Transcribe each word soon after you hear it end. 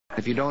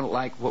If you don't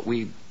like what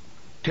we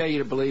tell you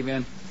to believe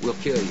in, we'll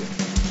kill you.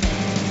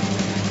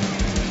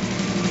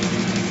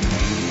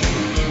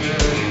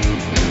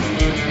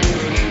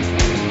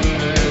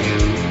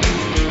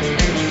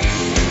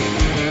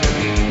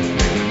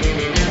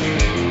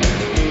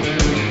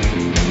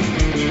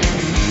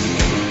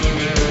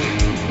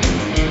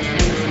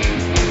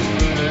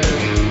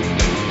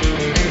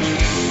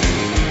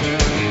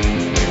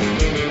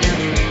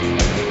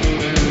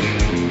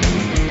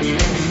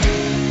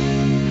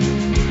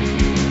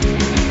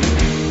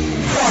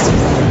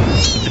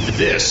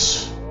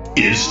 This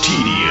is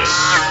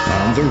TDS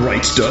on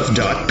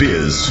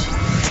therightstuff.biz.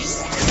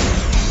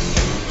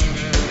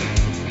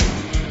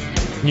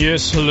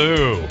 Yes,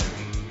 hello.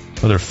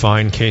 Another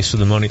fine case of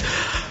the money.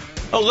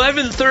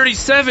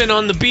 11:37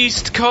 on the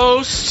Beast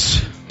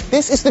Coast.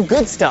 This is the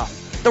good stuff.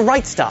 The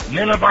right stuff.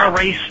 Men of our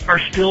race are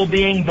still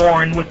being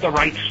born with the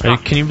right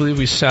stuff. Can you believe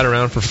we sat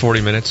around for 40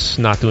 minutes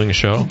not doing a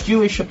show?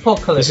 Jewish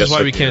apocalypse. This is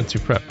why we can't do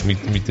prep. We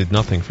did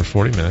nothing for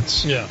 40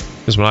 minutes. Yeah.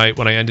 Because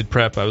when I ended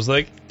prep, I was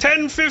like,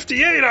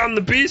 10:58 on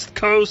the Beast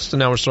Coast. And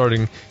now we're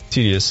starting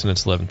TDS, and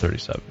it's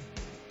 11:37.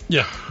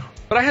 Yeah.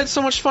 But I had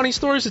so much funny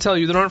stories to tell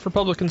you that aren't for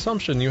public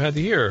consumption. You had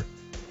to hear.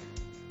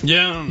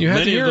 Yeah. You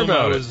had to hear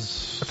about it.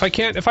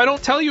 If I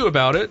don't tell you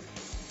about it,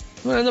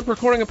 I'm going to end up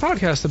recording a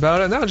podcast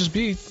about it, and that'll just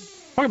be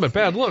talking about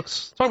bad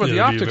looks. Talking about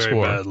the optics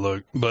war. Bad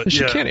look. But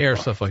you can't air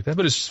stuff like that.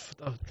 But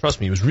trust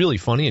me, it was really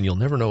funny, and you'll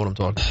never know what I'm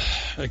talking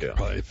about. I could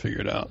probably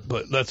figure it out,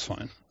 but that's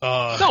fine.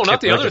 No,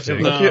 not the other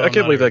thing. I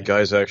can't believe that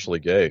guy's actually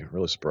gay. It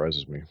really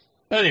surprises me.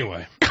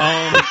 Anyway.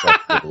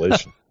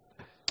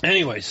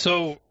 Anyway,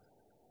 so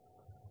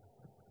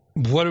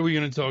what are we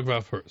going to talk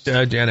about first?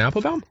 Jan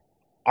Applebaum?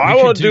 I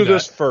want to do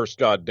this first,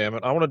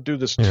 goddammit. I want to do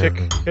this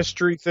tick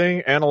history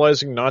thing,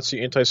 analyzing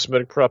Nazi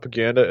anti-Semitic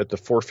propaganda at the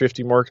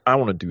 450 mark. I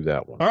want to do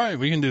that one. All right,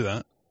 we can do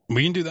that.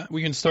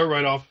 We can start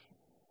right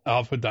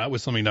off with that,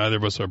 with something neither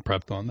of us are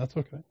prepped on. That's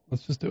okay.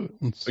 Let's just do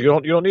it.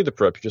 You don't need the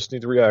prep. You just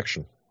need the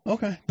reaction.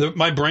 Okay.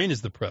 My brain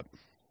is the prep.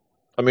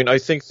 I mean, I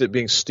think that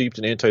being steeped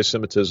in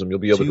anti-Semitism, you'll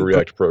be able to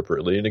react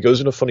appropriately, and it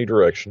goes in a funny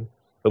direction.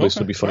 At least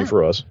it'll be funny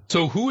for us.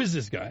 So who is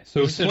this guy?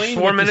 So explain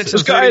 4 minutes.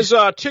 This guy is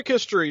tick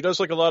history. He does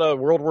like a lot of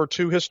World War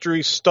II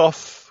history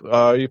stuff.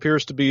 He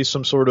appears to be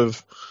some sort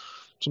of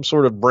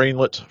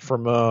brainlet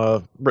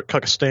from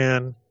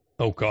Pakistan.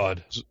 Oh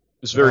God,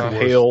 he's very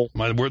pale.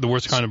 The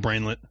worst kind of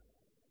brainlet.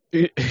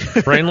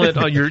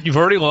 Brainlet. You've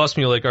already lost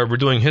me. Like, we're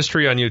doing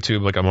history on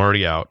YouTube. Like, I'm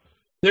already out.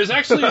 There's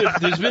actually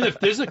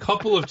there's a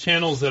couple of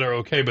channels that are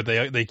okay, but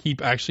they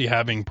keep actually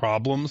having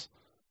problems.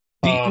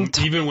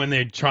 Even when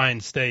they try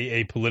and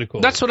stay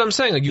apolitical. That's what I'm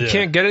saying. Like, you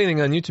can't get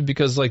anything on YouTube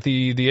because, like,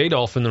 the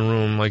Adolf in the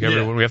room, like,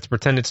 everyone, we have to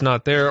pretend it's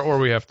not there, or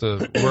we have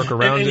to work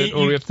around it,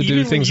 or we have to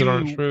do things that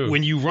aren't true.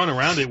 When you run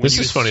around it, this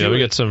is funny. Though. We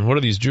get some. What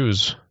are these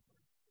Jews?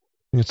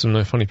 We get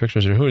some funny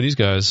pictures here. Who are these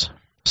guys?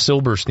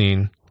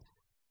 Silberstein,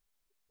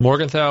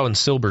 Morgenthau, and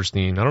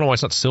Silberstein. I don't know why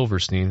it's not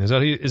Silverstein. Is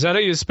that how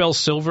you spell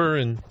silver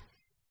in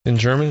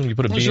German? You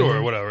put a B. Sure,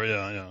 in whatever.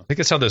 Yeah. I think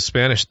that's how the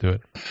Spanish do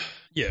it.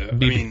 Yeah, I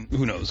mean,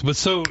 who knows? But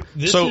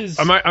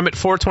I'm at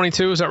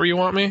 422. Is that where you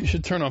want me? You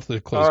should turn off the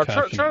closed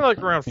caption. Try like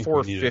around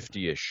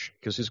 450-ish,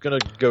 because he's going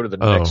to go to the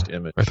next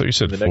image. I thought you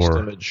said the 4. Next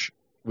image.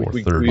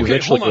 We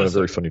eventually go in a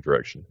very funny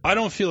direction. I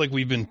don't feel like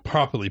we've been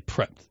properly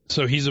prepped.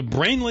 So he's a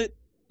brainlet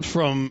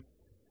from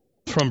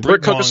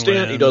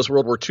Pakistan. He does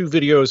World War II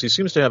videos. He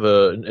seems to have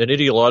an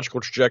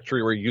ideological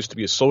trajectory where he used to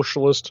be a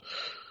socialist,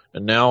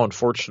 and now,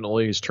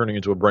 unfortunately, he's turning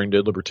into a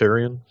brain-dead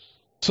libertarian.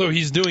 So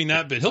he's doing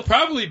that bit. He'll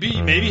probably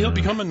maybe he'll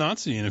become a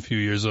Nazi in a few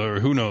years, or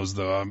who knows,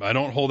 though. I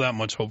don't hold that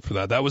much hope for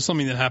that. That was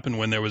something that happened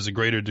when there was a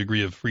greater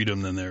degree of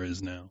freedom than there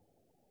is now.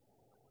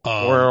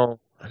 Well,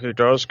 he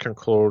does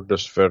conclude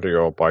this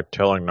video by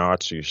telling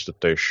Nazis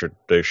that they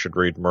should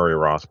read Murray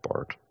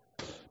Rothbard.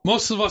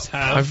 Most of us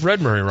have. I've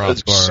read Murray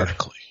Rothbard.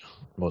 Exactly.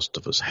 Most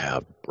of us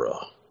have, bro.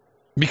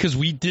 Because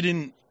we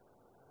didn't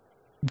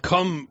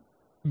come...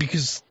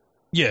 Because,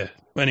 yeah.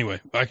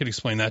 Anyway, I could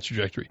explain that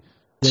trajectory.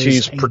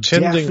 He's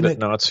pretending that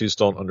Nazis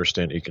don't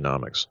understand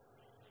economics.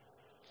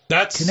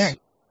 That's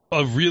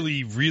a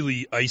really,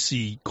 really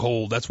icy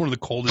cold. That's one of the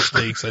coldest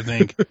takes, I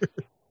think.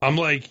 I'm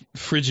like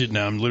frigid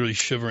now. I'm literally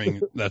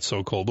shivering. That's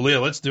so cold. But yeah,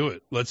 let's do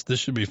it. This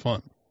should be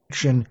fun.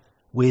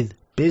 With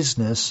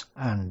business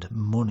and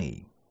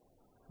money,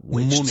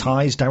 which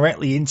ties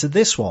directly into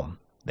this one.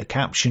 The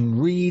caption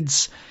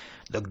reads,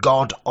 "The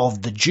God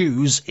of the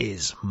Jews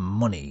is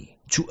money.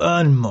 To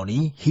earn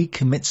money, he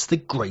commits the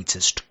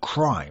greatest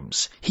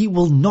crimes. He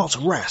will not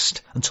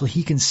rest until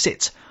he can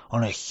sit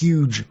on a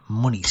huge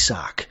money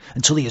sack,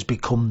 until he has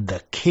become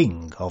the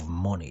king of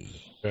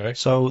money." Okay.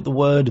 So the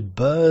word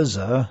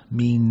Börse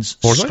means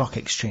stock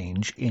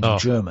exchange in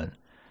German.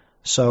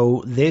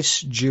 So this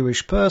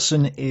Jewish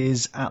person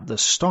is at the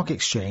stock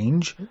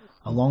exchange,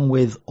 along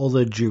with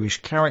other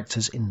Jewish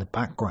characters in the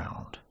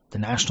background. The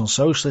National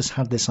Socialists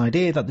had this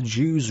idea that the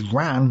Jews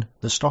ran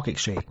the stock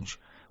exchange,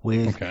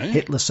 with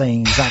Hitler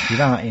saying exactly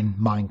that in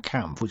Mein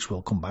Kampf, which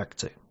we'll come back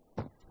to.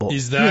 But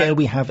here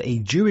we have a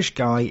Jewish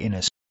guy in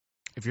a...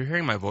 If you're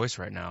hearing my voice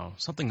right now,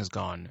 something has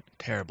gone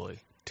terribly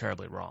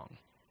terribly wrong.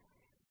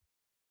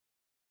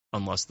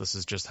 Unless this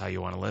is just how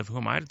you want to live, who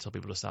am I to tell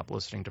people to stop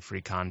listening to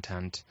free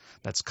content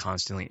that's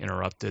constantly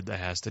interrupted, that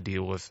has to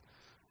deal with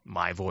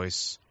my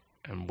voice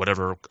and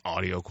whatever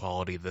audio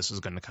quality this is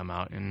going to come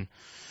out in?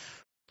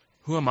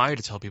 Who am I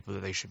to tell people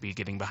that they should be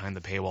getting behind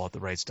the paywall at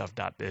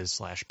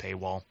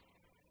therightstuff.biz/paywall?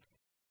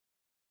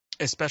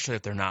 Especially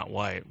if they're not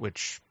white,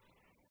 which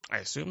I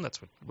assume that's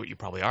what you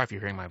probably are if you're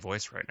hearing my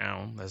voice right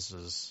now. That's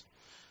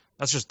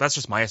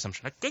just my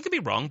assumption. I could be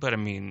wrong, but I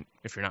mean,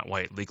 if you're not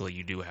white, legally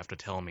you do have to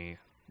tell me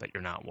that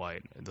you're not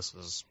white.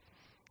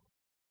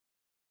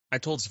 I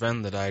told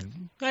Sven that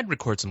I'd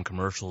record some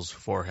commercials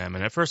for him,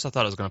 and at first I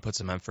thought I was going to put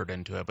some effort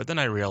into it, but then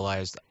I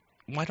realized,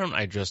 why don't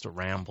I just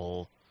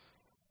ramble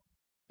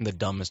in the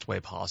dumbest way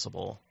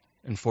possible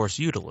and force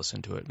you to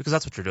listen to it? Because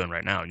that's what you're doing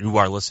right now. You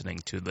are listening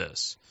to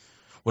this.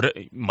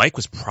 Mike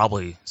was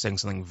probably saying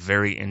something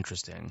very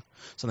interesting,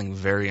 something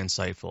very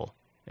insightful,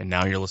 and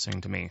now you're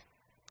listening to me.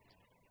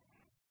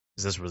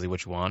 Is this really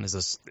what you want?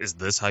 Is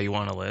this how you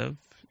want to live?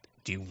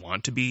 Do you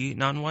want to be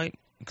non-white?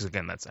 Because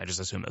again, I just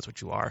assume that's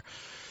what you are.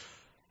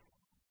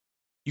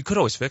 You could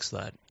always fix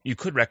that. You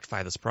could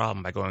rectify this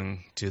problem by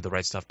going to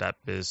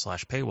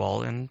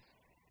therightstuff.biz/paywall and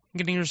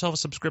getting yourself a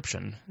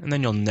subscription, and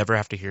then you'll never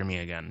have to hear me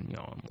again,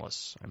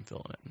 unless I'm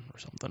filling it or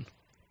something.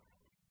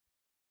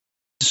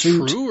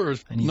 True or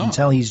and you not? can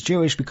tell he's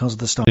Jewish because of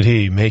the stuff. Did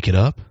he make it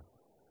up?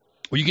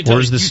 Well, you can tell or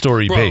is this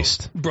story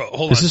based? Bro,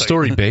 hold on. Is this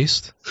story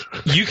based?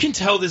 You can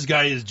tell this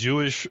guy is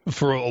Jewish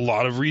for a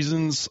lot of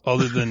reasons,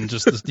 other than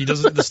just he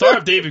doesn't. The Star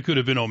of David could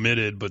have been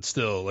omitted, but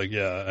still,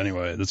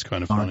 anyway, that's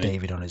kind of funny. Star of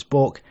David on his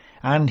book,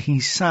 and he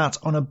sat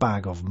on a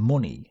bag of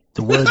money.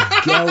 The word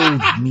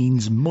Geld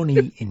means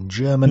money in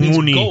German,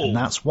 and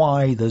that's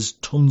why there's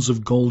tons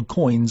of gold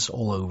coins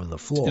all over the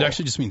floor. It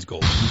actually just means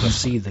gold. You can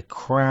see the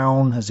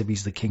crown as if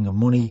he's the king of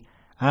money,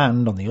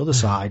 and on the other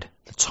side,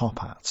 the top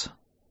hat.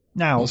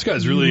 Now, this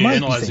guy's really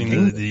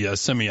analyzing the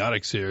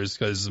semiotics here. This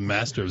guy's a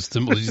master of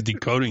symbols. He's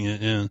decoding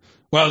it. Yeah.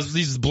 Wow,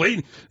 these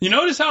blatant. You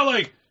notice how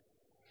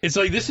it's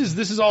like this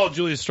is all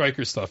Julius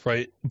Streicher stuff,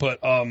 right?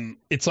 But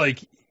it's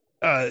like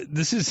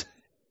this is.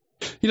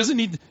 He doesn't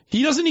need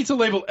to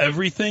label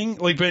everything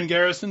like Ben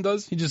Garrison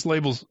does. He just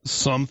labels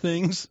some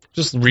things.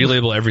 Just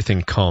relabel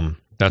everything cum.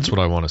 That's what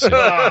I want to say.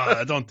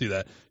 Don't do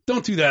that.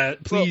 Don't do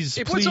that. Please,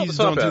 well, he points please out the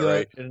top don't do that.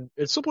 Right? And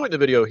at some point in the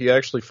video, he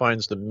actually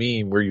finds the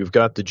meme where you've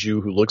got the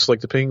Jew who looks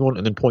like the penguin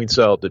and then points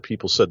out that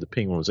people said the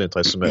penguin was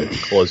anti-Semitic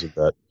because of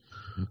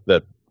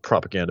that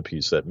propaganda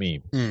piece, that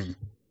meme. Mm.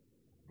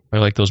 I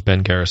like those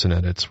Ben Garrison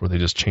edits where they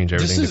just change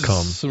everything to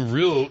cum. Some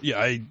real,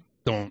 I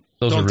don't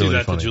Those don't are do really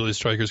that funny. to Julius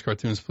Streicher's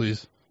cartoons,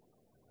 please.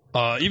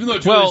 Even though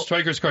Julius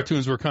Streicher's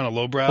cartoons were kind of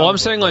lowbrow. Well, I'm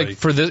saying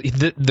for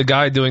the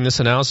guy doing this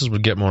analysis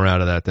would get more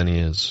out of that than he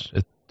is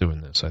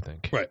doing this, I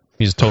think. Right.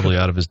 He's totally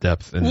out of his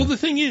depth. Well, the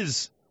thing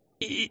is,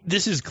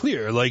 this is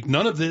clear. Like,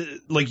 none of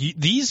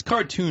these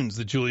cartoons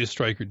that Julius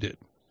Streicher did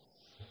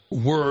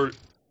were.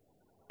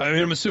 I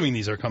mean, I'm assuming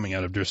these are coming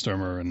out of Der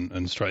Stürmer and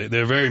Streicher.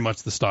 They're very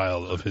much the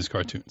style of his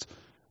cartoons.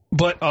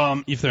 But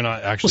if they're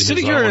not actually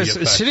sitting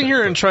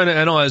here and trying to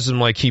analyze them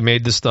like he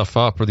made this stuff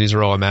up, or these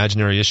are all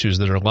imaginary issues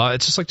that are a lot,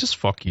 it's just like, just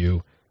fuck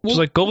you. Well,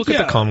 just go look at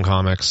the cum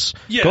comics.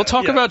 Go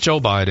talk about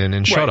Joe Biden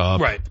and shut up.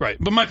 Right.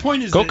 But my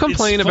point is, go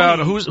complain about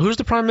who's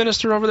the prime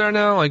minister over there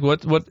now. Like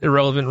what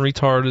irrelevant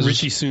retard is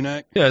Rishi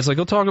Sunak? Yeah, it's like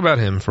go talk about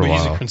him for a while.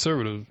 He's a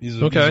conservative. He's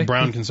a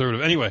brown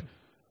conservative. Anyway,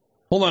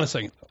 hold on a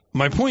second.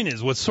 My point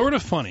is, what's sort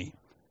of funny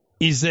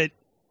is that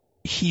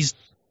he's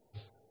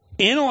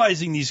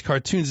analyzing these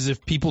cartoons as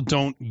if people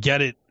don't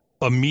get it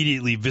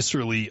immediately,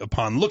 viscerally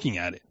upon looking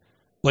at it.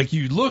 Like,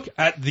 you look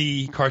at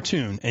the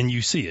cartoon and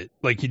you see it.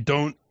 Like, you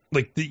don't.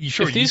 Like,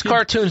 if these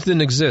cartoons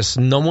didn't exist,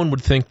 no one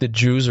would think that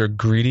Jews are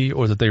greedy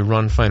or that they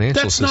run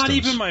financial systems. That's not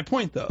even my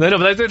point, though. No,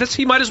 but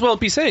he might as well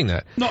be saying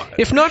that. No,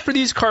 if not for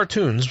these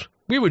cartoons,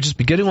 we would just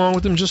be getting along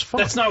with them just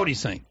fine. That's not what he's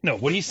saying. No,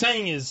 what he's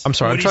saying is... I'm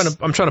sorry,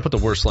 I'm trying to put the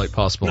worst light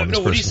possible on this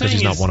person because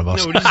he's not one of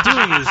us. No, what he's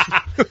doing is...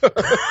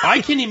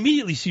 I can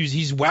immediately see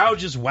he's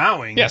just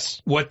wowing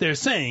what they're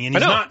saying.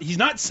 And he's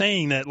not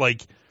saying that,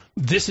 like,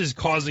 this is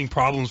causing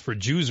problems for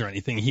Jews or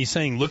anything. He's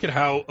saying, look at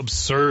how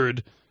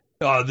absurd...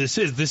 This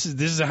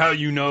is how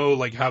you know,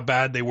 like, how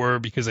bad they were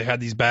because they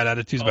had these bad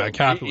attitudes about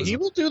capitalism. He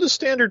will do the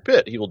standard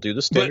bit. He will do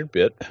the standard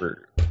bit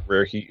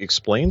where he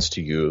explains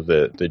to you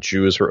that the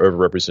Jews were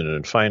overrepresented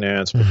in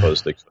finance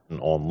because they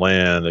couldn't own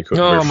land. They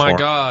couldn't. Oh my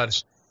God!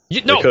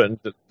 They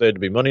had to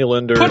be money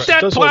lenders. Put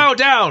that plow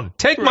down.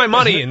 Take my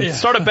money and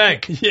start a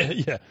bank.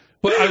 Yeah.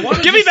 But I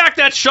want give me back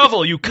that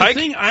shovel, you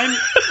kike.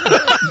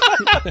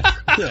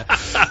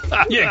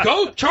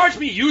 Go charge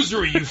me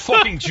usury, you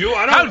fucking Jew.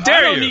 I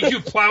don't need you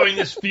plowing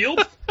this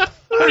field. What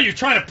are you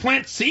trying to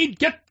plant seed?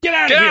 Get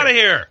out of here. Get out of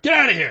here. Get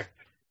out of here.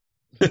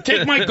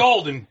 Take my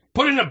gold and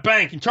put it in a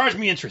bank and charge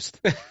me interest.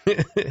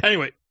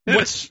 Anyway,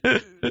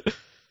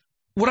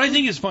 what I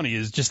think is funny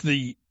is just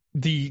the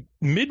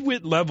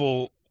midwit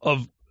level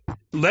of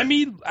let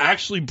me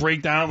actually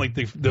break down like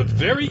the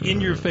very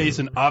in-your-face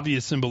and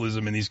obvious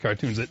symbolism in these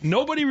cartoons that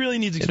nobody really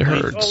needs explaining.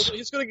 It hurts. Oh,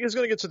 he's gonna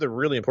get to the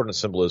really important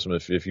symbolism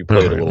if you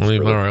play it a little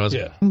further. All right, let's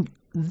Yeah.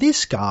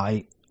 This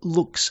guy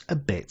looks a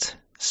bit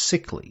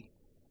sickly.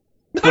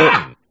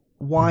 But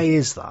why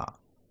is that?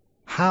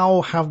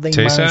 How have they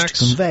managed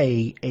to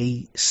convey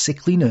a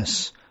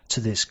sickliness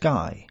to this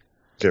guy?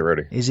 Get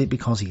ready. Is it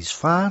because he's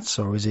fat,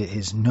 or is it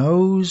his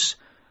nose?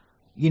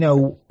 You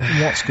know,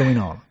 what's going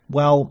on?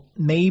 Well,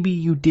 maybe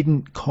you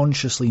didn't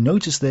consciously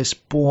notice this,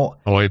 but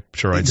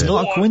it's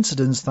not a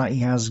coincidence that he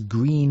has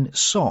green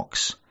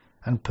socks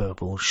and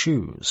purple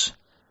shoes.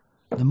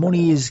 The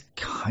money is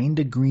kind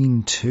of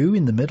green too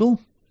in the middle,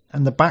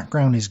 and the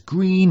background is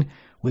green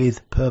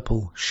with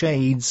purple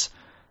shades,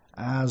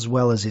 as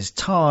well as his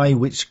tie,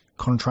 which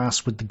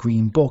contrasts with the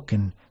green book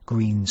and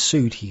green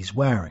suit he's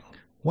wearing.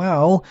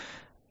 Well,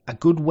 a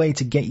good way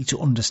to get you to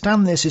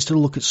understand this is to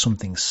look at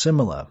something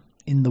similar.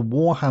 In the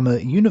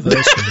Warhammer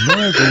universe,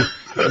 Nurgle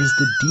is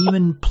the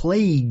demon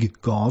plague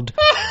god,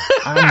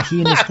 and he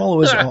and his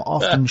followers are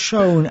often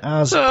shown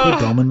as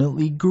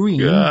predominantly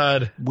green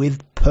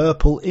with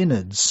purple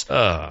innards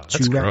to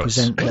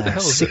represent their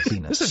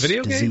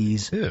sickliness,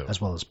 disease,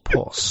 as well as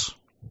pus.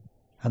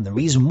 And the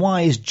reason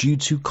why is due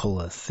to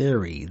color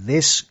theory.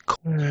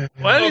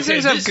 Why do these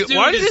things have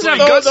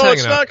guts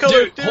hanging out?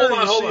 Dude, hold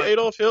on.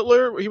 Adolf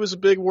Hitler, he was a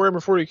big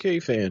Warhammer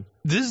 40k fan.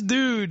 This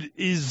dude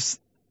is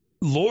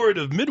Lord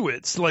of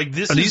Midwits. Like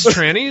this. Are these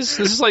trannies?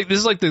 This is like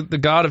the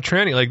god of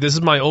tranny. Like this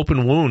is my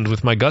open wound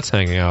with my guts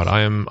hanging out.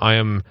 I am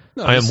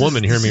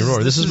woman. Hear me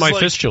roar. This is my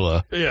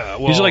fistula. Yeah,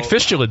 well, these are like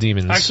fistula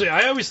demons. Actually,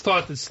 I always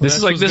thought that this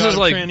is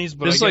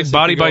like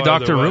body by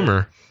Dr.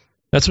 Rumor.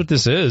 That's what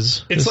this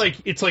is. It's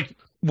like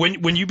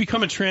when you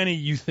become a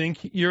tranny, you think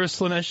you're a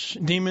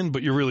Slanesh demon,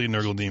 but you're really a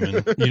Nurgle demon.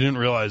 You didn't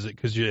realize it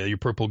because your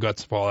purple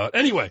guts fall out.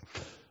 Anyway.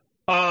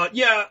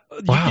 You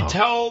can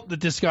tell that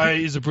this guy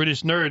is a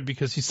British nerd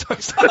because he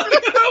sucks on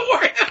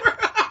Warhammer.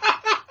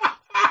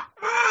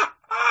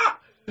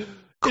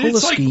 Color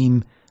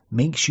scheme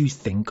makes you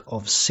think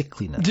of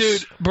sickliness.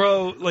 Dude,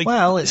 bro,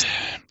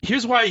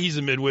 here's why he's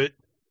a midwit.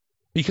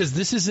 Because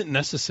this isn't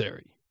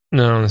necessary.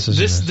 No, this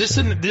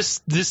isn't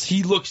this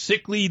he looks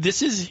sickly.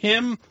 This is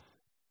him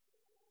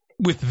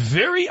with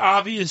very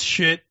obvious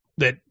shit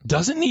that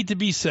doesn't need to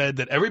be said,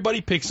 that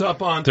everybody picks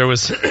up on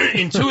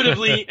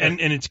intuitively, and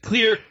it's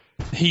clear.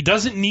 He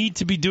doesn't need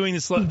to be doing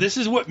this. This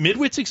is what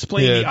midwits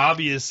explain the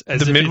obvious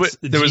as the if midwit. It's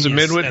a there was a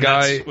genius, midwit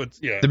guy,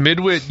 the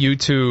midwit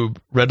YouTube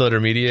Red Letter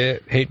Media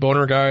hate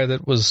boner guy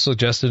that was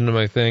suggested into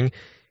my thing.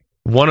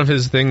 One of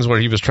his things where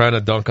he was trying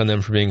to dunk on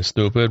them for being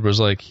stupid was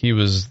like he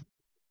was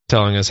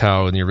telling us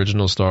how in the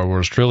original Star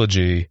Wars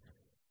trilogy,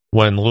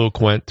 when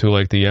Luke went to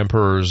like the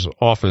Emperor's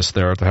office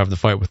there to have the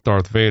fight with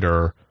Darth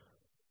Vader,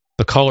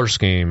 the color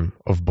scheme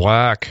of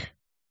black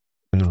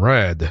and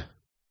red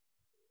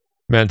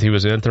meant he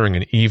was entering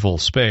an evil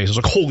space. I was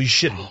like, holy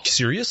shit, are you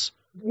serious?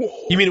 Whoa.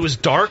 You mean it was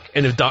dark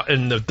and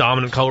the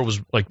dominant color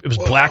was like, it was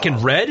black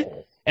and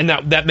red? And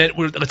that meant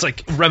it's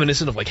like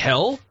reminiscent of like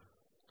hell?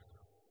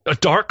 A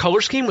dark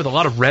color scheme with a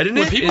lot of red in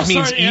it? It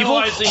means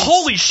evil?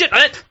 Holy shit,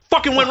 that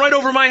fucking went right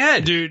over my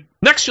head. Dude.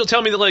 Next you'll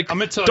tell me that like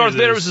Darth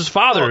Vader was his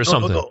father or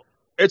something. No.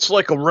 It's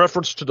like a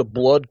reference to the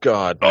blood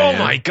god, man. Oh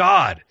my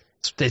god.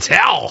 It's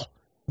hell.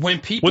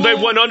 When they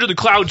went under the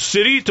Cloud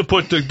City to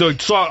put the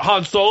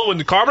Han Solo in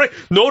the carbonite,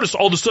 notice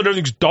all of a sudden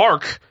everything's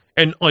dark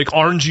and like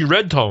orangey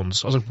red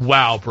tones. I was like,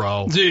 wow,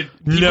 bro. Dude,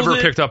 never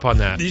picked up on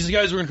that. These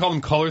guys were going to call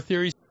them color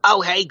theories.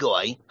 Oh, hey,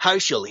 Goy.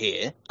 Herschel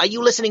here. Are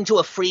you listening to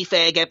a free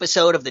fag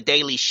episode of The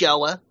Daily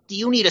Shower? Do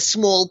you need a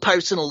small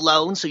personal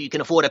loan so you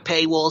can afford a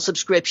paywall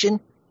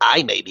subscription?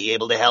 I may be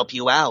able to help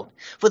you out.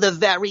 For the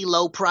very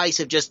low price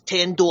of just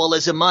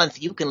 $10 a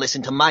month, you can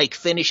listen to Mike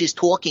finish his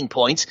talking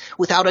points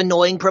without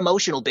annoying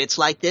promotional bits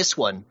like this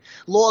one.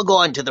 Log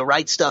on to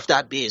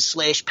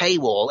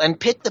therightstuff.biz/paywall and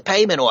pick the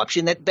payment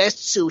option that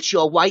best suits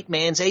your white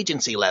man's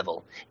agency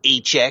level.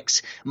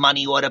 E-checks,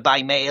 money order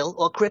by mail,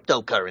 or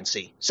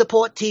cryptocurrency.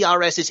 Support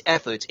TRS's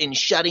efforts in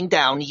shutting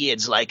down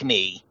yids like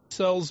me.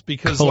 Cells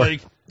because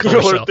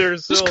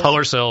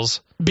color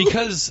cells.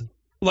 Because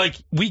like,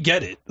 we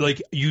get it.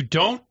 Like, you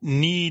don't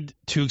need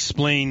to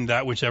explain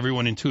that which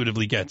everyone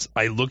intuitively gets.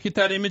 I look at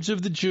that image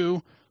of the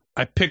Jew,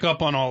 I pick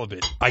up on all of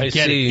it. I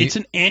get it. It's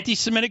an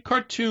anti-Semitic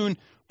cartoon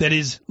that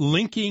is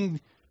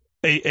linking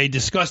a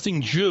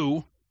disgusting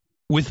Jew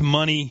with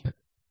money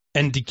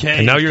and decay.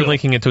 And now you're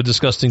linking it to a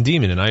disgusting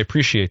demon, and I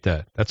appreciate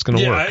that. That's going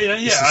to work.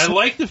 I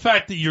like the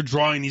fact that you're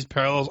drawing these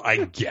parallels,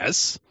 I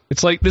guess.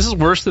 It's like, this is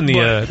worse than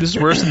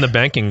the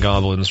banking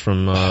goblins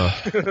from,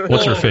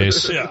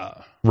 what's-her-face?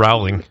 Yeah.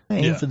 Rowling.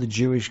 Aim for the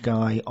Jewish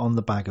guy on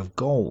the bag of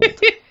gold.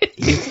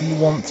 If you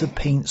want to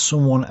paint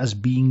someone as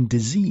being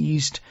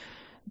diseased,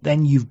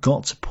 then you've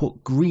got to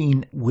put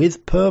green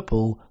with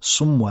purple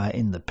somewhere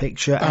in the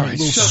picture, and it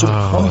will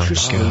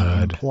subconsciously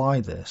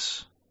imply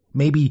this.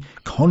 Maybe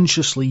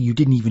consciously you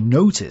didn't even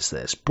notice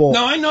this, but...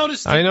 No, I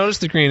noticed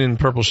the green and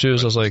purple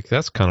shoes. I was like,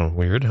 that's kind of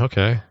weird.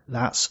 Okay.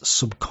 That's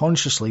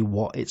subconsciously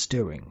what it's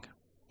doing.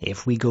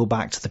 If we go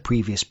back to the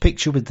previous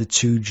picture with the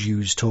two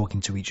Jews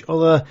talking to each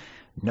other,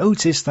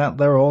 notice that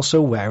they're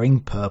also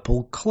wearing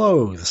purple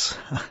clothes.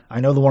 I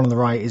know the one on the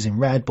right is in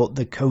red, but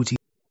the coat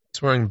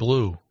he's wearing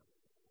blue.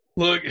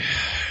 Look,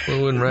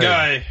 blue and red.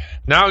 Guy.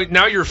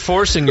 Now you're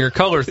forcing your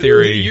color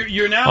theory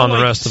you're now on the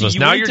like, rest of us.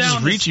 Now you're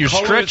just reaching, you're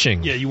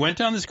stretching. Yeah, you went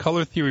down this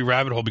color theory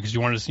rabbit hole because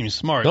you wanted to seem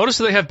smart. Notice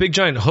that they have big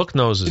giant hook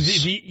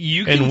noses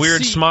and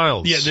weird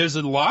smiles. Yeah, there's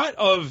a lot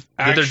of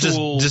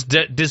actual... They're just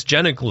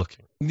dysgenic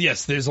looking.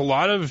 Yes, there's a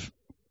lot of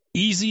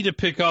easy to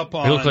pick up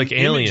on they look like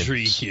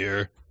imagery aliens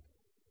here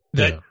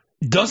that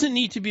doesn't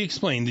need to be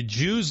explained. The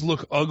Jews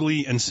look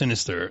ugly and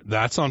sinister.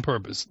 That's on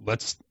purpose.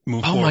 Let's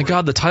move forward. Oh my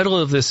God, the title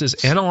of this is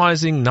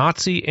Analyzing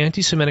Nazi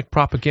Anti-Semitic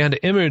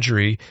Propaganda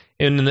Imagery,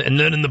 and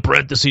then in the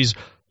parentheses,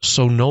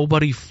 so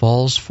nobody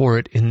falls for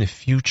it in the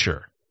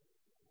future.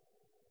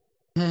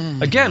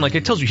 Again, like I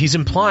told you, he's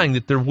implying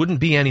that there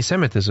wouldn't be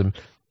anti-Semitism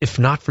if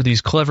not for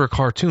these clever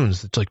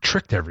cartoons that like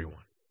tricked everyone.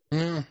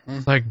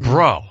 Like,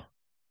 bro.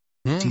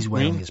 he's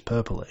wearing is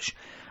purplish.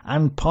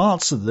 And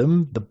parts of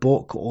them, the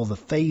book or the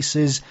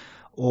faces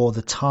or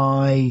the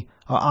tie,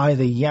 are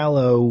either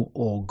yellow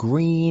or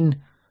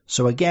green.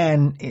 So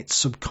again, it's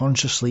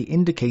subconsciously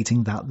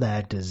indicating that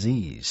they're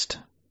diseased.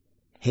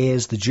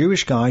 Here's the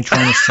Jewish guy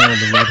trying to sell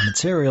the red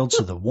material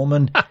to the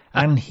woman,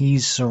 and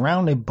he's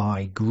surrounded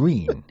by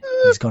green.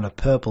 He's got a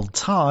purple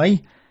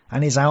tie,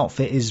 and his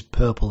outfit is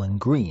purple and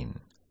green.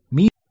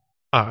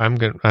 I'm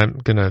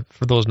gonna.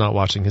 For those not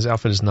watching, his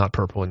outfit is not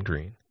purple and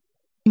green.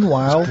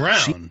 Meanwhile, it's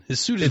brown. His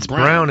suit is it's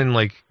brown and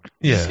like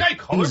Is this guy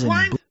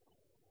colorblind?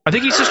 I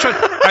think he's just trying.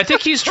 I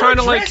think he's trying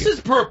to like. Her dress is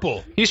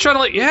purple. He's trying to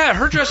like. Yeah,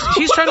 her dress.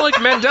 He's trying to like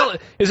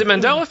Mandela. Is it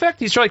Mandela effect?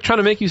 He's trying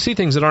to make you see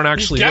things that aren't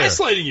actually he's gaslighting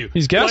there. You.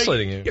 He's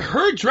gaslighting you.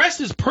 Her dress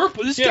is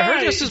purple. This guy.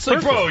 Her dress is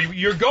like, purple. bro,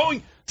 you're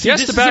going. See,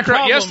 yes, the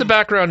background. Yes, the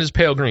background is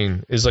pale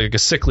green. Is like a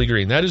sickly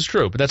green. That is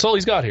true. But that's all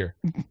he's got here.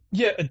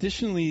 Yeah.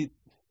 Additionally.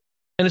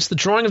 And it's the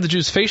drawing of the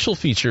Jew's facial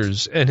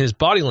features and his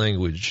body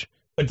language.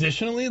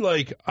 Additionally,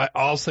 like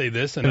I'll say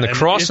this, and the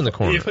cross in the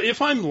corner.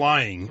 If I'm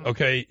lying,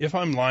 okay, if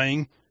I'm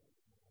lying,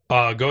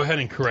 go ahead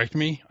and correct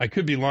me. I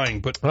could be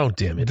lying, but oh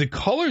damn it, the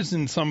colors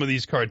in some of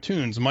these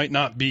cartoons might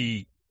not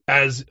be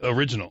as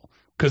original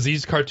because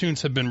these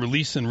cartoons have been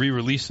released and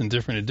re-released in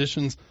different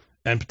editions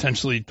and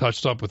potentially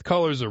touched up with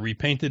colors or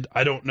repainted.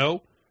 I don't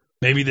know.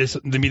 Maybe this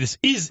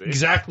is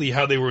exactly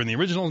how they were in the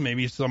originals.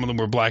 Maybe some of them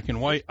were black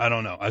and white. I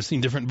don't know. I've seen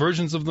different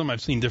versions of them.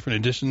 I've seen different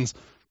editions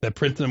that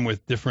print them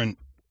with different.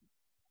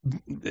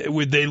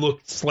 They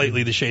look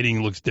slightly. The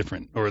shading looks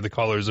different, or the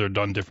colors are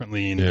done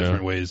differently in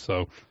different ways.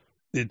 So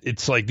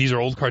it's like these are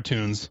old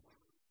cartoons.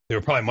 They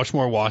were probably much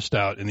more washed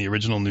out in the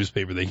original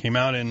newspaper they came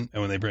out in,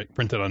 and when they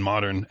printed on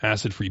modern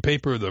acid-free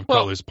paper, the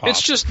colors pop.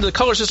 It's just the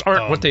colors just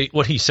aren't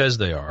what he says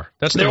they are.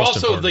 That's they're the most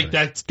also important like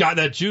that's got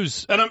that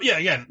juice.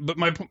 And but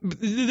my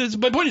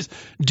point is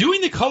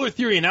doing the color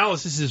theory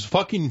analysis is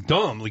fucking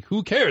dumb. Like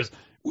who cares?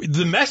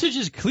 The message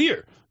is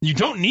clear. You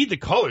don't need the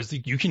colors.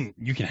 You can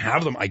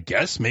have them, I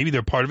guess. Maybe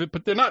they're part of it,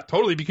 but they're not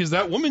totally because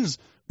that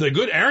the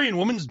good Aryan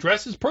woman's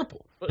dress is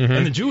purple,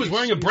 and the Jew is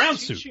wearing a brown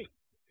suit.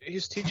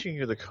 He's teaching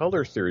you the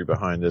color theory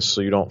behind this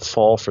so you don't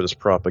fall for this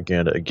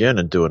propaganda again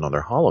and do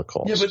another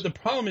Holocaust. Yeah, but the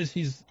problem is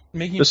he's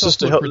making this himself is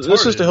to look help. retarded.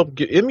 This is to help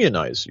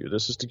immunize you.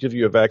 This is to give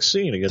you a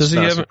vaccine against.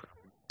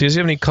 Does he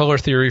have any color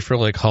theory for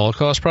like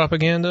Holocaust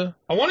propaganda?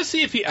 I want to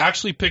see if he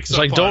actually picks up.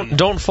 Like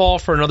don't fall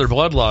for another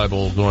blood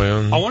libel,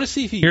 Goyen. I want to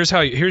see if he. Here's how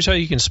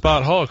you can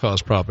spot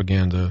Holocaust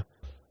propaganda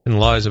and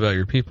lies about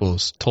your people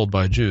told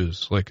by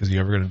Jews. Like, is he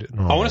ever going to do?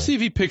 No. I want to see if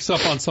he picks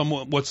up on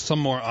what's some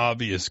more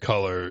obvious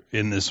color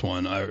in this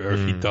one, or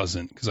if he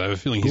doesn't, because I have a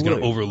feeling he's going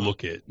to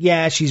overlook it.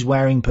 Yeah, she's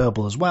wearing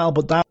purple as well,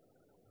 but that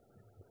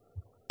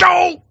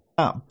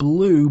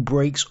blue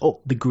breaks up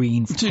the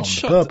green from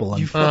the purple,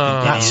 and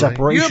that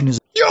separation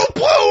is you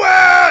blew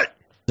it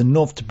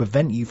enough to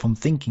prevent you from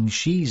thinking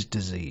she's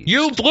diseased.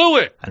 You blew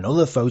it.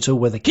 Another photo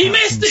where the he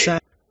missed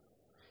it.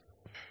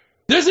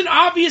 There's an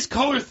obvious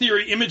color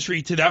theory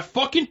imagery to that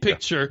fucking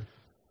picture,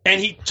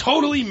 and he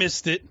totally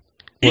missed it.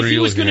 If he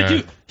was going to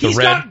do, he's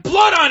got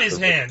blood on his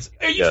hands.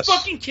 Are you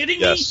fucking kidding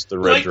me? Yes, the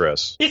red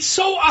dress. It's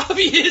so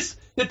obvious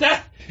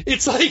that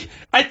it's like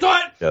I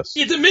thought. Yes.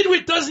 The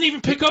midwit doesn't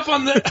even pick up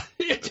on the.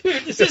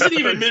 Dude, this isn't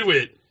even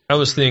midwit. I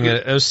was seeing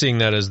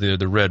that as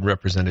the red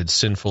represented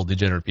sinful,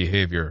 degenerate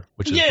behavior,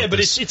 which is but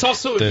it's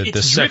also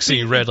the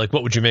sexy red. Like,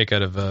 what would you make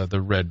out of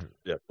the red?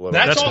 Yeah,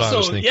 that's what I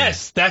was thinking.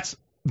 Yes, that's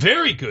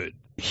very good.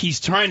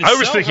 He's trying to. I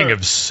was thinking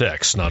of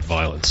sex, not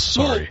violence.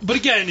 Sorry, but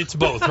again, it's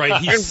both,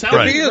 right? He's and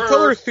being a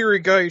color theory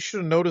guy, you should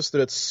have noticed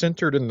that it's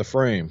centered in the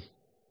frame.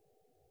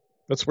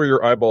 That's where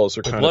your eyeballs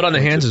are. Blood on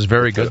the hands is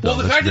very good. Well,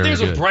 the fact that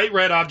there's a bright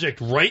red object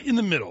right in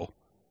the middle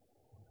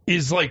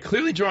is like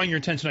clearly drawing your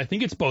attention. I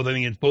think it's both. I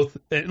think it's both.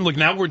 And look,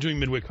 now we're doing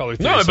midwit color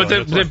theory. No, but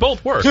they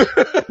both work.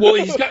 Well,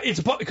 it's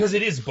because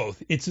it is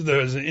both.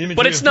 There's an image,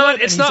 but it's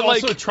not. It's not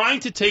like also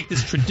trying to take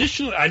this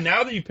traditional.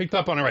 Now that you picked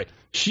up on it, right?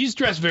 She's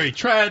dressed very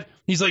trad.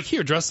 He's like,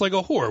 here, dress like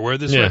a whore. Wear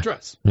this red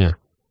dress. Yeah,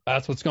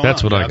 that's what's going on.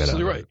 That's what I got.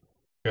 Absolutely right.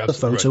 The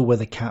photo where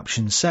the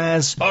caption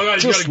says,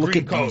 just look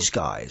at these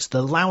guys,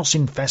 the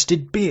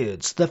louse-infested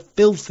beards, the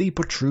filthy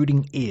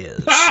protruding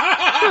ears.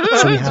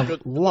 So we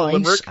have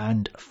lice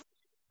and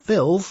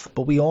filth,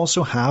 but we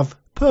also have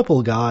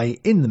purple guy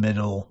in the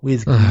middle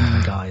with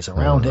green guys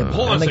around him.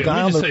 Hold on a second,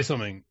 let me just say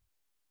something.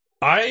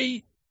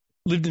 I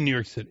lived in New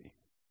York City.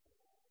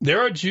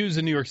 There are Jews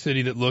in New York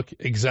City that look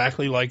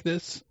exactly like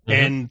this,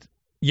 and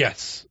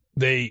yes,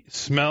 they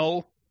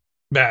smell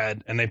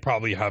bad, and they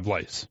probably have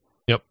lice.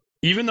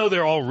 Even though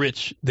they're all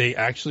rich, they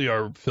actually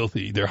are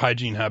filthy. Their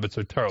hygiene habits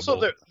are terrible.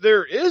 So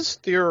there is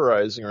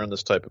theorizing around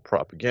this type of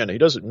propaganda. He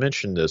doesn't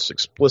mention this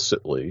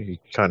explicitly. He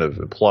kind of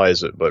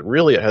implies it, but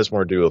really it has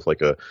more to do with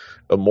like a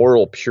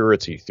moral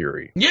purity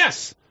theory.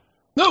 Yes.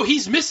 No,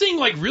 he's missing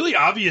like really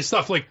obvious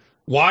stuff. Like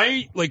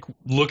why? Like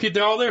look at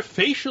all their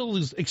facial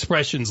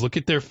expressions. Look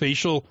at their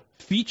facial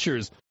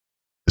features.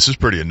 This is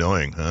pretty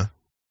annoying, huh?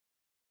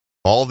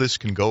 All this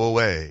can go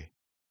away.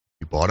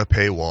 You bought a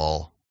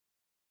paywall.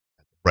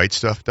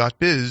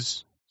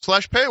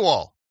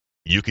 rightstuff.biz/paywall.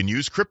 You can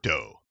use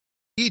crypto,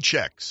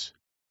 e-checks,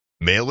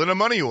 mail in a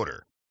money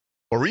order,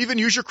 or even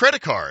use your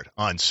credit card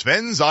on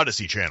Sven's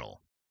Odyssey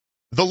channel.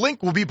 The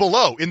link will be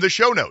below in the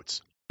show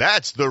notes.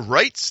 That's the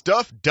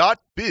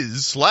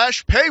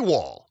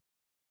rightstuff.biz/paywall.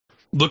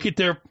 Look at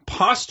their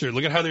posture.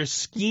 Look at how they're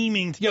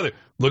scheming together.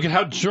 Look at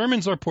how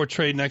Germans are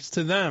portrayed next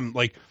to them.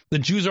 Like the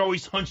Jews are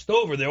always hunched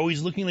over. They're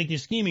always looking like they're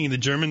scheming. The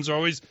Germans are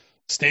always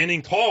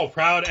standing tall,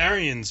 proud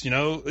Aryans,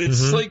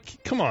 it's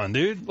like, come on,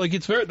 dude. Like,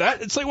 it's like,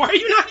 why are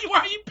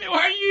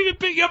you even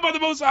picking up on the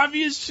most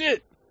obvious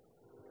shit?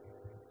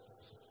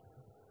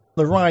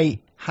 The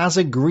right has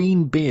a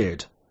green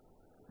beard.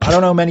 I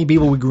don't know many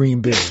people with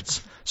green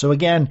beards. So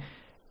again,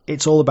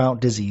 it's all about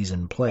disease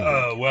and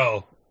plague.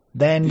 Well.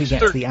 Then we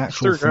get to the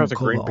actual front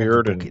cover green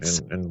beard of the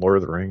book in Lord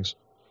of the Rings.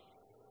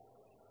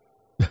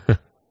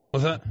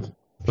 What's that? I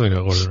think Lord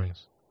of the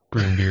Rings.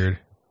 Green beard.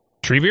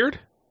 Tree beard?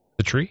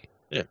 The tree?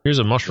 Yeah. Here's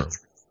a mushroom.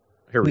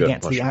 Here we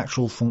get to the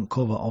actual front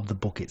cover of the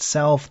book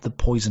itself, the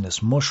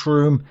poisonous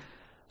mushroom.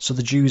 So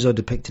the Jews are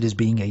depicted as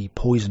being a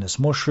poisonous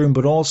mushroom,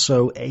 but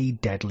also a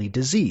deadly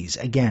disease.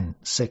 Again,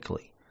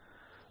 sickly.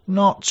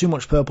 Not too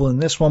much purple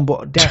in this one,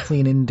 but definitely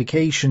an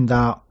indication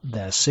that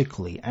they're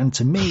sickly. And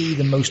to me,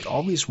 the most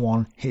obvious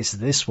one is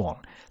this one.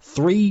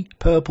 3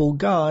 purple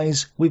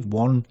guys with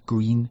 1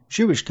 green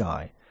Jewish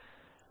guy.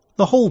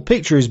 The whole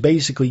picture is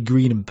basically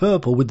green and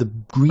purple, with the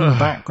green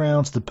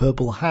backgrounds, the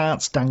purple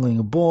hats dangling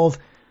above.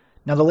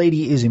 Now the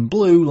lady is in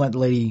blue, like the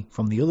lady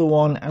from the other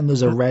one, and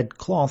there's a red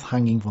cloth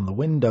hanging from the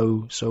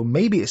window, so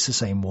maybe it's the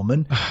same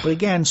woman. But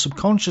again,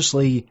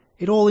 subconsciously,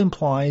 it all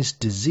implies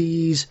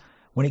disease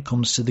when it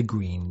comes to the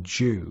green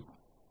Jew.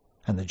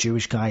 And the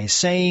Jewish guy is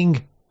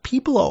saying,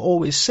 people are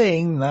always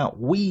saying that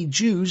we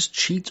Jews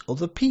cheat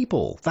other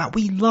people, that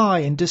we lie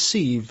and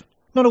deceive.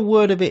 Not a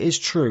word of it is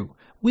true.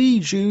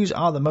 We Jews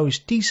are the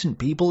most decent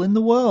people in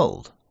the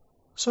world.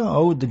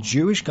 So the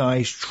Jewish guy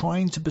is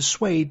trying to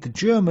persuade the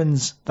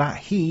Germans that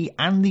he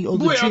and the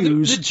other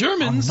Jews the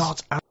Germans, are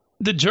not...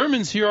 The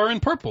Germans here are in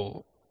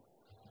purple.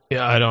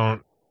 Yeah, I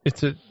don't...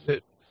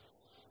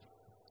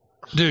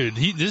 Dude,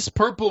 this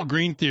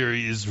purple-green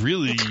theory is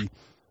really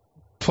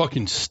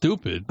fucking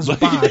stupid. As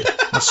bad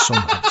as some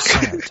have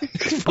said.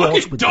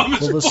 Fucking dumb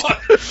as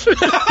fuck.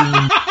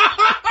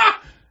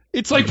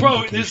 It's like,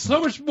 bro, there's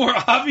so much more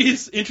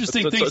obvious,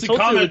 interesting things to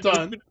comment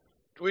on.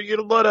 We get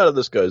a lot out of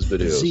this guy's videos.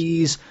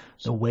 Disease,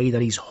 the way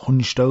that he's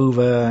hunched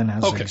over and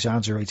has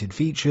exaggerated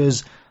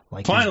features.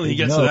 Like finally, he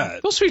gets to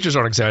that. Those features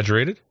aren't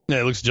exaggerated.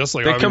 Yeah, it looks just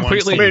like they Harvey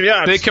completely.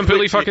 Weinstein. They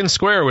completely fucking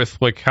square with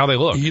like how they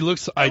look. He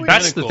looks identical.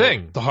 That's the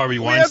thing. To Harvey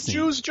we Weinstein. We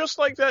have Jews just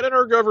like that in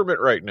our government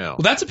right now.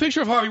 Well, that's a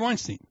picture of Harvey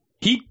Weinstein.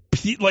 He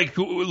like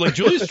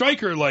Julius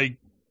Streicher, like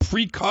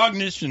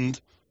precognitioned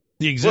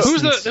the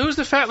existence. Who's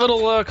the fat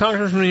little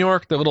congressman from New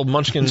York? The little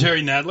munchkin.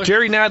 Jerry Nadler.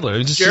 Jerry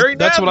Nadler.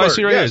 That's what I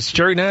see right here. It's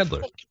Jerry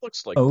Nadler.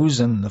 Looks like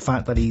and the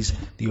fact that he's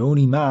the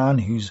only man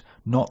who's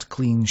not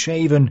clean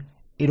shaven.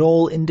 It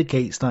all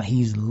indicates that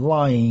he's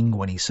lying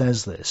when he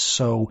says this.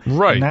 So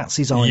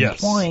Nazis are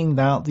implying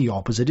that the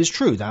opposite is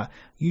true, that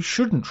you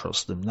shouldn't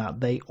trust them,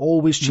 that they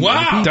always cheat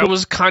other people. That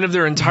was kind of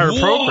their entire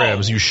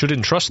programs. You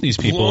shouldn't trust these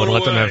people and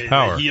let them have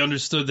power. He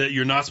understood that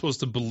you're not supposed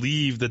to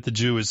believe that the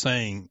Jew is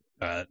saying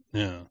that.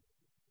 Yeah.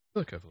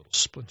 Look, I have a little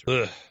splinter.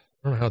 I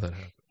don't know how that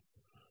happened.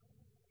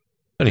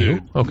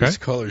 Anywho, okay. This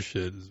color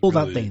shit is well,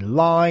 that they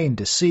lie and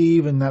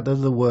deceive and that they're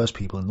the worst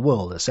people in the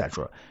world,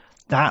 etc.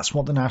 That's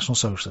what the National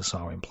Socialists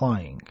are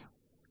implying.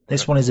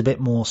 This one is a bit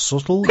more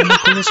subtle in the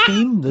colour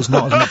scheme. There's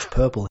not as much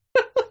purple.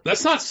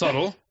 That's not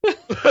subtle.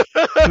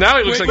 Now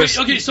he looks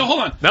okay, so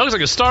hold on. Now he looks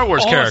like a Star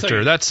Wars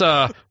character. That's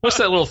what's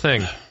that little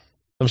thing?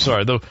 I'm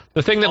sorry, the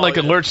thing that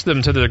alerts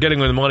them to they're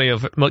getting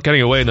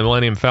away in the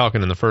Millennium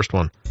Falcon in the first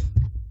one.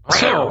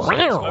 So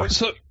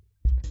the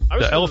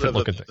elephant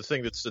looking thing. The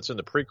thing that's in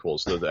the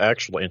prequels, the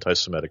actual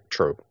anti-Semitic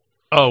trope.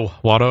 Oh,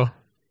 Watto?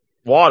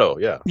 Watto,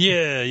 yeah.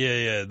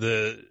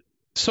 Yeah.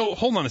 So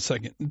hold on a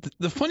second.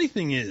 The funny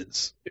thing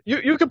is,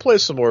 you can play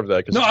some more of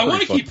that. No, I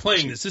want to keep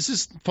playing this. This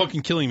is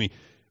fucking killing me.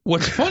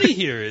 What's funny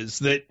here is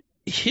that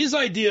his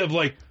idea of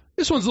like,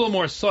 this one's a little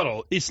more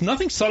subtle. It's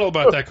nothing subtle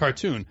about that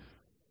cartoon.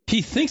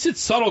 He thinks it's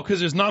subtle because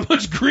there's not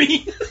much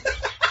green.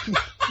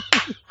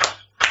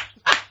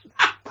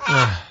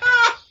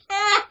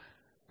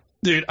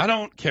 Dude, I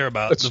don't care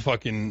about the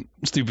fucking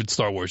stupid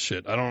Star Wars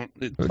shit. I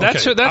don't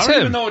That's I don't him.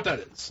 even know what that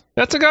is.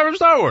 That's a guy from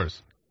Star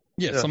Wars.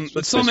 Yeah,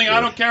 it's something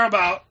I don't care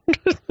about.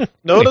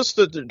 Notice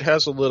that it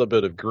has a little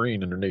bit of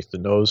green underneath the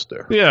nose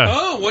there. Yeah.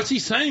 Oh, what's he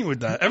saying with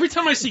that? Every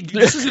time I see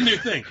this is a new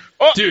thing.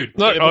 Dude.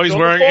 Look, he's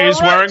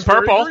wearing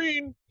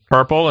purple.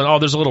 Purple,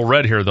 and there's a little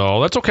red here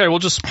though. That's okay. We'll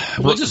just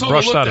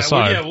brush that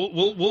aside.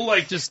 We'll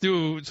like just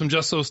do some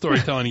Just So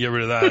storytelling to get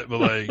rid of that.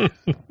 But like,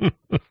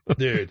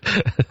 dude,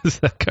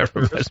 that guy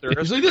reminds me.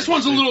 He's like, this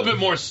one's a little bit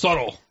more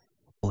subtle.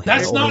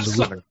 That's not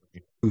subtle.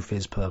 The roof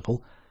is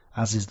purple,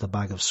 as is the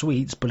bag of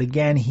sweets. But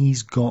again,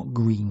 he's got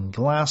green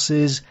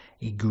glasses,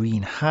 a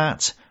green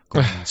hat,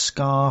 green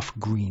scarf,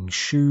 green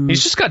shoes.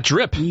 He's just got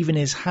drip. Even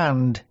his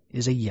hand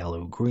is a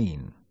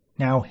yellow-green.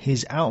 Now,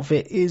 his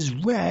outfit is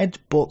red,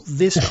 but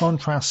this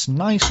contrasts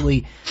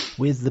nicely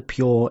with the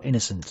pure,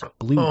 innocent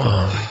blue color.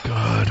 Oh, my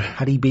God.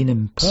 Had he been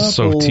in purple,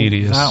 so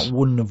tedious. that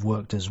wouldn't have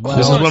worked as well.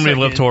 This is when we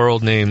live to our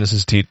old name. This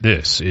is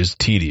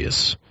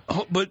tedious.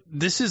 Oh, but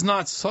this is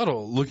not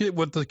subtle. Look at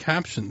what the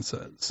caption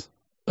says.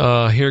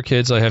 Here,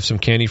 kids, I have some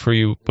candy for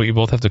you, but you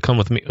both have to come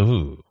with me.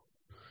 Ooh.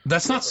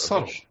 That's not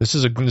subtle. This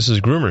is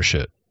groomer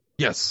shit.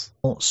 Yes.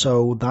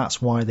 So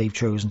that's why they've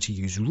chosen to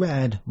use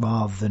red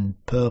rather than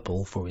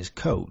purple for his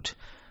coat.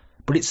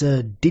 But it's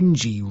a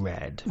dingy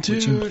red,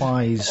 which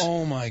implies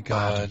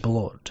bad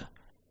blood.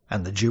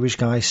 And the Jewish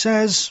guy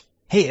says,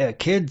 "Here,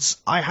 kids,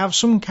 I have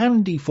some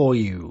candy for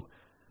you,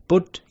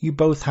 but you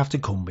both have to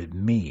come with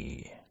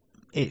me."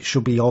 It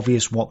should be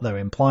obvious what they're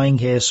implying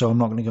here, so I'm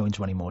not going to go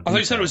into any more detail. I thought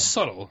you said it was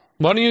subtle.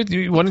 Why don't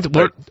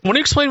you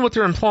explain what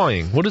they're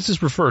implying? What does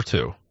this refer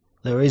to?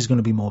 There is going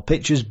to be more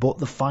pictures, but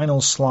the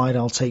final slide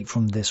I'll take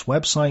from this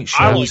website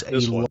shows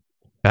a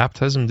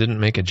baptism didn't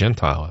make a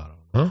Gentile out of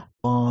him, huh?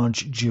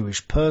 Large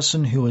Jewish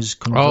person who has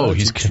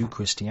converted to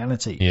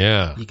Christianity.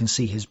 Yeah. You can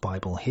see his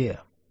Bible here.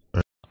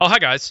 Oh, hi,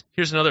 guys.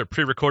 Here's another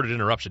pre-recorded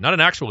interruption. Not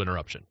an actual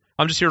interruption.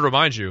 I'm just here to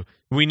remind you,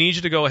 we need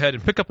you to go ahead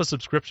and pick up a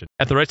subscription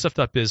at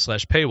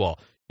therightstuff.biz/paywall.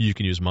 You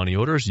can use money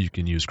orders, you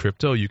can use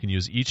crypto, you can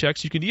use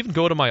e-checks, you can even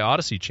go to my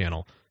Odyssey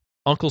channel,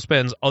 Uncle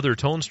Spen's other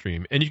tone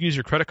stream, and you can use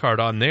your credit card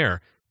on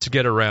there to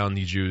get around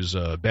the Jews'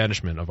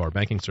 banishment of our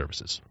banking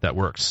services. That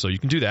works. So you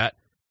can do that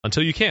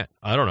until you can't.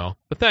 I don't know.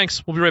 But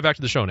thanks. We'll be right back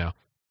to the show now.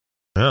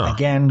 Yeah.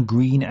 Again,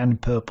 green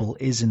and purple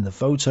is in the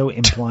photo,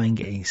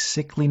 implying a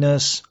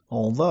sickliness,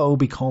 although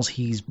because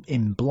he's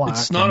in black...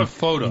 It's not a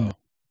photo.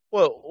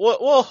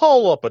 Well,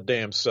 hold up a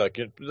damn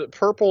second.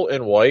 Purple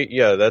and white,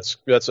 yeah, that's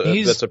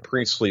a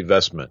priestly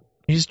vestment.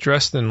 He's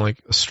dressed in like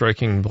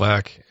striking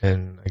black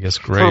and I guess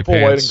gray purple,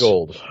 pants. White, and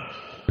gold.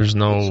 There's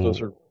no...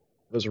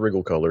 Those are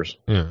regal colors.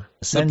 Yeah.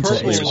 The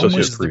purple is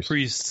almost the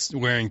priest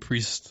wearing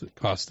priest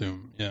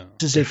costume. Yeah.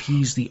 It's as if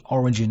he's the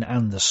origin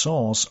and the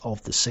source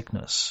of the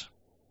sickness.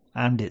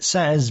 And it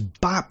says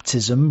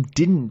baptism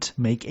didn't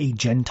make a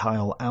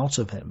Gentile out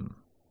of him.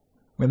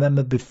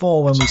 Remember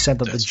before when we said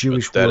that the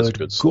Jewish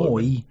word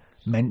goy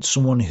meant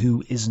someone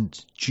who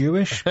isn't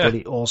Jewish, but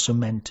it also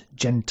meant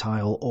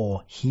Gentile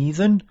or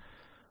heathen?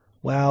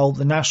 Well,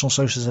 the National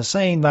Socialists are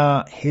saying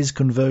that his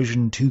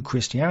conversion to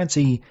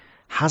Christianity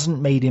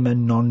hasn't made him a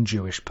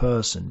non-Jewish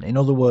person. In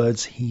other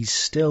words, he's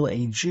still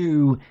a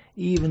Jew,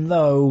 even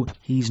though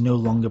he's no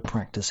longer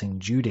practicing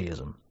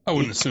Judaism. I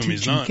wouldn't assume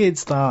he's not.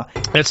 Kids that...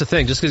 That's the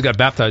thing. Just because he got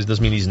baptized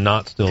doesn't mean he's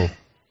not still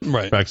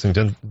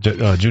practicing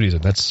Judaism.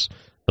 That's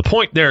the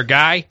point there,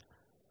 guy.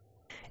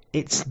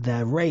 It's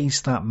their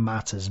race that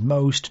matters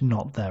most,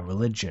 not their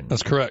religion.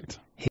 That's correct.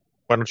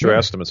 Why don't you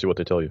ask them and see what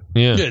they tell you?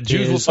 Yeah,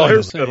 Jews will say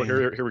the same.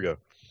 Here we go.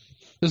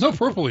 There's no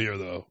purple here,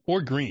 though,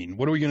 or green.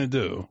 What are we going to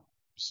do?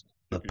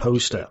 The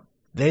poster.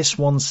 This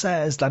one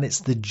says that it's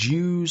the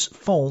Jews'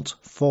 fault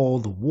for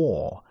the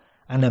war,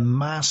 and a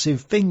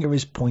massive finger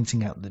is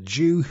pointing at the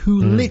Jew,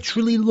 who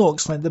literally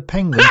looks like the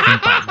Penguin from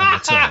Batman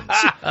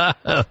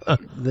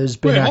Returns. There's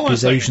been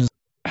accusations.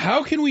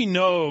 How can we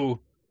know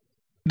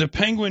the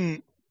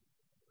Penguin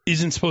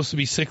isn't supposed to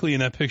be sickly in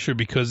that picture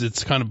because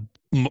it's kind of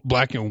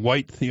black and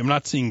white theme? I'm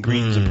not seeing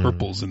greens and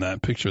purples in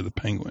that picture of the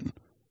Penguin.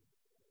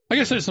 I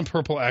guess there's some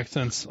purple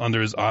accents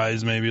under his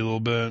eyes, maybe a little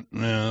bit.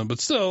 Yeah, but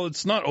still,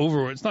 it's not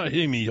over. It's not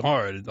hitting me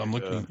hard. I'm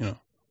looking,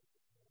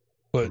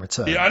 But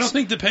I don't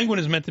think the Penguin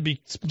is meant to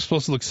be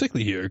supposed to look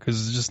sickly here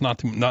because it's just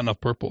not enough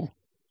purple.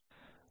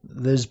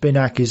 There's been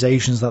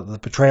accusations that the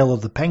portrayal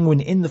of the Penguin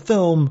in the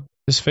film...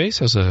 His face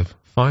has a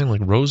fine,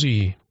 like,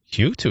 rosy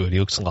hue to it. He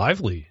looks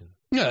lively.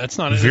 Yeah, it's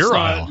not...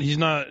 virile.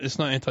 It's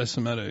not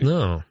anti-Semitic.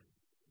 No.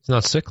 It's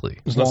not sickly.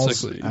 It's not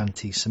sickly.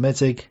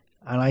 Anti-Semitic.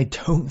 And I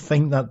don't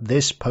think that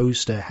this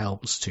poster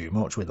helps too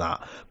much with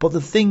that. But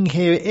the thing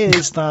here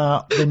is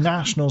that the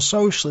National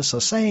Socialists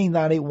are saying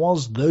that it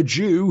was the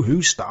Jew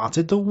who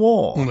started the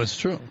war. Well, that's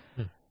true.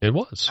 It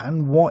was.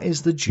 And what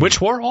is the Jew? Which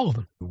war? All of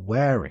them.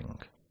 Wearing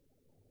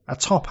a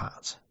top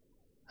hat,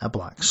 a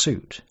black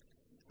suit,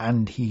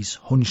 and he's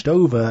hunched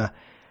over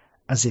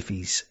as if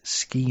he's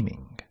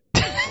scheming.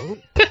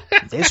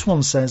 This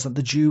one says that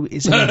the Jew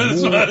is a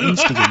war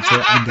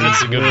instigator and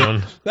That's a good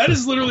one. That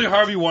is literally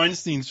Harvey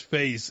Weinstein's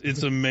face.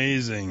 It's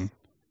amazing.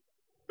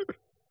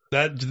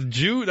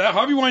 That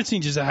Harvey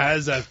Weinstein just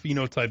has that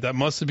phenotype. That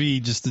must be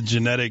just the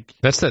genetic.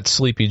 That's that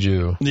sleepy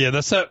Jew. Yeah,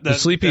 that's that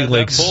sleepy that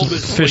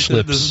bulbous, fish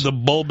lips. This is the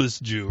bulbous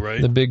Jew,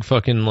 right? The big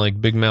fucking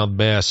big mouth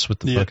bass with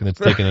the fucking that's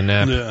taking a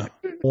nap. Yeah.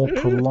 Or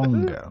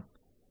prolonger.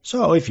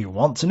 So if you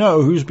want to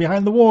know who's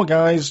behind the war,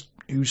 guys,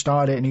 who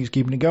started it and who's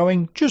keeping it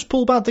going, just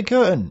pull back the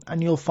curtain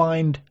and you'll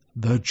find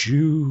the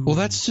Jew. Well,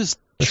 that's just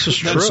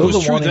true. So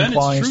the one then,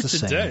 implies the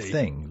today. same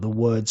thing. The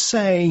words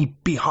say,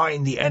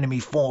 behind the enemy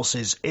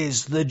forces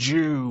is the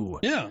Jew.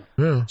 Yeah.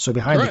 So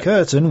behind the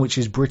curtain, which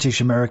is British,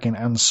 American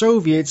and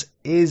Soviet,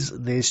 is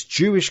this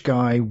Jewish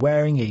guy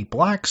wearing a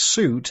black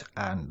suit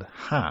and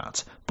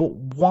hat. But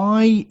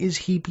why is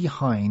he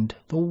behind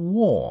the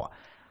war?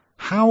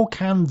 How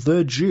can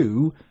the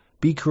Jew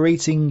be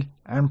creating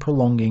and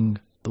prolonging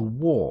the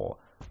war?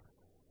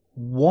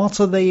 What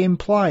are they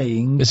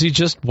implying? Is he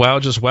just wow?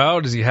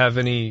 Does he have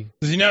any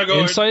Does he now go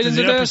insight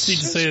into this? Proceed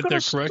to say that they're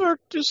correct?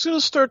 He's going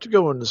to start to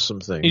go into some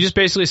things. He just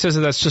basically says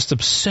that that's just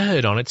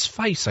absurd on its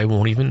face. I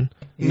won't even.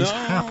 What is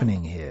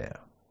happening here?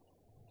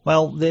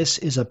 Well, this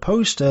is a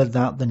poster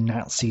that the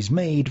Nazis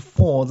made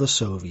for the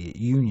Soviet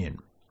Union.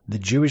 The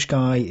Jewish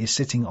guy is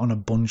sitting on a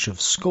bunch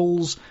of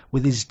skulls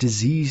with his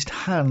diseased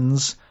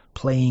hands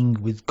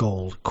playing with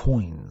gold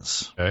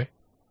coins. Okay.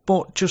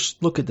 But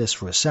just look at this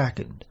for a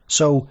second.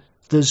 So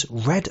there's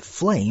red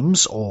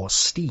flames or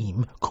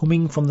steam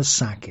coming from the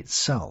sack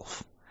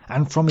itself.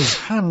 And from his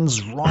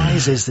hands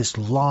rises this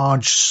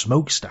large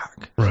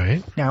smokestack.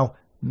 Right. Now,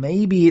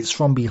 maybe it's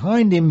from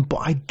behind him,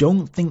 but I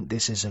don't think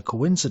this is a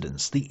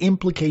coincidence. The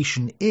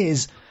implication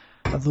is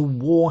that the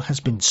war has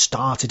been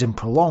started and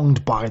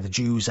prolonged by the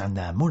Jews and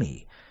their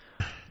money.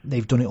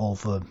 They've done it all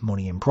for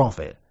money and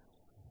profit.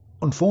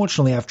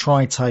 Unfortunately, I've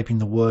tried typing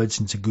the words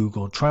into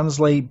Google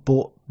Translate,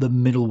 but the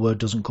middle word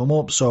doesn't come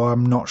up, so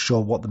I'm not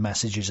sure what the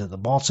message is at the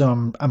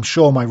bottom. I'm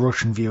sure my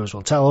Russian viewers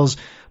will tell us,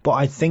 but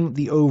I think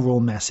the overall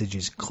message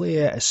is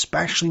clear,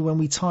 especially when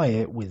we tie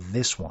it with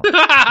this one. Again,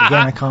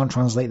 I can't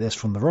translate this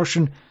from the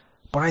Russian,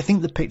 but I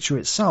think the picture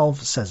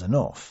itself says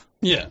enough.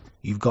 Yeah.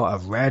 You've got a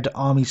Red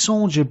Army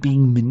soldier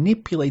being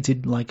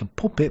manipulated like a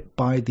puppet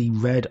by the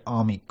Red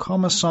Army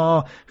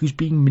commissar, who's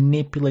being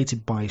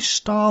manipulated by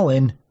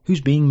Stalin,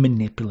 who's being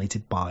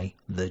manipulated by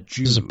the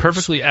Jews. This is a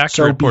perfectly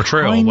accurate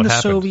portrayal of what happened. Behind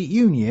the Soviet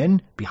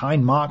Union,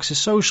 behind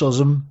Marxist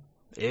socialism,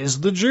 is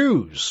the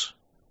Jews.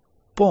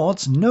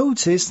 But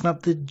notice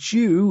that the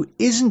Jew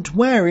isn't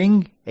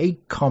wearing a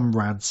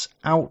comrade's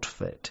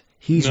outfit.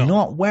 He's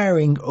not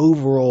wearing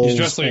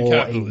overalls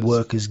or a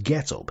worker's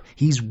get-up.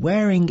 He's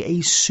wearing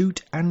a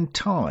suit and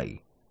tie.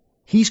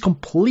 He's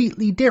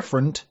completely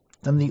different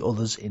than the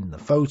others in the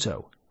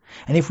photo.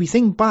 And if we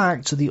think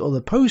back to the other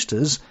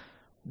posters,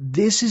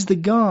 this is the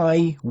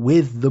guy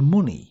with the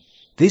money.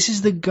 This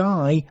is the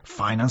guy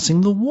financing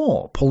the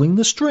war, pulling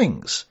the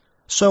strings.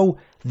 So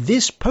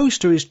this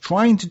poster is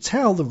trying to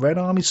tell the Red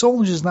Army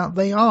soldiers that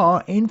they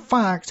are, in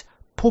fact,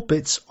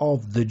 puppets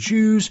of the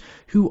Jews,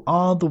 who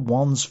are the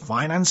ones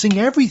financing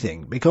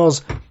everything,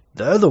 because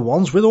they're the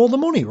ones with all the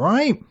money,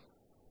 right?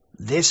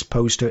 This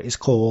poster is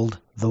called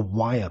the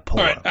wire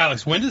puller. All right,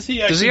 Alex, when does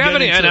he actually Does he have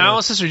any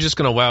analysis, or are you just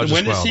going to wow?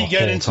 When does he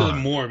get into the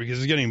more? Because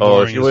it's getting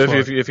boring.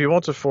 If you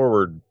want to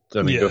forward,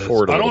 go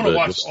forward. I don't want to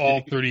watch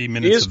all 30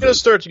 minutes. He's going to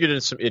start to get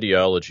into some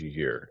ideology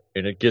here,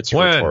 and it gets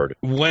retarded.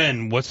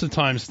 When? What's the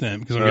timestamp?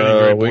 Because I'm getting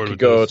very bored. We could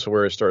go to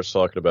where he starts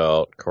talking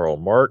about Karl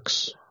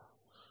Marx.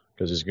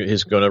 Because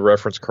he's going to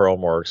reference Karl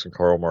Marx, and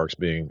Karl Marx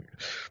being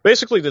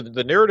basically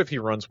the narrative he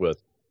runs with.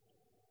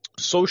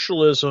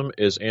 Socialism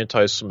is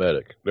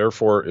anti-Semitic.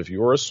 Therefore, if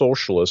you're a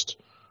socialist,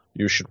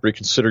 you should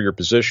reconsider your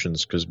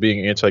positions, because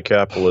being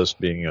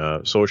anti-capitalist, being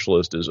a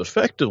socialist is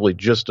effectively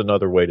just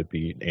another way to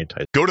be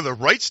anti. Go to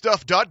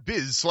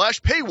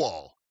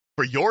therightstuff.biz/paywall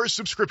for your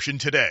subscription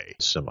today.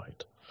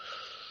 Semite.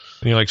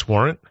 And he likes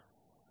Warrant?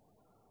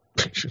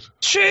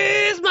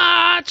 She's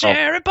my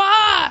cherry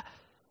pie!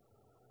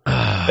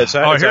 Here's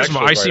I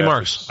see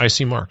Marx. I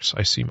see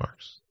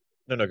Marx.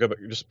 No, go back.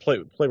 Just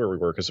play where we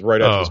were, because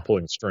right after he's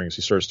pulling the strings,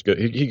 he starts to go.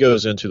 He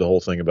goes into the whole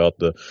thing about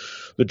the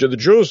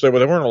Jews. They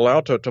weren't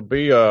allowed to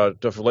be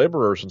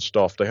laborers and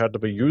stuff. They had to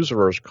be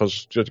usurers,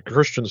 because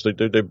Christians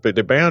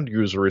they banned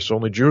usury, so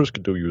only Jews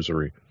could do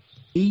usury.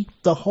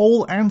 The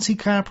whole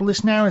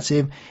anti-capitalist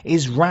narrative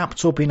is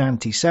wrapped up in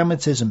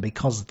anti-Semitism,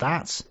 because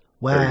that's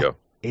where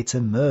it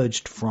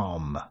emerged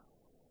from.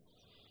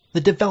 The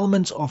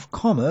development of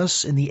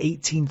commerce in the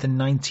 18th and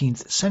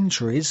 19th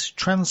centuries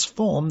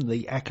transformed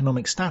the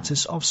economic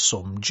status of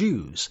some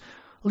Jews,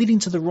 leading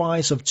to the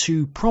rise of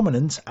two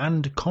prominent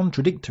and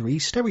contradictory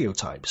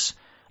stereotypes,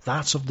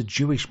 that of the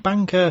Jewish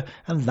banker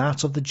and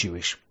that of the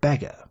Jewish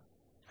beggar.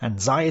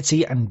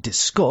 Anxiety and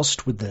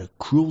disgust with the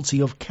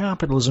cruelty of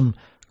capitalism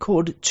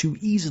could too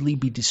easily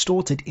be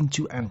distorted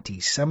into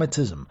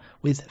anti-Semitism,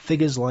 with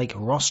figures like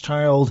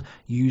Rothschild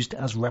used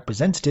as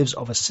representatives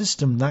of a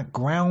system that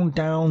ground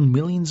down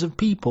millions of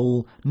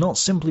people, not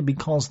simply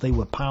because they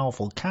were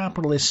powerful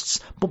capitalists,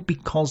 but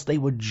because they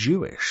were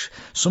Jewish.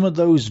 Some of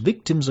those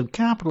victims of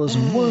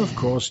capitalism were, of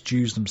course,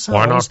 Jews themselves,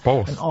 Why not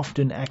both? and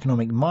often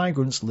economic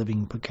migrants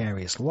living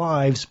precarious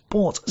lives,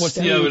 but What's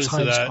the evidence of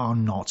stereotypes that? are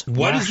not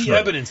What is the rational.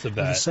 evidence of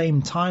that? At the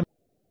same time,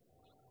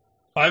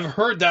 I've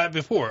heard that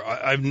before.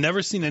 I've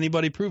never seen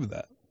anybody prove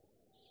that.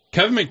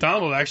 Kevin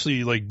McDonald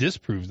actually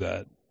disproves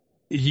that.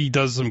 He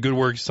does some good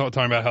work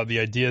talking about how the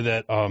idea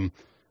that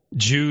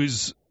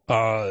Jews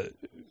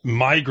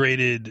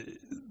migrated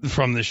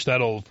from the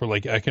shtetl for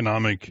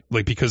economic,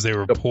 because they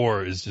were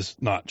poor is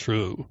just not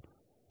true.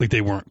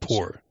 They weren't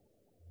poor.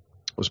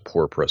 It was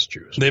poor oppressed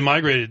Jews. They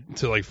migrated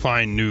to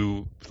find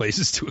new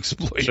places to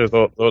exploit.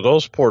 So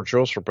those poor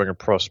Jews were being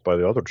oppressed by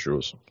the other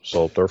Jews.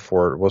 So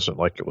therefore, it wasn't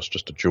like it was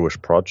just a Jewish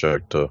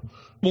project. Well,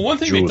 one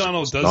thing Jews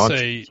McDonald does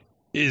say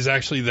is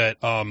actually that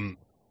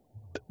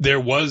there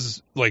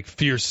was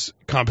fierce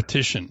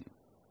competition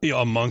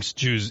amongst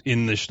Jews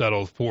in the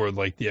shtetl for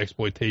the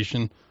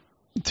exploitation,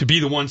 to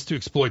be the ones to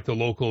exploit the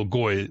local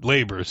goy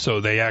labor.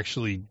 So they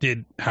actually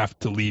did have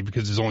to leave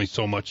because there's only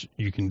so much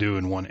you can do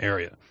in one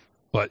area.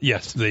 But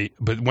yes,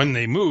 but when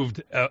they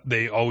moved,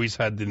 they always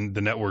had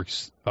the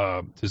networks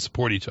to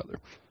support each other.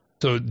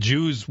 So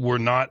Jews were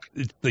not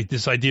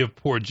this idea of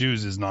poor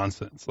Jews is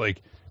nonsense.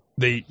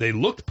 They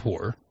looked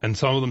poor, and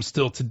some of them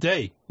still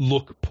today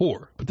look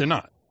poor, but they're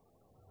not.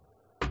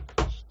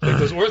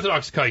 Those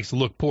Orthodox kikes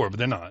look poor, but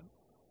they're not.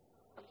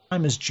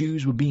 As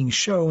Jews were being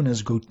shown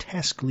as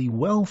grotesquely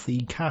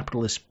wealthy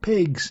capitalist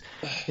pigs,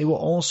 they were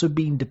also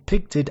being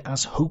depicted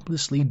as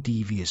hopelessly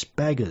devious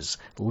beggars,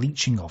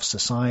 leeching off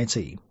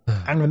society.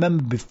 And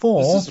remember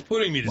before, This is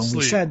putting me to when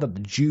sleep. we said that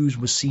the Jews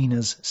were seen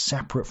as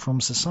separate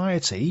from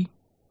society,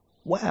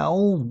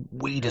 well,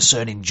 we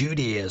discern in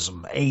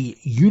Judaism a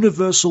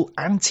universal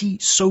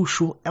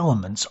anti-social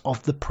element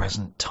of the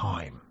present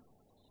time.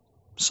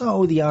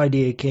 So the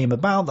idea came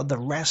about that the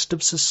rest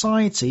of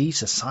society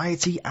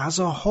as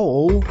a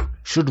whole,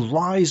 should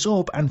rise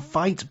up and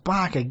fight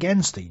back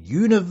against the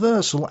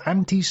universal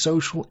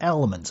antisocial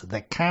element,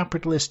 the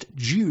capitalist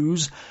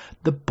Jews,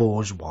 the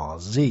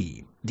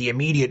bourgeoisie. The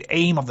immediate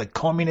aim of the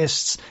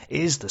communists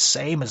is the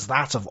same as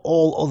that of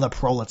all other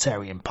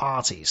proletarian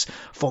parties: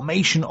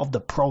 formation of the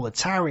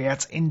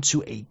proletariat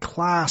into a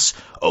class,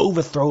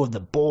 overthrow of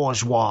the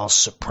bourgeois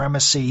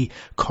supremacy,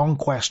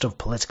 conquest of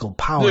political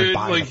power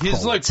by the his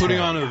proletariat. putting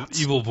on an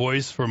evil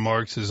voice for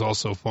Marx is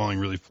also falling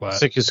really flat. I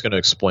think he's going to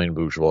explain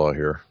bourgeois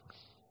here.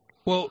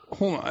 Well,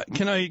 hold on.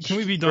 Can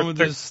we be done with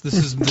this?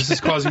 This is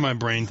causing my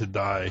brain to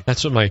die.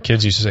 That's what my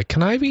kids used to say.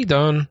 Can I be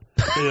done?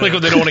 When they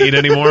don't want to eat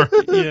anymore.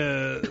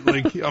 Yeah,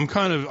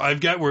 I've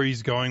got where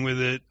he's going with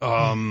it.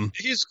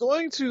 He's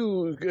going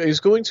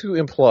to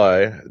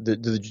imply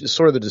that the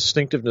sort of the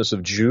distinctiveness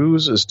of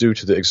Jews is due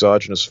to the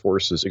exogenous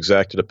forces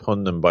exacted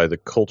upon them by the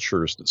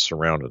cultures that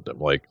surrounded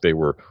them. They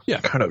were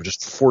kind of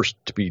just forced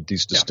to be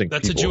these distinct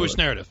that's people. a Jewish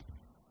narrative.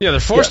 Yeah, they're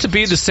forced to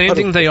be the same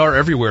thing they are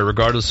everywhere,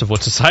 regardless of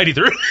what society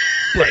they're in.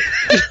 Right.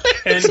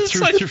 And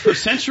for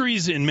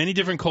centuries, in many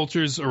different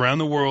cultures around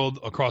the world,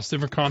 across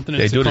different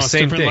continents, across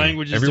different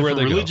languages, everywhere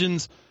different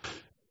religions,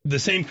 the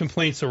same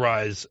complaints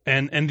arise.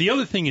 And the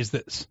other thing is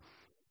this.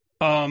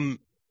 The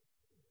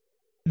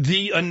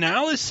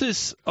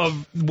analysis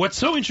of what's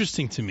so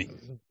interesting to me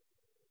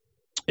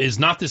is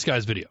not this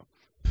guy's video,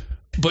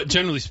 but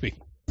generally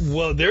speaking.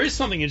 Well, there is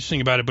something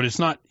interesting about it, but it's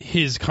not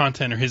his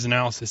content or his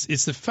analysis.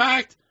 It's the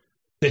fact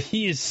that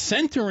he is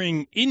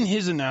centering in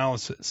his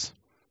analysis,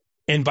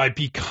 and by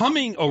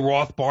becoming a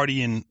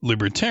Rothbardian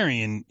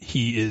libertarian,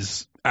 he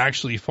is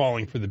actually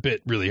falling for the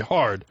bit really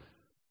hard.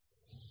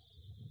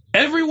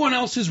 Everyone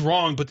else is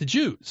wrong but the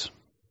Jews.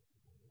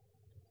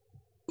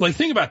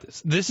 Think about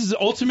this. This is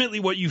ultimately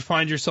what you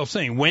find yourself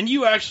saying. When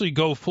you actually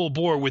go full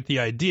bore with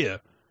the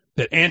idea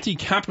that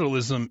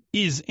anti-capitalism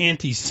is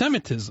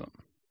anti-Semitism,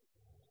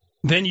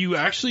 then you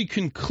actually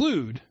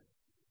conclude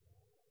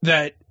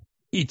that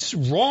it's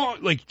wrong,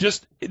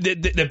 just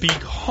that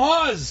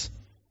because,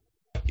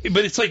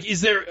 but it's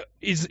is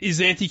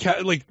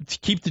to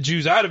keep the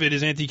Jews out of it,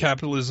 is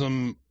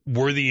anti-capitalism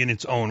worthy in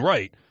its own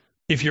right?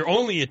 If your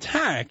only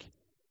attack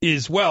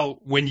is,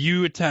 when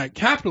you attack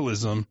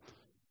capitalism,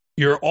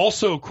 you're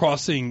also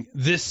crossing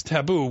this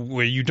taboo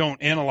where you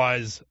don't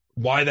analyze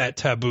why that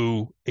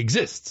taboo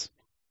exists.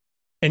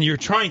 And you're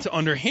trying to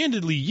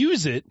underhandedly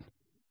use it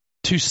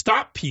to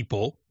stop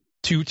people,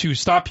 to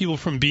stop people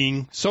from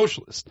being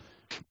socialist.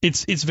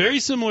 It's very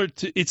similar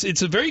to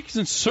it's a very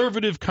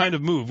conservative kind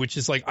of move, which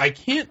is I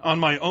can't on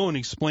my own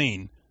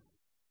explain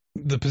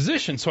the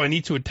position, so I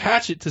need to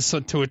attach it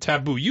to a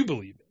taboo you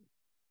believe in.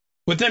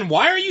 But then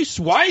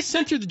why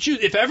center the Jews?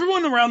 If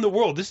everyone around the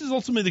world, this is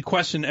ultimately the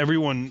question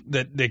everyone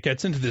that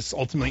gets into this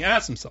ultimately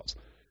asks themselves.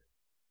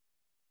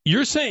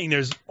 You're saying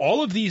there's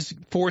all of these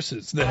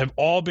forces that have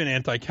all been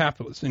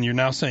anti-capitalist, and you're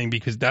now saying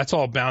because that's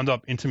all bound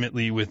up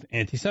intimately with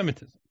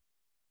anti-Semitism.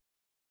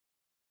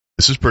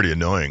 This is pretty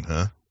annoying,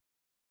 huh?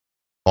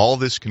 all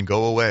this can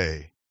go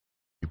away.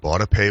 You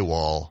bought a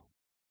paywall.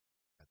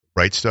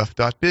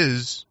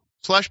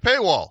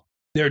 rightstuff.biz/paywall.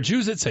 There are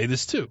Jews that say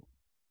this too.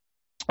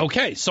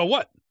 Okay, so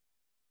what?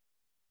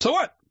 So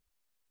what?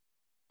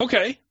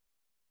 Okay,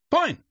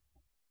 fine.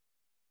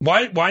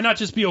 Why not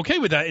just be okay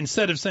with that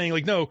instead of saying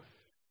like, no,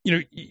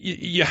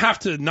 you have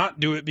to not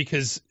do it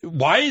because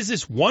why is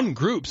this one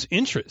group's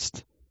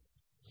interest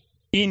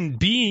in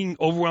being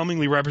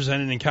overwhelmingly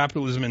represented in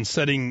capitalism and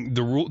setting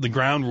the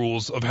ground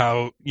rules of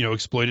how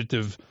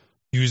exploitative,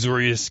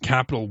 usurious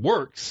capital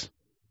works?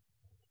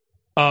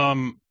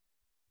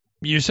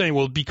 You're saying,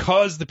 well,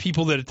 because the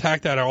people that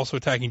attack that are also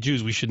attacking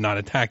Jews, we should not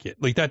attack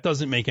it. Like, that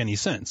doesn't make any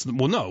sense.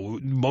 Well, no,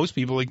 most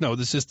people are like, no,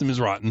 the system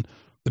is rotten.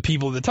 The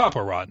people at the top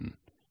are rotten.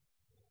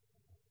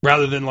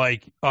 Rather than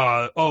like,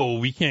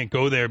 we can't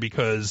go there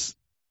because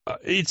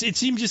it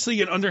seems just like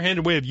an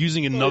underhanded way of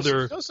using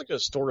another. It's like a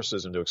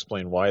historicism to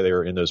explain why they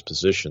are in those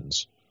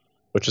positions,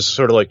 which is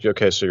sort of like,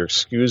 okay, so you're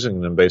excusing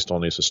them based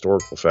on these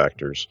historical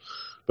factors.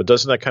 But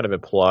doesn't that kind of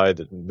imply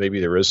that maybe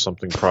there is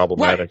something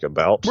problematic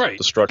about the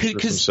structures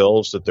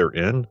themselves that they're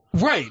in?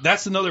 Right.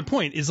 That's another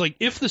point. Is like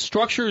if the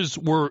structures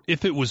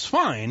if it was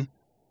fine,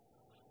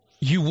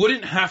 you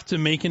wouldn't have to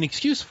make an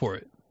excuse for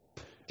it.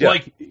 Yeah.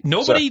 Like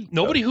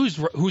nobody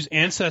whose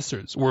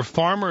ancestors were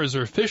farmers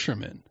or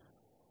fishermen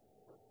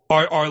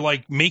are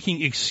like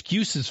making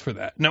excuses for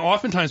that. Now,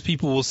 oftentimes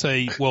people will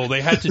say, well,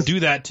 they had to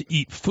do that to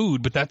eat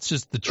food, but that's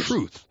just the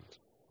truth.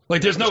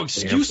 Like, there's no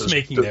excuse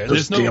making there.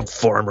 There's no damn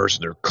farmers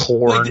and their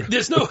corn. Like,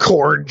 there's no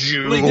corn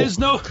Jew. Like, there's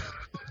no.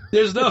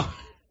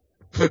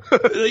 Like,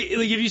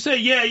 if you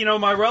say,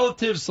 my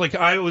relatives, like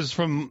I was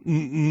from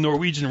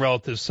Norwegian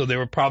relatives, so they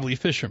were probably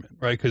fishermen,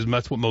 right? Because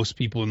that's what most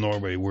people in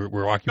Norway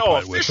were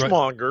occupied with, right?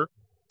 Fishmonger.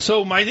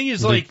 So my thing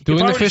is, Are like, they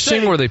doing the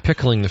fishing or are they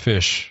pickling the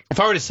fish? If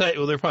I were to say,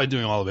 well, they're probably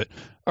doing all of it.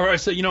 Or I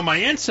say, my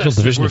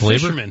ancestors were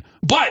fishermen,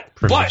 but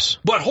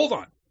hold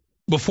on,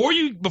 before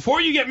you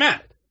get mad.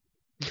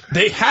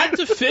 They had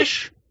to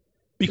fish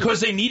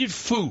because they needed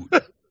food.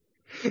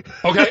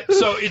 Okay,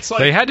 so it's like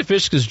they had to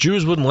fish because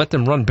Jews wouldn't let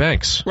them run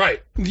banks.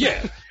 Right?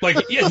 Yeah,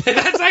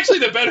 that's actually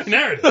the better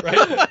narrative,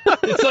 right?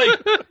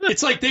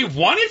 It's like they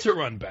wanted to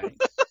run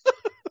banks,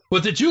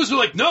 but the Jews were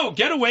like, "No,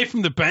 get away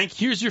from the bank.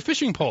 Here's your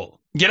fishing pole.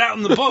 Get out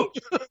in the boat.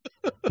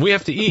 We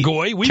have to eat.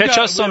 Goy, catch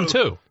us some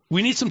too.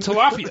 We need some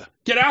tilapia.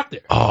 Get out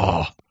there.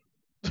 Oh,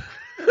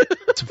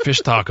 some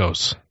fish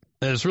tacos."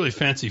 And it's really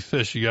fancy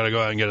fish. You got to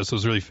go out and get us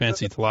those really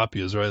fancy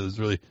tilapias, right? It's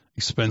really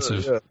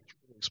expensive.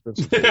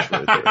 Expensive fish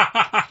right there.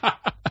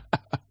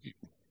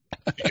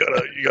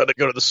 You gotta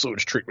go to the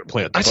sewage treatment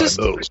plant to find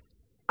those.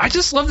 I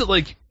just love that,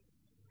 like,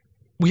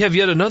 we have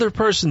yet another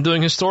person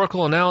doing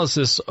historical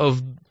analysis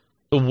of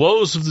the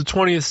woes of the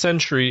 20th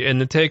century, and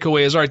the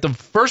takeaway is, all right, the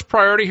first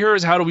priority here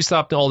is how do we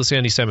stop all this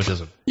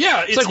anti-Semitism?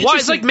 Yeah, it's like, why?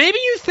 It's like, maybe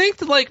you think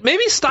that, like,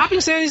 maybe stopping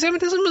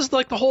anti-Semitism is,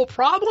 like, the whole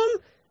problem?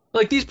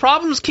 Like, these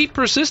problems keep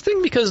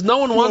persisting because no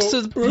one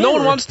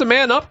wants to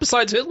man up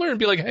besides Hitler and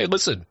be like, hey,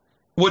 listen,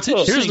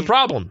 here's the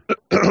problem.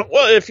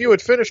 Well, if you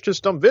had finished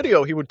his dumb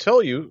video, he would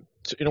tell you,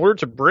 in order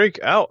to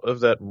break out of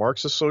that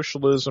Marxist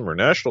socialism or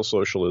National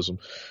Socialism,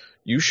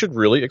 you should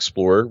really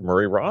explore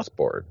Murray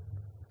Rothbard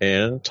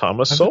and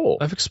Thomas Sowell.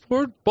 I've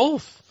explored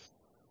both.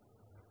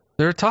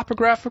 There are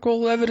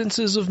topographical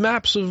evidences of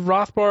maps of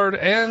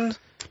Rothbard and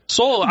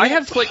Sowell. I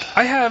have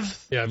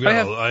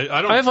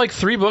like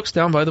 3 books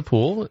down by the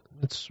pool.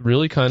 It's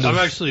really kind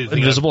of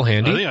invisible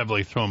handy. I think I've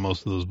like thrown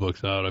most of those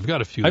books out. I've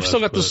got a few. I've still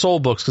got the Sowell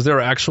books because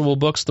they're actual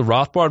books. The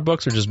Rothbard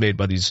books are just made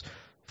by these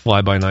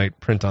fly-by-night,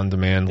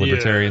 print-on-demand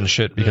libertarian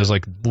shit because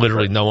like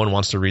literally no one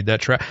wants to read that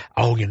trash.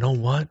 Oh, you know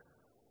what?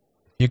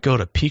 You go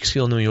to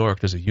Peekskill, New York.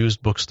 There's a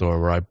used bookstore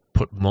where I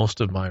put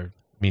most of my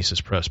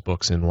Mises Press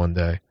books in one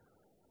day.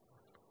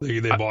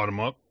 They bought them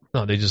up?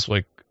 No, they just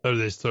like. Oh,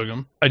 they took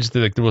them? I just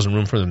did, like, there wasn't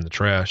room for them in the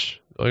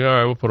trash. Like, all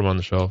right, we'll put them on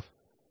the shelf.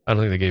 I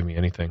don't think they gave me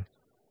anything.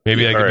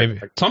 Maybe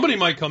maybe somebody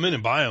might come in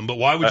and buy them, but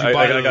why would you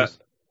buy those?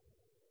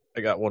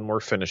 I got one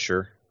more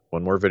finisher,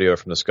 one more video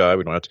from this guy.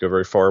 We don't have to go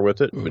very far with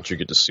it, but you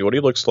get to see what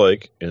he looks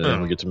like, and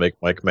then we get to make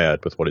Mike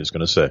mad with what he's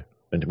going to say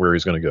and where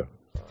he's going to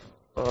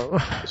go.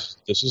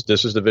 This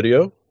is the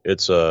video.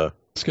 It's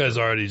This guy's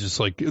already just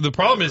like the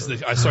problem is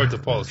that I start to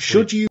fall asleep.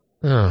 Should you?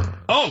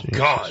 Oh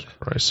God!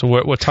 Right. So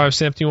what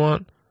timestamp do you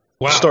want?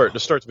 Wow. Start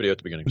the video at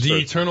the beginning. The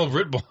eternal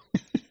Brit ball.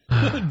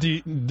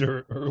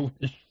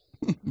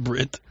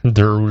 Brit.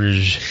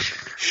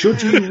 Derwish.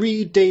 Should you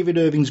read David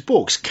Irving's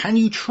books? Can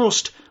you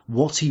trust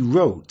what he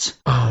wrote?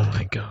 Oh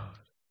my God.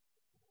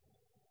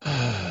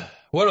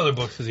 What other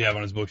books does he have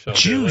on his bookshelf?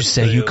 Jews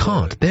say you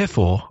can't,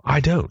 therefore I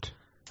don't.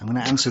 I'm going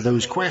to answer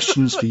those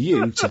questions for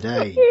you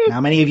today.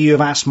 Now, many of you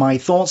have asked my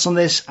thoughts on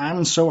this,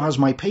 and so has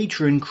my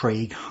patron,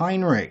 Craig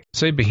Heinrich.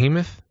 Say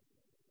Behemoth?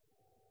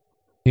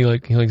 He's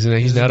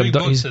an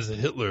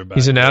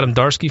Adam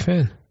Darsky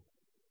fan.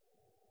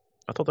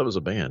 I thought that was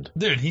a band.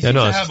 Dude, he Yeah, seems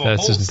no, to have a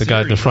that's whole just the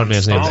guy. The series front on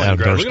man's name is Adam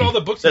Stalingrad. Darsky. Look at all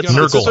the books he got.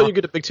 That's how you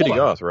get a big titty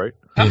goth, right?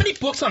 How many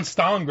books on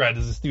Stalingrad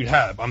does this dude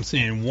have? I'm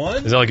seeing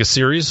 1. Is that like a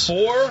series?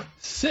 4,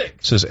 6.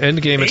 It says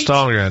Endgame at 8?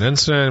 Stalingrad,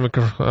 Instant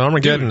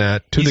Armageddon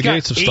at To the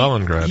Gates of 8,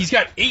 Stalingrad. He's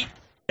got 8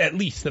 at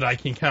least that I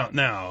can count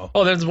now.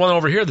 Oh, there's one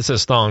over here that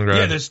says Stalingrad.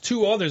 Yeah, there's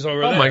 2 others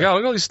over there. Oh my God,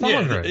 look at all these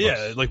Stalingrad.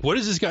 Yeah, like what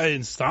is this guy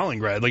in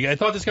Stalingrad? Like I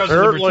thought this guy was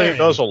Apparently, libertarian. it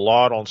does a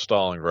lot on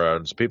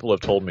Stalingrad. People have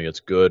told me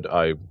it's good.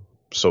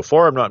 So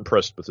far, I'm not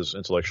impressed with his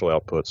intellectual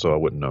output, so I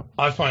wouldn't know.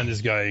 I find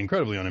this guy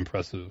incredibly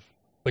unimpressive.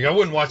 Like I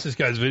wouldn't watch this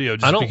guy's video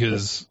just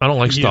because I don't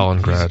like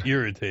Stalingrad. He's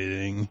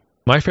irritating.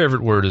 My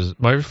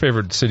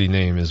favorite city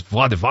name is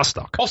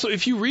Vladivostok. Also,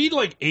 if you read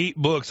like 8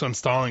 books on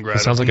Stalingrad, It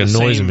sounds like a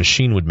noise a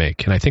machine would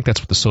make, and I think that's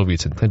what the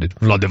Soviets intended.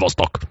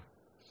 Vladivostok.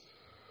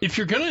 If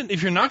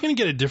you're not gonna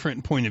get a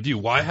different point of view,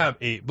 why have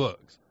 8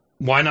 books?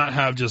 Why not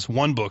have just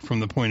one book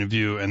from the point of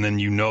view, and then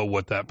you know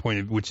what that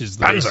point of, which is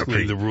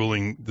basically the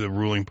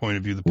ruling point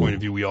of view, the point of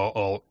view we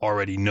all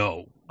already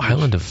know.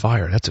 Island of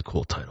Fire. That's a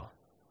cool title.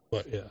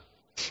 But yeah,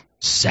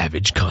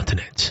 Savage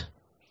Continent.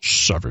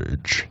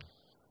 Savage.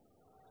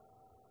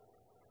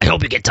 I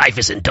hope you get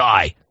typhus and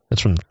die.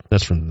 That's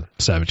from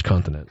Savage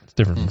Continent. It's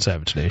different from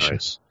Savage Nation.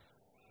 Nice.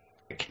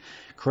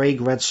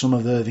 Craig read some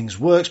of Irving's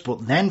works,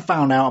 but then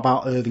found out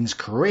about Irving's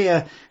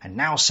career, and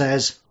now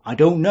says, I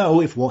don't know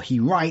if what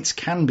he writes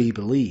can be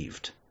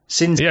believed.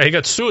 Yeah, he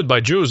got sued by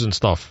Jews and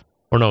stuff.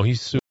 Or no,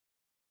 he's sued.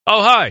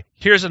 Oh, hi.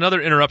 Here's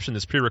another interruption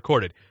that's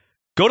pre-recorded.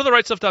 Go to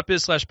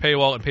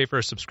therightstuff.biz/paywall and pay for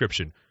a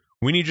subscription.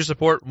 We need your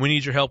support. We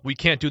need your help. We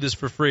can't do this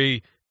for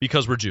free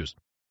because we're Jews.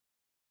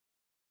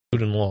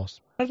 Sued and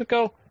lost. How does it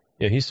go?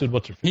 Yeah, he sued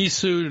what's her he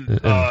sued.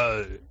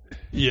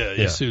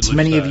 He sued. As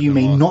many of you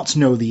may not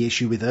know the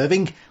issue with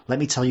Irving, let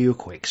me tell you a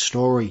quick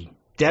story.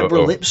 Deborah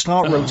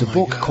Lipstadt wrote a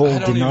book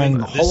called Denying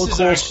the Holocaust. This is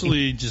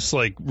actually just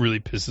like really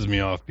pisses me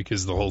off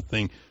because the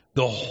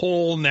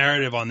whole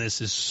narrative on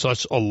this is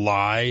such a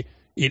lie.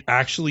 It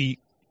actually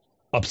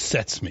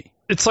upsets me.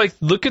 It's like,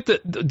 look at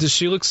does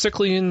she look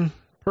sickly in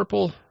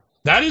purple?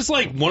 That is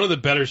like one of the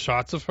better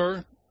shots of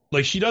her.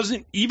 Like she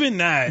doesn't, even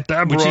that,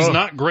 Deborah. which is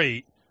not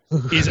great,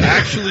 is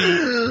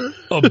actually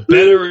a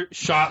better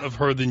shot of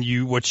her than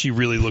what she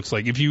really looks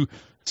like. If you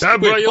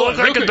Deborah, you look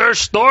like a Der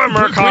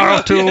Stormer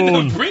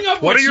cartoon.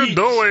 What are you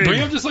doing?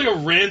 Bring up just like a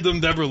random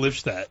Deborah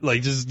Lipstadt.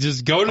 Like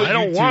just go to I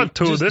don't YouTube. want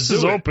to. Just this do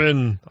is it.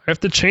 open. I have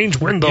to change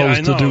Windows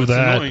I know, to do it's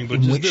that. annoying, but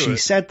In just which do she it.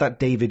 said that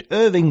David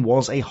Irving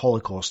was a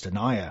Holocaust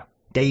denier.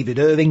 David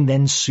Irving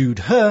then sued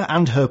her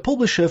and her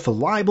publisher for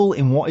libel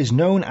in what is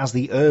known as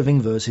the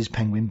Irving versus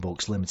Penguin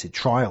Books limited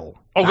trial.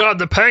 Oh God,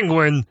 the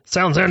Penguin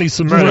sounds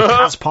anti-Semitic.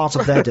 As part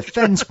of their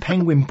defense,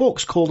 Penguin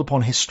Books called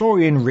upon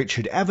historian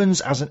Richard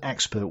Evans as an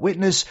expert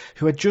witness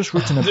who had just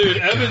written a Dude,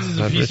 Evans is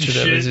a piece Richard of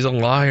shit. Evans, he's a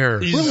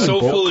liar. He's so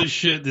full of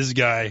shit, this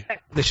guy.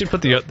 They should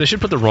put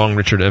the wrong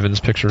Richard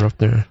Evans picture up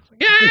there.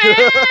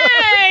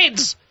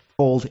 AIDS!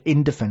 called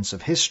In Defense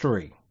of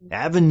History.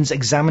 Evans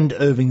examined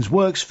Irving's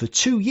works for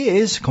 2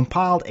 years,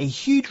 compiled a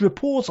huge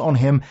report on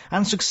him,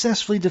 and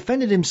successfully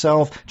defended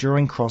himself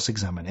during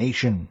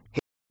cross-examination.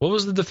 What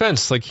was the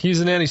defense? Like, he's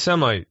an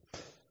anti-Semite.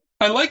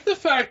 I like the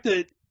fact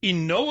that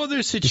in no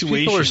other situation, These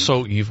people are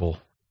so evil.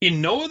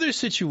 In no other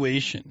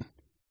situation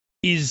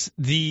is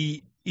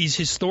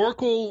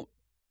historical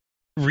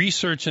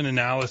research and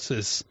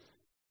analysis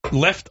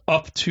left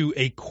up to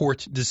a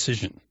court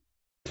decision.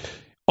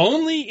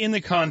 Only in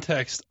the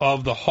context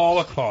of the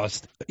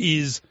Holocaust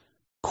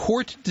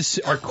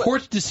are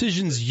court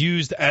decisions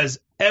used as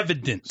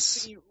evidence.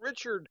 See,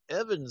 Richard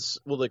Evans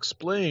will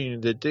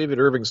explain that David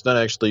Irving's not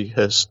actually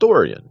a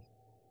historian.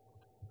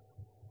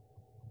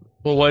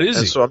 Well, what is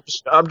he? So I'm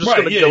just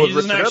going to go with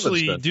Richard Evans.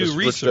 He doesn't actually do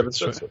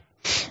research.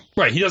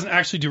 Right, he doesn't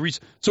actually do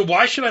research. So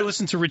why should I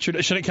listen to Richard?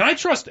 Can I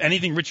trust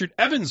anything Richard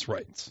Evans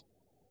writes?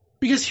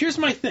 Because here's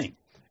my thing.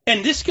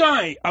 And this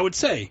guy, I would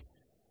say,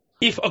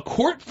 if a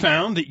court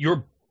found that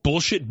your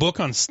bullshit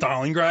book on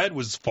Stalingrad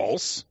was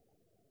false,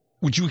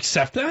 would you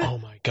accept that? Oh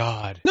my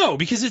God. No,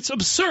 because it's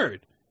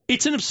absurd.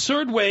 It's an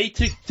absurd way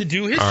to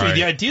do history. Right.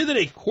 The idea that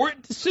a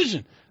court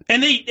decision,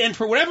 and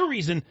for whatever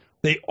reason,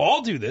 they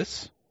all do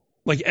this.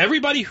 Like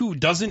everybody who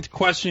doesn't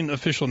question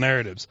official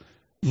narratives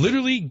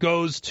literally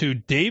goes to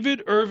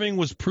David Irving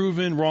was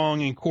proven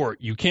wrong in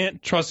court. You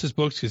can't trust his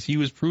books because he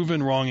was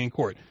proven wrong in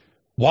court.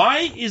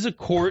 Why is a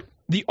court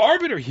the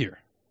arbiter here?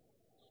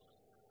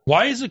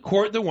 Why is a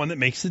court the one that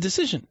makes the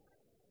decision?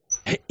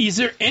 Is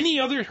there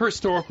any other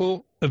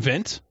historical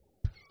event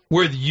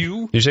where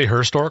you... Did you say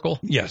historical?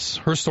 Yes,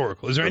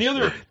 historical. Is there any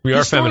other... We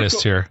are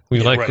feminists here. We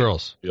like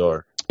girls. We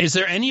are. Is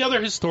there any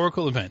other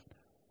historical event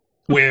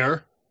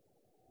where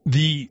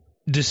the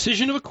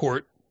decision of a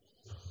court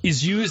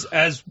is used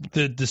as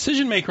the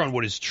decision maker on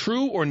what is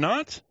true or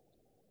not?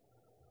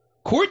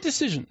 Court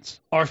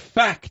decisions are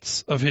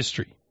facts of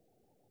history.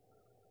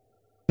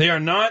 They are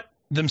not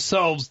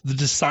themselves the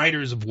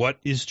deciders of what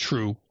is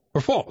true or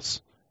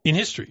false in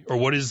history, or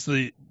what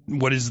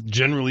is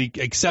generally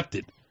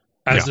accepted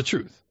as the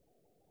truth.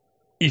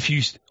 If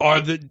you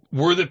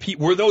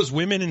were those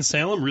women in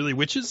Salem really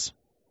witches?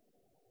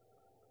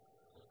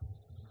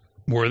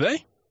 Were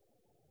they?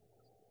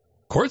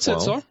 Court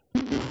said so.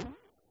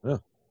 Yeah.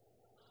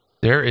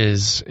 There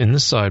is, in the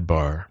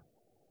sidebar,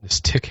 this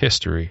tick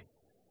history.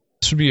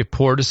 This would be a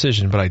poor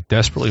decision, but I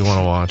desperately want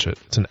to watch it.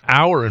 It's an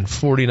hour and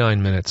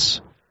 49 minutes.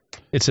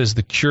 It says,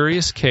 the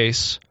curious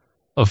case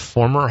of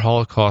former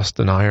Holocaust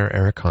denier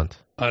Eric Hunt.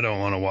 I don't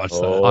want to watch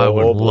that. I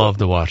would love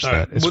to watch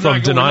that. It's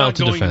from denial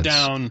to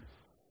defense.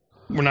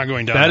 We're not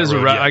going down that that is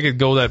road yet. I could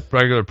go that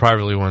regular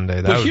privately one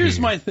day. But here's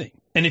my thing.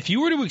 And if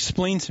you were to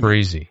explain to me,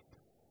 crazy.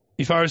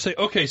 If I were to say,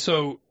 okay,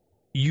 so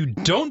you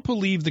don't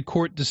believe the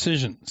court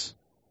decisions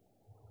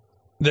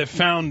that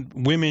found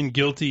women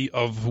guilty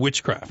of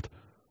witchcraft,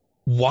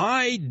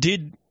 why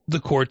did the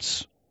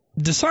courts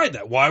decide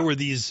that? Why were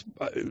these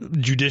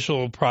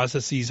judicial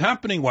processes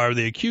happening? Why were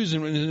they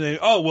accusing?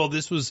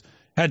 This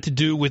had to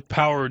do with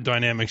power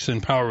dynamics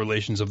and power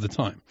relations of the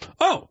time.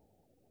 Oh,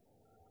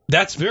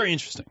 that's very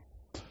interesting.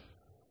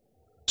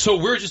 So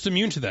we're just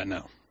immune to that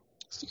now.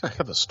 I think I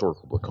have a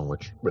historical book on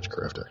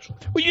witchcraft, actually.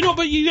 Well,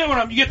 but you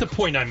get the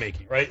point I'm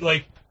making, right?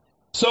 Like,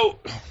 so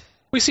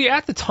we see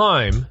at the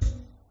time,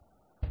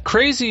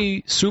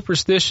 crazy,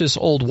 superstitious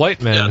old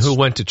white men who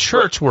went to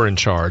church were in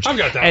charge. I've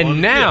got that and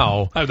one.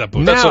 now, I have that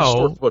book. That's a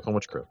historical book on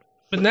witchcraft.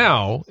 But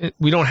now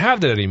we don't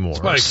have that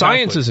anymore.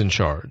 Science is in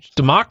charge.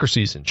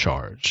 Democracy is in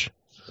charge.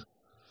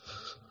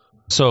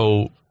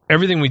 So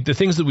the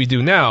things that we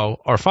do now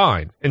are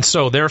fine. And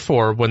so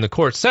therefore, when the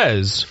court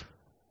says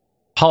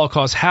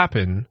Holocaust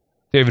happened,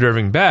 David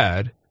Irving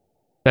bad,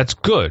 that's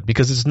good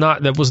because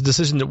that was a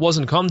decision that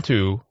wasn't come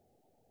to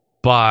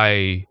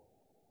by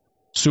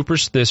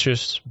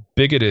superstitious,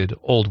 bigoted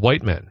old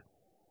white men.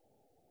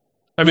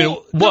 I mean,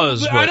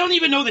 but I don't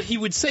even know that he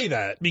would say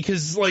that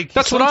because, like,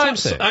 that's what I'm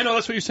saying. I know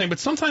that's what you're saying, but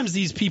sometimes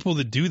these people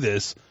that do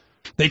this,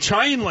 they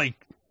try and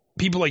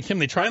people like him,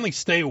 they try and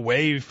stay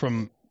away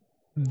from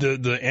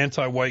the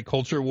anti-white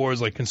culture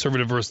wars, like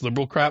conservative versus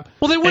liberal crap.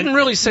 Well, they wouldn't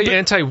really say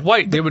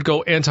anti-white. They would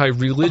go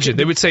anti-religion.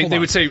 Okay, they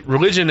would say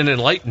religion and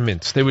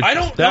enlightenment. They would.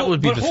 That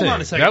would be the thing. Hold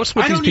on a second. That's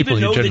what these people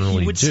generally do. I don't even know that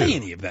he would say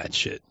any of that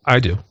shit. I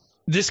do.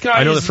 This guy.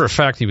 I know that for a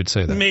fact he would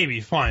say that. Maybe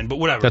fine, but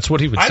whatever. That's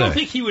what he would say. I don't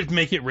think he would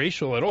make it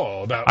racial at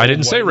all. I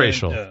didn't say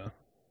racial.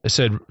 I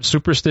said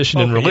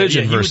superstition and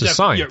religion versus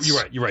science.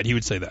 You're right. He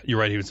would say that. You're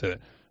right. He would say that.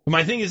 But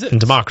my thing is this. And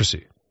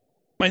democracy.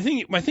 My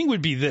thing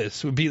would be this.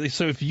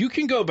 So if you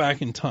can go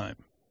back in time.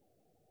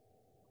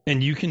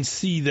 And you can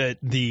see that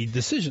the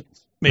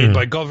decisions made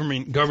by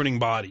governing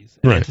bodies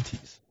and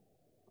entities,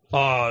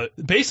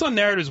 based on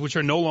narratives which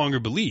are no longer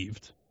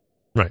believed,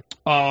 were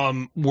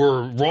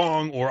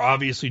wrong or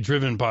obviously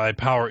driven by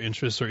power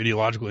interests or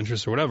ideological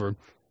interests or whatever.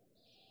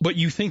 But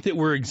you think that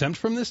we're exempt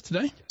from this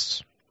today?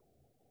 Yes.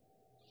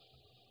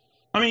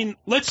 I mean,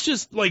 let's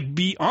just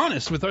be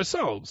honest with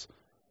ourselves.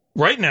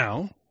 Right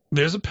now,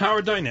 there's a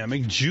power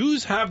dynamic.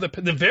 Jews have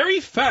the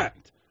very fact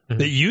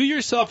that you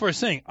yourself are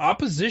saying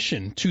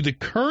opposition to the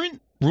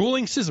current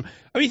ruling system.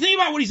 I mean, think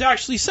about what he's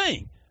actually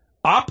saying.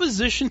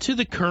 Opposition to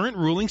the current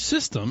ruling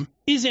system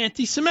is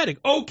anti-Semitic.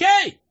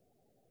 Okay.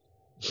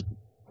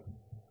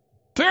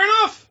 Fair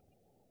enough.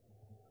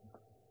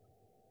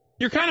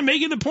 You're kind of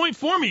making the point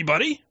for me,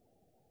 buddy.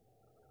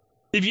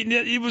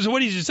 It was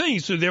what he's saying,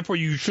 so therefore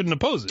you shouldn't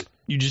oppose it.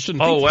 You just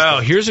shouldn't. Oh,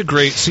 wow. Here's a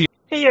great...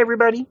 Hey,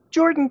 everybody.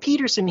 Jordan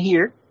Peterson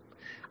here.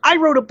 I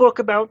wrote a book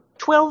about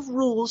 12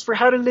 rules for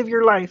how to live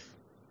your life.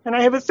 And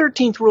I have a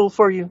 13th rule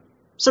for you.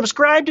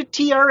 Subscribe to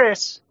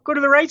TRS. Go to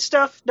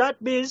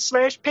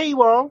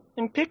therightstuff.biz/paywall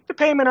and pick the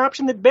payment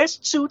option that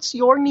best suits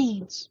your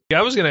needs. Yeah,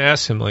 I was going to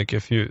ask him, one of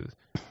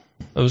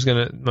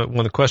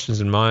the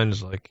questions in mind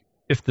is,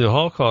 if the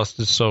Holocaust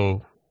is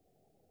so,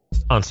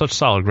 on such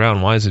solid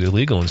ground, why is it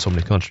illegal in so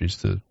many countries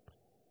to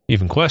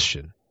even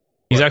question?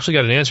 He's actually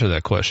got an answer to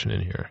that question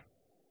in here.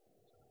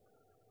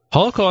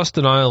 Holocaust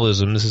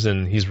denialism, this is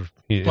in his comments.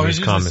 He's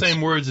using the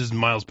same words as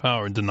Miles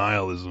Power,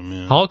 denialism.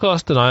 Yeah.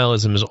 Holocaust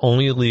denialism is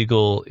only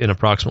illegal in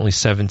approximately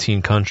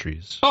 17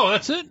 countries. Oh,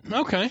 that's it?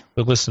 Okay.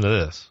 But listen to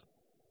this.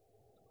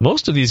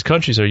 Most of these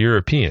countries are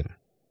European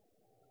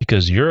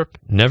because Europe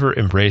never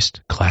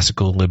embraced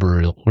classical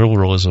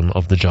liberalism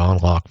of the John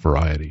Locke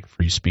variety,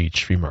 free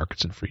speech, free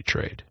markets, and free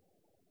trade.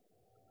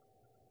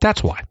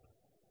 That's why.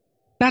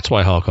 That's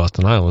why Holocaust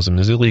denialism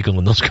is illegal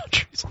in those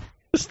countries.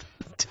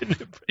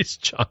 Didn't embrace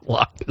John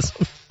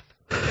Lockeism.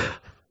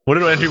 What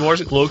did Andrew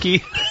Morrissey?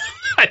 Loki?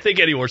 I think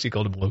Eddie Morrissey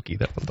called him Loki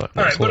that one time.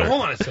 All right, but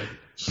hold on a second.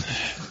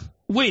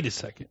 Wait a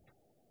second.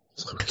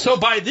 So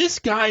by this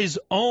guy's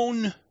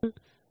own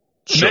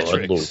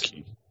metrics,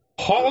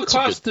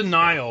 Holocaust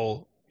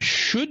denial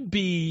should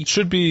be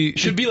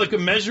like a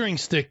measuring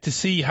stick to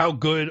see how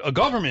good a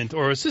government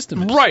or a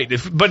system is. Right,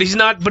 but he's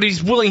not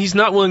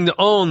willing to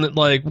own that,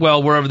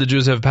 wherever the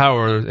Jews have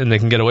power and they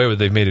can get away with it,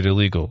 they've made it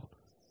illegal.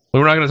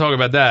 We're not going to talk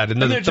about that.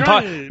 And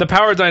the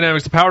power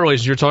dynamics, the power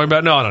relations you're talking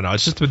about. No.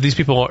 It's just that these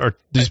people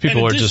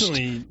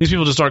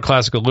just aren't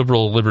classical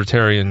liberal,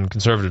 libertarian,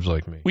 conservatives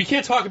like me. We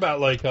can't talk about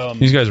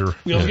these guys are.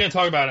 We also can't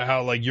talk about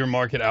how your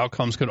market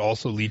outcomes could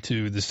also lead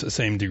to this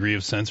same degree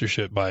of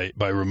censorship by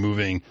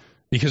removing,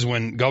 because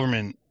when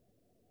government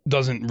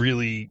doesn't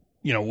really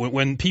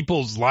when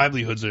people's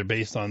livelihoods are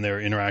based on their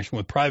interaction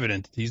with private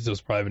entities,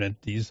 those private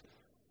entities,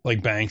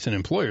 like banks and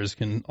employers,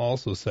 can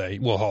also say,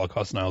 well,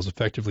 Holocaust denial is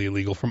effectively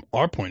illegal from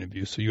our point of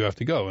view, so you have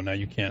to go, and now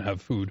you can't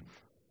have food.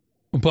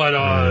 But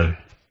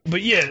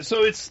yeah,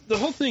 so the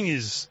whole thing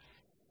is,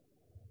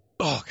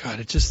 oh God,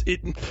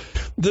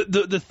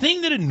 the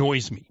thing that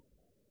annoys me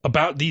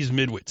about these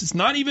midwits, it's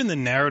not even the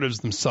narratives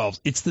themselves,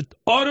 it's the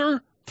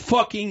utter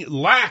fucking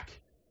lack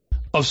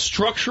of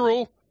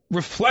structural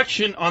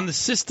reflection on the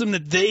system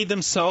that they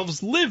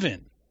themselves live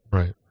in.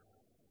 Right.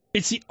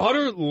 It's the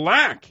utter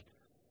lack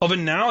of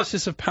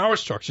analysis of power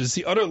structures. It's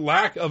the utter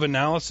lack of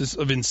analysis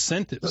of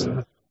incentives.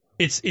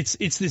 It's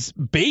this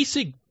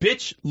basic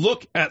bitch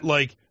look at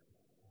like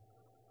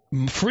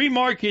free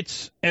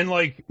markets and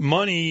like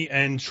money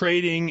and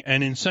trading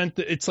and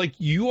incentive. It's like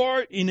you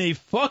are in a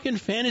fucking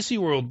fantasy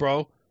world,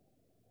 bro.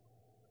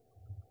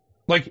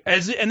 Like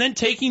and then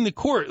taking the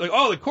court, like,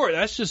 oh, the court,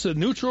 that's just a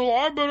neutral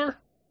arbiter.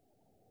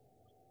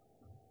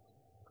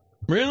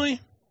 Really?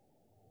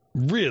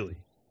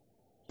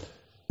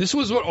 This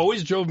was what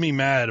always drove me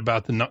mad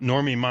about the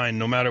normie mind,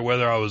 no matter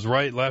whether I was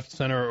right, left,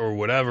 center, or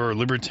whatever,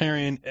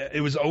 libertarian.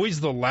 It was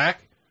always the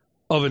lack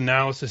of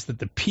analysis that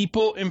the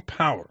people in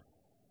power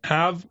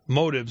have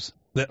motives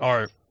that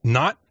are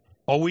not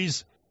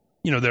always,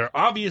 they're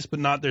obvious, but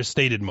not their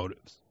stated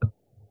motives.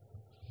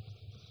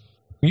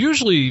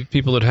 Usually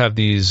people that have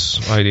these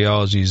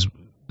ideologies,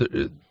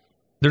 they're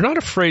not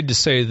afraid to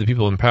say the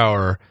people in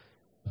power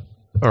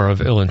are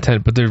of ill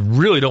intent, but they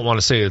really don't want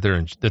to say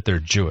that they're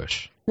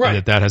Jewish.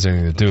 Right. That has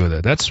anything to do with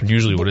it. That's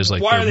usually what it is.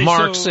 Like, they're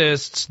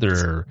Marxists,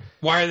 they're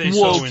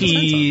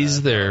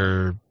wokies,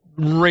 they're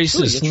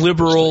racist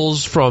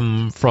liberals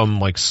from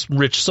like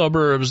rich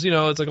suburbs.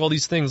 It's like all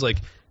these things. Like,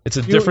 it's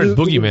a different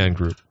boogeyman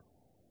group.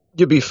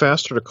 You'd be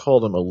faster to call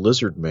them a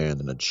lizard man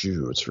than a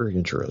Jew. It's very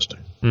interesting.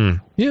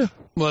 Yeah.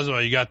 Well, that's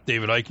why you got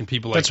David Icke and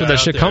people like that. That's where that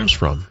shit comes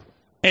from.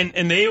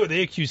 And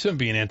they accuse him of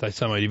being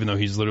anti-Semite, even though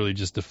he's literally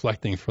just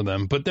deflecting from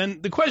them. But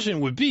then the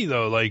question would be,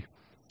 though, like,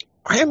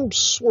 I am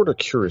sort of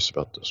curious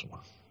about this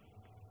one.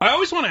 I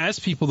always want to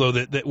ask people, though,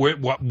 that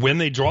when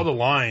they draw the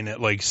line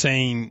at, like,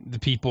 saying the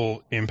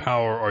people in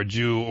power are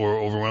Jew or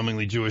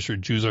overwhelmingly Jewish, or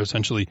Jews are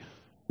essentially,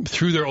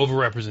 through their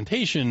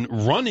overrepresentation,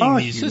 running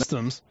these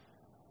systems,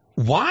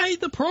 why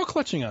the pearl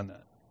clutching on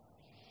that?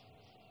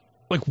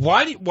 Like,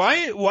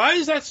 why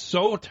is that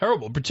so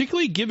terrible?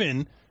 Particularly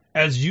given,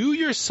 as you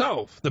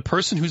yourself, the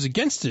person who's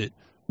against it,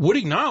 would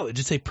acknowledge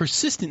it's a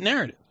persistent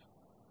narrative.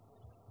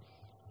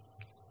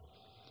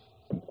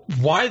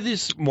 Why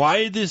this,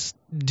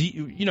 and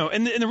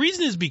the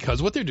reason is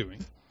because what they're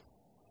doing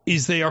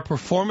is they are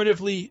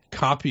performatively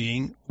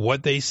copying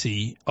what they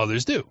see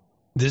others do.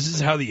 This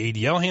is how the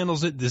ADL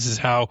handles it. This is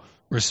how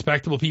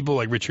respectable people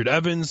like Richard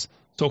Evans,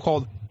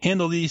 so-called,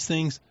 handle these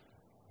things.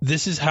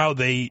 This is how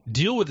they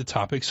deal with the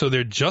topic. So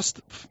they're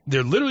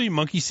literally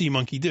monkey see,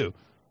 monkey do.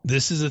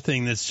 This is a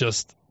thing that's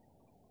just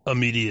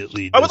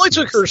immediately dismissed. I would like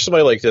to encourage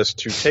somebody like this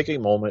to take a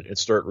moment and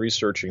start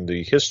researching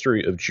the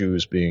history of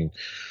Jews being,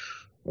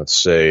 let's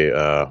say,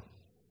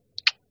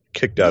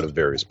 kicked out of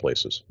various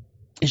places.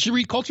 You should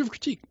read Culture of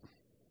Critique.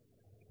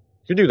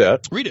 You can do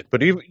that. Read it.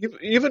 But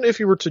even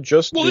if you were to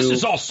just this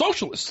is all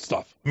socialist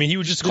stuff. I mean, he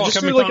would just call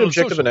Kevin McDonald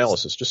objective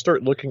analysis. Just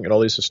start looking at all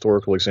these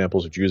historical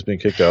examples of Jews being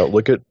kicked out.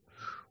 Look at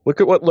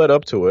what led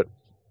up to it,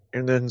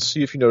 and then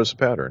see if you notice a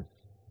pattern.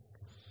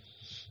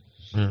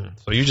 So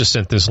you just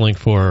sent this link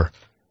for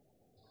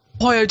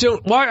why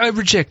I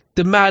reject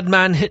the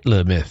madman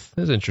Hitler myth.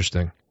 That's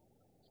interesting.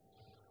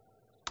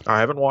 I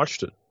haven't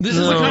watched it. This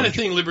is the kind of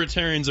thing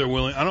libertarians are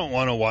willing. I don't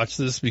want to watch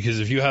this because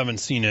if you haven't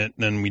seen it,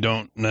 then we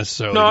don't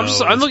necessarily. No,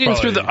 I'm looking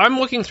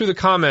through the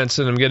comments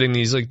and I'm getting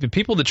these, like, the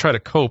people that try to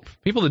cope.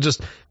 People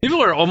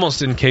are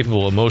almost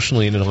incapable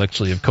emotionally and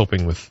intellectually of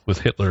coping with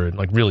Hitler and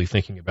like really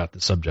thinking about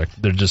the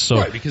subject. They're just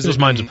so because they've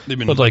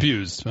been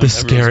abused.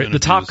 The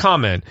top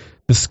comment: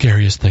 the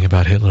scariest thing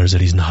about Hitler is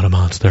that he's not a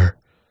monster.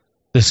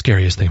 The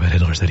scariest thing about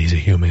Hitler is that he's a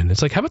human.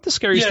 It's like, how about the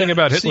scariest thing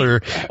about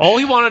Hitler? All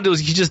he wanted to do is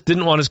he just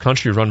didn't want his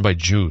country run by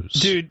Jews.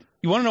 Dude,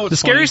 you want to know what's the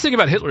scariest thing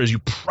about Hitler is you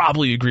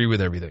probably agree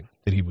with everything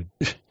that he would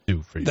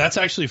do for you. That's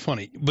actually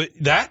funny. But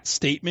that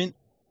statement,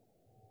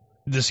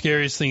 the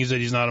scariest thing is that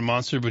he's not a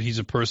monster, but he's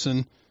a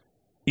person,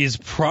 is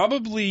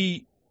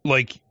probably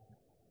like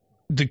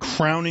the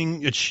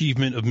crowning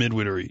achievement of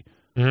midwittery.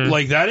 Mm-hmm.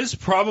 Like, that is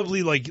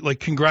probably like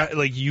congrats,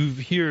 like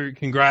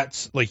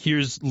congrats, like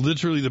here's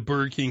literally the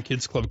Burger King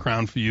Kids Club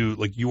crown for you.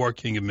 Like, you are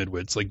king of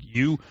midwits. Like,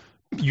 you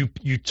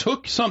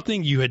took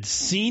something you had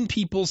seen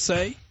people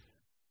say.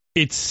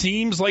 It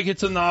seems like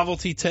it's a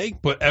novelty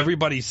take, but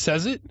everybody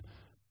says it,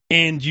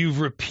 and you've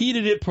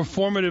repeated it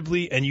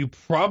performatively, and you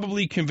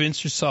probably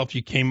convinced yourself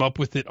you came up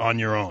with it on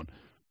your own.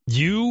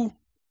 You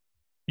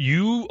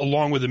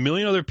along with a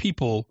million other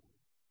people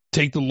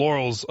take the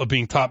laurels of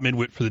being top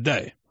midwit for the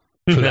day.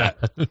 For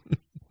that.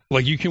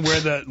 Like, you can wear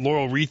that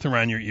laurel wreath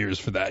around your ears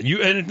for that.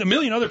 And a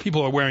million other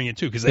people are wearing it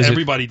too, because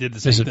everybody did the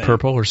same thing. Is it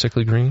purple or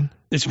sickly green?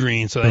 It's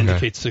green, so that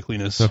indicates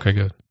sickliness. Okay,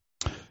 good.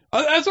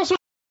 That's also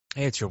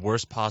Hey, it's your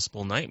worst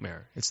possible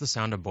nightmare. It's the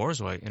sound of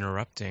Borzoi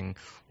interrupting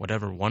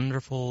whatever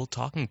wonderful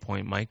talking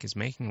point Mike is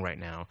making right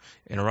now,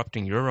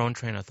 interrupting your own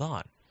train of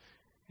thought.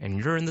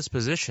 And you're in this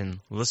position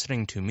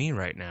listening to me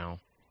right now,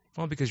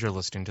 well, because you're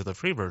listening to the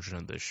free version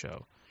of this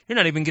show. You're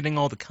not even getting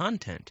all the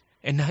content,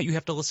 and now you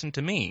have to listen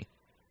to me.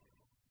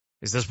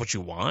 Is this what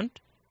you want?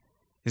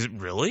 Is it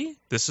really?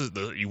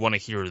 You want to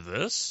hear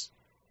this?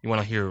 You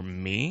want to hear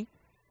me?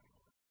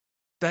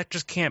 That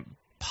just can't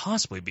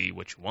possibly be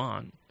what you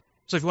want.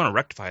 So if you want to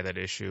rectify that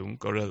issue,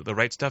 go to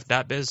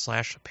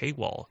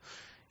therightstuff.biz/paywall.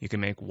 You can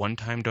make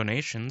one-time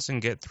donations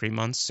and get 3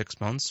 months, 6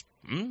 months,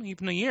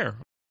 even a year.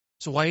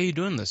 So why are you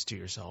doing this to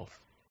yourself?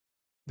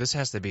 This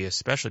has to be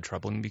especially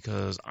troubling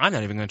because I'm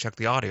not even going to check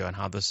the audio on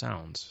how this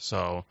sounds.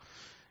 So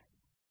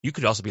you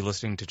could also be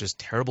listening to just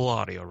terrible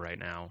audio right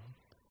now.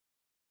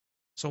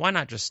 So why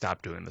not just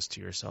stop doing this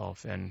to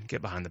yourself and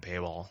get behind the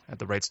paywall at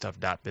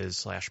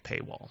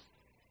therightstuff.biz/paywall.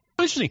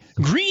 Interesting.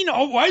 Green.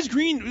 Why is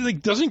green?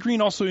 Like, doesn't green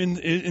also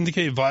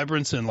indicate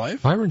vibrance in life?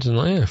 Vibrance in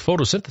life,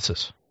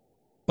 photosynthesis.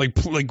 Like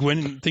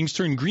when things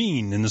turn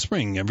green in the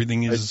spring,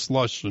 everything is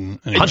lush and.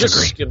 I just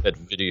skimmed that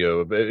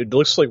video. It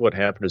looks like what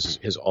happened is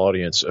his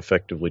audience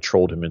effectively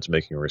trolled him into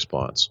making a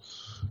response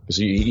because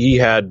he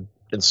had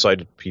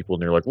incited people,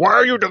 and they're like, "Why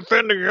are you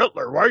defending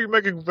Hitler? Why are you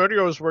making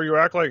videos where you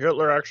act like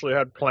Hitler actually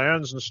had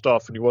plans and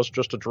stuff, and he wasn't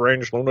just a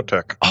deranged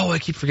lunatic?" Oh, I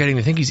keep forgetting.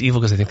 They think he's evil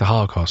because they think the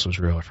Holocaust was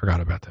real. I forgot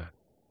about that.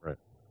 Right.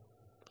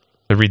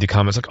 I read the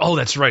comments like, "Oh,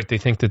 that's right." They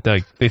think that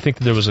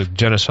there was a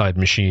genocide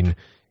machine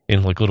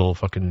in like little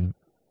fucking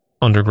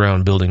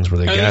underground buildings where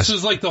they gas. This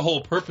is like the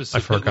whole purpose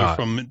of Hitler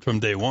from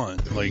day one.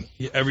 Like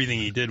everything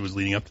he did was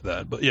leading up to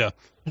that. But yeah.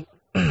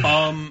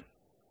 But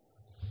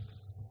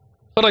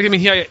like I mean,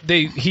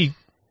 he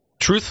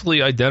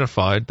truthfully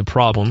identified the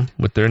problem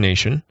with their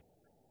nation,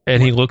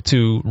 and he looked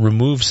to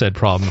remove said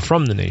problem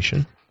from the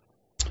nation.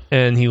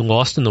 And he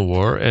lost in the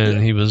war,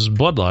 and he was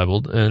blood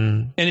libeled,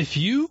 and if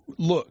you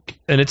look,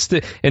 it's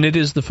the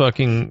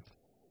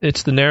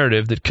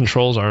narrative that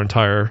controls our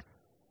entire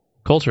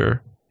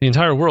culture. The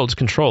entire world's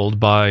controlled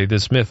by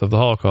this myth of the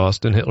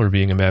Holocaust and Hitler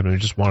being a madman who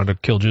just wanted to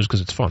kill Jews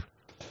because it's fun.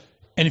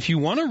 And if you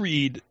want to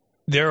read,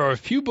 there are a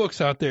few books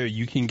out there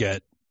you can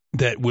get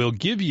that will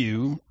give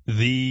you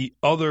the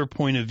other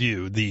point of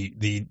view,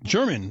 the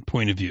German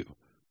point of view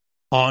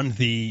on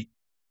the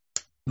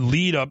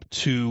lead up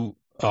to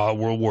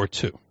World War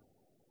II.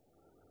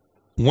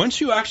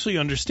 Once you actually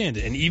understand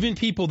it, and even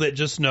people that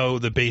just know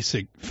the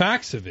basic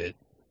facts of it,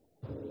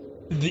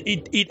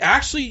 it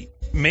actually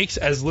makes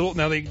as little.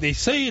 Now they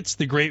say it's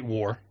the Great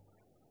War,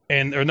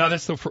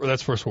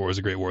 that's First War was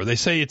the Great War. They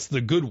say it's the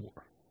Good War.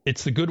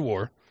 It's the Good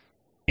War,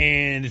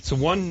 and it's the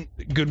one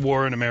good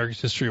war in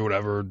America's history or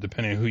whatever,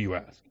 depending on who you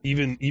ask.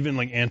 Even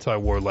like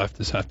anti-war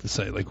leftists have to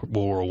say like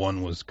World War I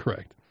was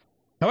correct.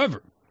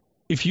 However,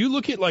 if you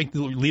look at like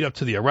the lead up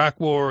to the Iraq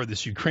War,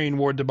 this Ukraine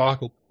War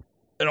debacle,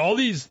 and all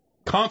these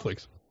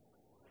conflicts,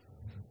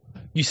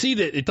 you see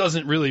that it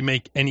doesn't really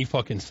make any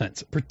fucking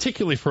sense,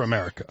 particularly for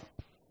America.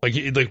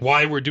 Like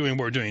why we're doing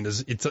what we're doing.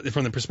 It's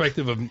from the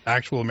perspective of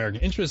actual American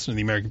interests and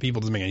the American people,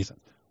 it doesn't make any sense.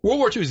 World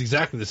War II is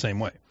exactly the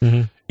same way.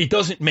 Mm-hmm. It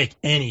doesn't make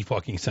any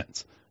fucking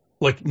sense.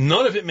 Like,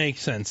 none of it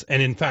makes sense.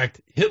 And in fact,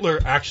 Hitler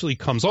actually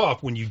comes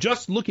off, when you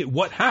just look at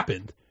what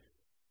happened,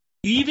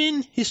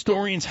 even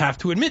historians have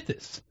to admit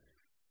this.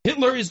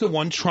 Hitler is the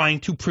one trying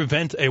to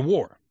prevent a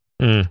war.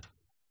 Mm.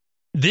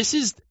 This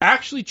is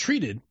actually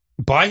treated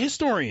by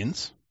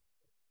historians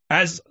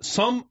as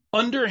some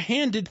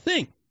underhanded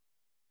thing.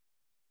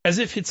 As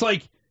if it's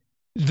like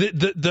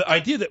the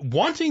idea that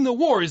wanting the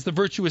war is the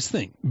virtuous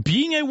thing.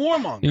 Being a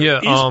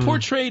warmonger is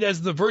portrayed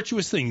as the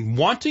virtuous thing.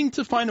 Wanting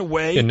to find a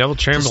way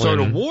to start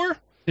a war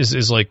is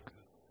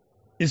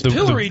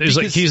pilloried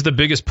because he's the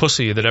biggest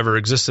pussy that ever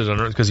existed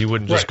on Earth because he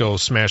wouldn't just go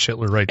smash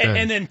Hitler right then.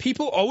 And then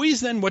people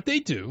always what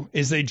they do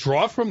is they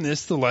draw from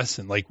this the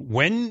lesson. Like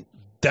when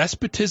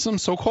despotism,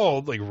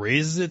 so-called, like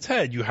raises its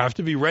head, you have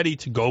to be ready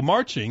to go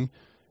marching,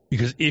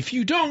 because if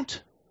you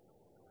don't,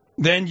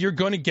 then you're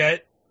going to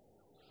get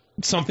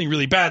something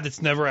really bad that's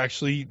never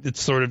actually,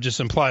 it's sort of just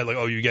implied, like,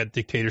 oh, you get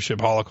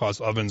dictatorship, Holocaust,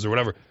 ovens, or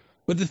whatever.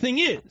 But the thing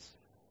is,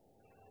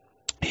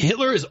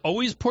 Hitler is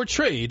always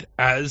portrayed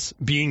as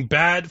being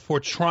bad for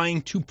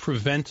trying to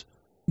prevent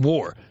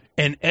war.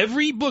 And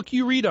every book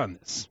you read on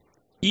this,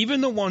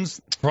 even the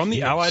ones from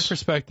the Allied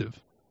perspective,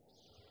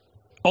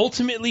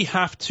 ultimately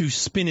have to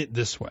spin it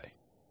this way.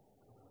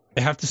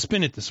 They have to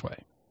spin it this way.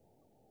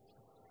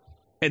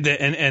 And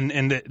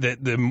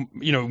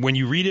when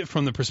you read it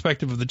from the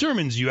perspective of the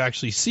Germans, you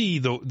actually see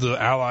the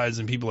Allies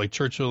and people like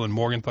Churchill and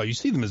Morgenthau, you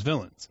see them as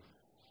villains.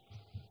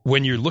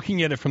 When you're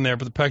looking at it from their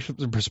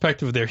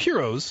perspective of their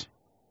heroes,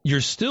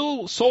 you're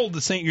still told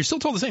the same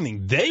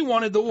thing. They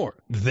wanted the war.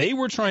 They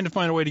were trying to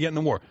find a way to get in the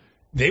war.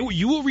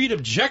 You will read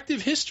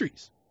objective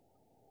histories,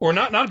 or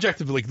not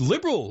objective, like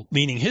liberal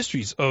leaning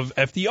histories of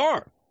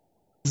FDR.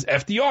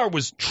 FDR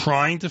was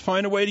trying to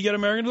find a way to get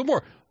America into the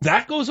war.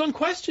 That goes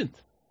unquestioned.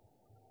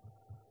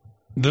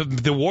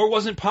 The war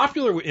wasn't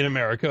popular in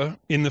America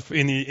in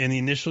the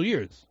initial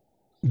years.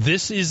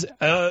 this is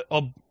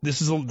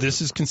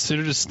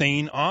considered a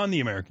stain on the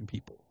American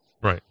people.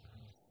 Right.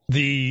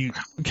 The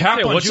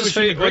cap on Jewish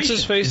immigration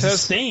is a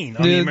stain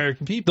on the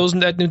American people.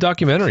 That new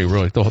documentary,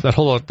 really, that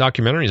whole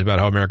documentary is about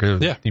how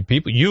America,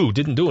 you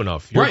didn't do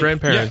enough. Your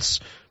grandparents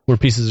were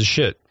pieces of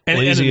shit,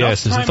 lazy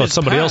asses, and thought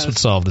somebody else would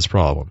solve this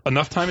problem.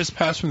 Enough time has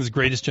passed from this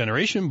greatest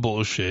generation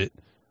bullshit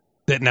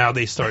that now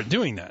they start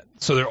doing that.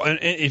 So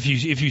if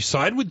you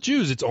side with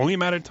Jews, it's only a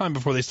matter of time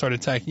before they start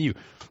attacking you.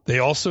 They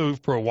also,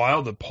 for a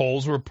while, the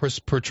Poles were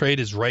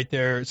portrayed as right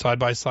there side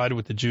by side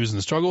with the Jews in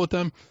the struggle with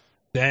them.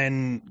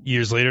 Then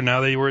years later,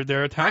 now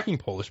they're attacking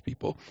Polish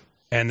people,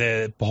 and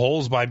the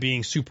Poles, by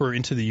being super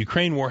into the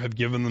Ukraine war, have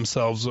given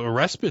themselves a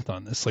respite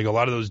on this. Like a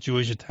lot of those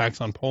Jewish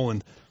attacks on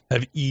Poland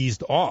have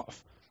eased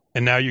off,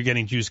 and now you're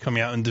getting Jews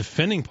coming out and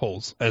defending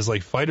Poles as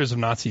like fighters of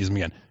Nazism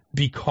again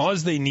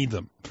because they need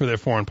them for their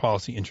foreign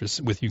policy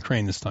interests with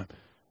Ukraine this time.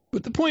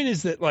 But the point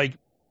is that like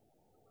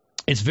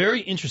it's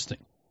very interesting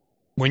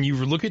when you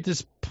look at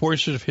this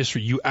portion of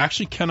history. You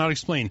actually cannot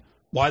explain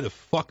why the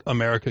fuck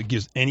America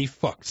gives any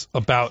fucks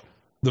about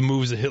the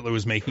moves that Hitler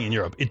was making in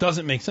Europe. It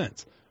doesn't make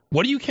sense.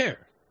 What do you care?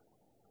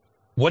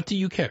 What do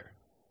you care?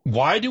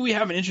 Why do we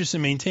have an interest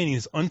in maintaining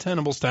this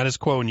untenable status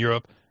quo in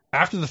Europe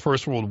after the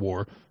First World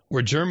War,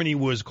 where Germany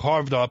was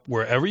carved up,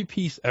 where every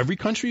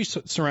country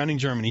surrounding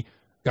Germany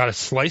got a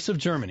slice of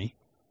Germany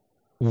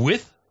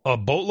with a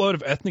boatload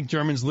of ethnic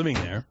Germans living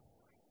there,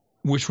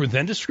 which were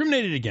then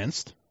discriminated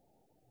against,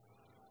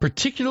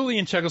 particularly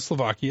in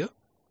Czechoslovakia.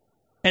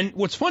 And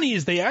what's funny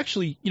is they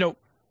actually,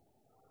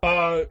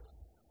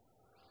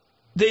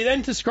 they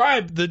then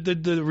describe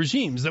the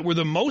regimes that were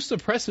the most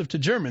oppressive to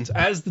Germans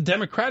as the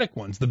democratic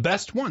ones, the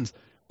best ones.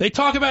 They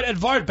talk about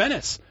Edvard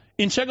Beneš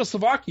in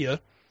Czechoslovakia.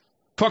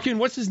 Fucking,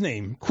 what's his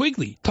name?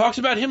 Quigley talks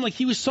about him like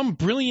he was some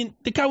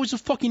brilliant. The guy was a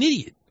fucking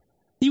idiot.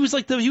 He was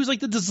like the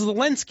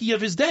Zelensky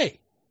of his day.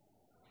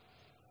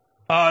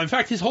 In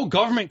fact, his whole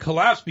government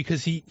collapsed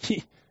because he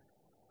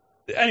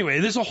anyway,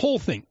 there's a whole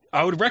thing.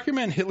 I would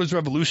recommend Hitler's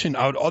Revolution.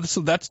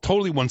 That's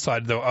totally one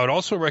side, though. I would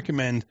also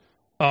recommend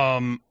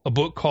a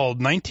book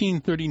called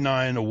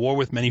 1939, A War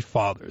with Many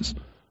Fathers,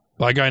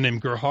 by a guy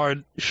named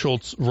Gerhard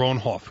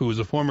Schultz-Rohnhoff, who was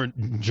a former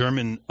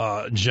German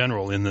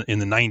general in the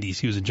 90s.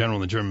 He was a general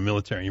in the German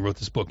military, and he wrote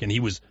this book, and he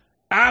was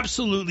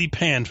absolutely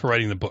panned for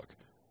writing the book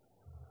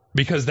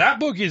because that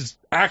book is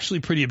actually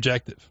pretty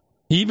objective.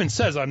 He even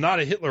says, I'm not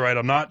a Hitlerite.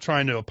 I'm not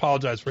trying to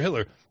apologize for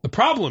Hitler. The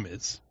problem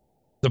is,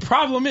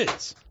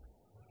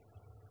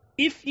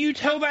 if you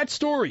tell that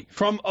story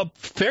from a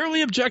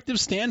fairly objective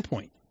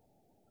standpoint,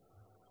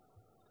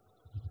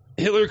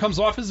 Hitler comes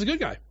off as a good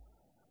guy.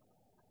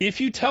 If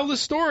you tell the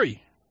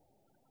story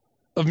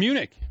of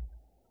Munich,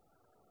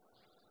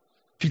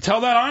 if you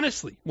tell that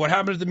honestly, what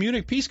happened at the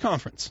Munich Peace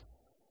Conference,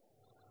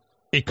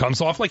 it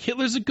comes off like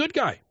Hitler's a good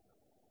guy.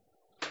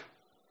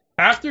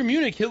 After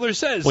Munich, Hitler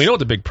says... Well, you know what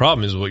the big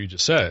problem is with what you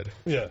just said?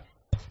 Yeah.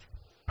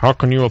 How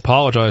can you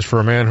apologize for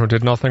a man who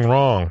did nothing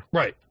wrong?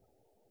 Right.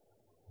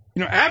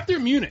 After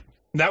Munich,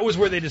 that was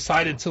where they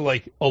decided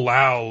to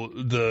allow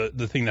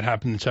the thing that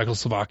happened in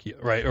Czechoslovakia,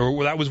 right?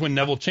 Or that was when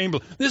Neville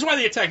Chamberlain. This is why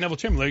they attacked Neville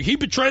Chamberlain. He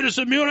betrayed us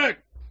at Munich.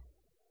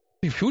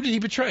 Who did he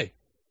betray?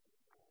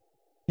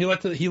 He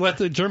let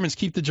the Germans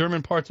keep the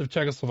German parts of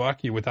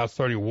Czechoslovakia without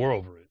starting a war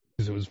over it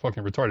because it was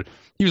fucking retarded.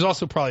 He was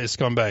also probably a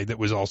scumbag that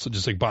was also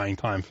just buying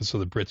time so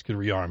the Brits could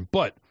rearm.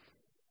 But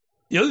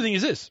the other thing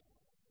is this: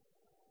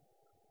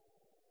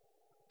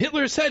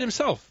 Hitler said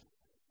himself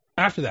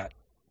after that,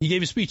 he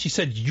gave a speech. He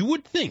said, "You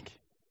would think,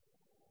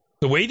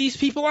 the way these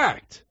people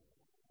act,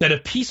 that a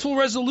peaceful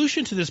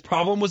resolution to this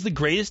problem was the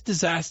greatest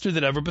disaster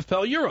that ever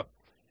befell Europe."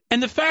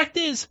 And the fact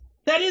is,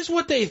 that is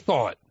what they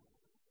thought.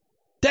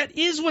 That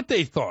is what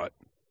they thought.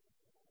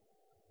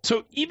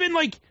 So even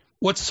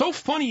what's so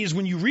funny is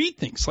when you read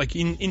things like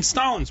in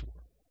Stalin's war,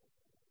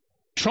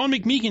 Sean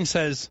McMeekin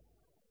says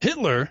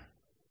Hitler,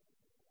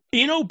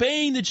 in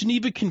obeying the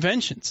Geneva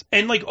Conventions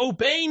and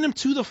obeying them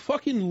to the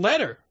fucking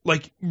letter,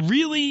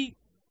 really,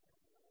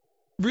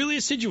 really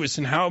assiduous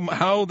in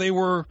how they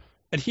were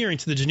adhering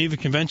to the Geneva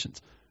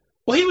Conventions.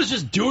 Well, he was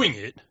just doing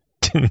it.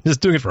 Just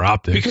doing it for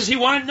optics. Because he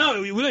wanted,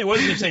 no, he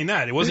wasn't even saying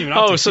that. It wasn't even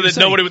optics. So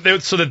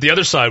that the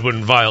other side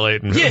wouldn't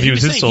violate and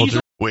abuse his soldiers.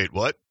 Wait,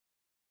 what?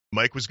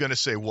 Mike was going to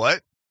say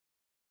what?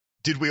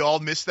 Did we all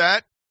miss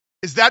that?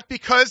 Is that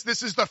because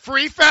this is the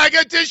free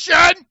fag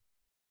edition?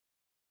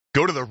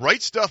 Go to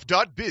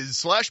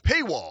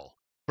therightstuff.biz/paywall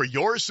for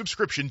your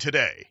subscription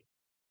today.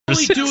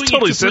 Really doing it to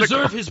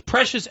preserve his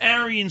precious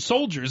Aryan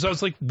soldiers. I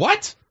was like,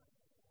 what?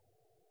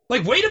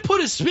 Way to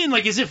put a spin,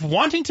 as if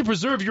wanting to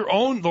preserve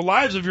the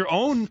lives of your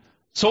own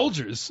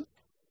soldiers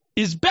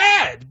is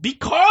bad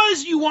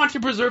because you want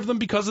to preserve them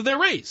because of their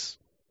race.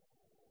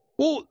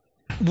 Well,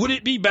 would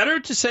it be better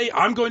to say,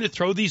 I'm going to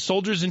throw these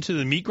soldiers into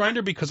the meat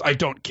grinder because I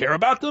don't care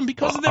about them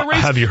because of their race?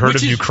 Have you heard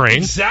of Ukraine?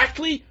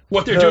 Exactly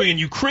what they're doing in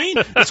Ukraine.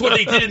 That's what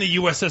they did in the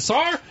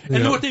USSR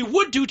and what they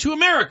would do to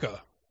America.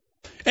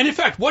 And in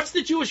fact, what's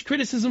the Jewish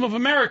criticism of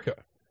America?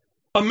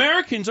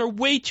 Americans are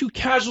way too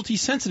casualty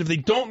sensitive. They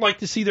don't like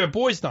to see their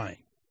boys dying.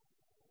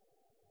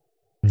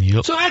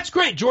 Yep. So that's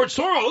great. George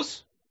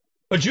Soros,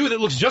 a Jew that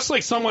looks just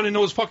like someone in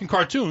those fucking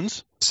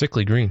cartoons.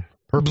 Sickly green.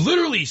 Purple.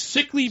 Literally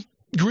sickly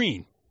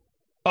green.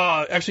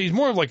 Actually, he's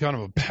more of like kind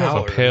of a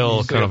pale.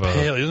 Pale. He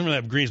doesn't really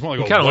have green. He's more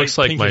like he kind of looks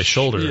like pinkish, my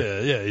shoulder.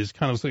 Yeah. He's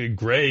kind of looks like a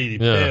gray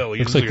pale. He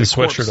looks like the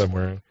corpse. sweatshirt I'm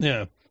wearing.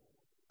 Yeah.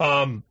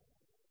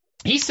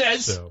 He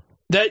says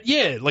that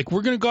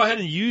we're going to go ahead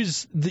and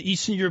use the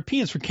Eastern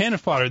Europeans for cannon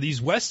fodder.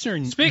 These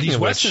Westerners,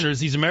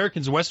 these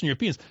Americans and Western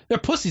Europeans, they're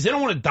pussies. They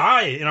don't want to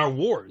die in our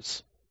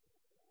wars.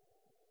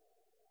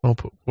 Oh,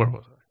 where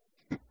was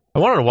I? I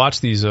wanted to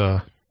watch these.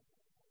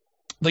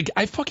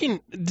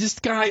 This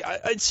guy,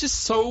 it's just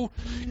so,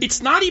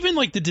 it's not even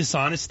like the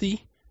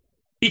dishonesty.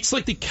 It's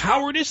like the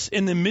cowardice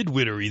and the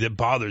midwittery that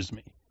bothers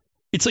me.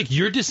 It's like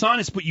you're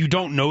dishonest, but you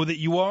don't know that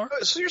you are.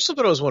 So here's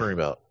something I was wondering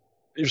about.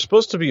 You're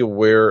supposed to be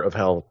aware of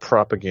how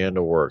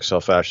propaganda works, how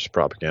fascist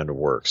propaganda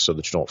works, so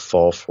that you don't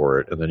fall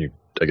for it, and then you,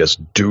 I guess,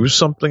 do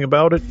something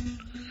about it.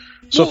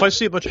 So if I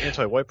see a bunch of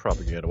anti-white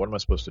propaganda, what am I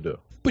supposed to do?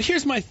 But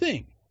here's my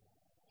thing.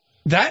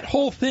 That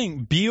whole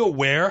thing, be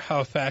aware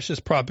how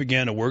fascist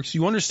propaganda works,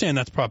 you understand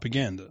that's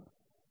propaganda.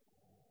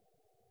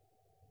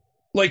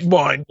 Like,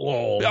 mind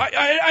blown.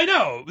 I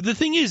know. The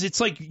thing is, it's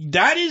like,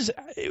 that is,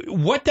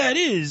 what that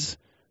is,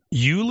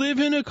 you live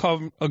in a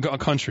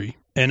country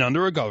and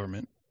under a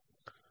government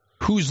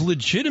whose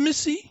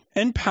legitimacy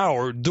and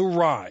power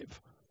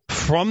derive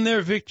from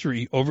their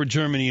victory over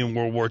Germany in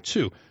World War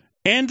II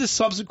and the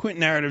subsequent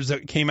narratives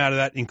that came out of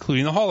that,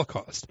 including the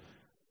Holocaust.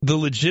 The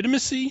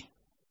legitimacy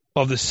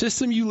of the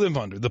system you live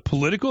under, the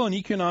political and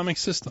economic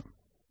system,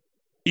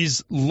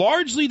 is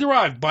largely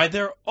derived by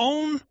their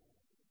own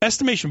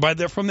estimation,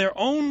 from their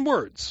own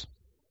words,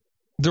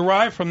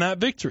 derived from that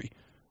victory.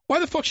 Why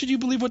the fuck should you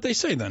believe what they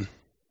say then?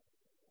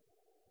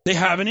 They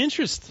have an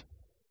interest.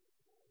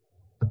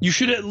 You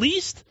should at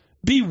least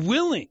be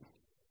willing.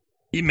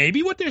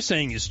 Maybe what they're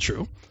saying is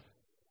true.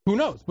 Who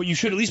knows? But you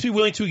should at least be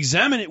willing to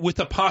examine it with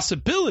the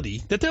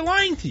possibility that they're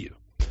lying to you.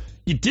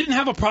 You didn't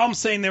have a problem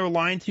saying they were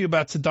lying to you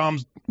about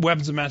Saddam's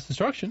weapons of mass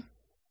destruction.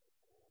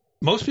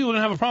 Most people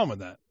didn't have a problem with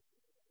that.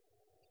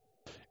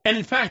 And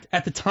in fact,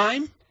 at the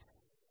time,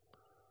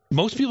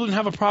 most people didn't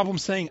have a problem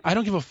saying, I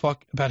don't give a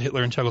fuck about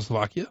Hitler and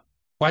Czechoslovakia.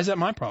 Why is that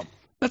my problem?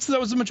 That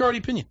was the majority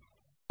opinion.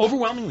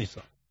 Overwhelmingly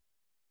so.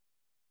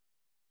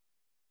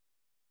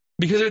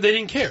 Because they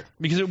didn't care.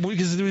 Because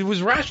it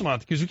was rational.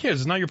 Because who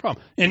cares? It's not your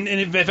problem. And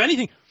if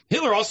anything,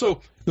 Hitler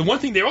also, the one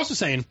thing they're also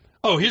saying,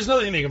 here's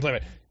another thing they complain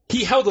about.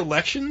 He held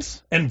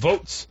elections and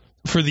votes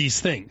for these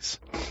things,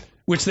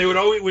 which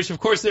of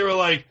course they were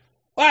like,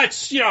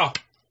 that's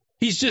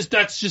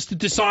just a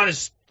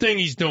dishonest thing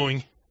he's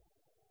doing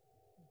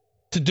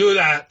to do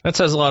that. That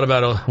says a lot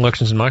about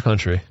elections in my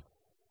country.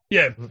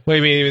 Yeah. Wait,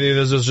 you mean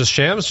those just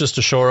shams just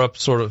to shore up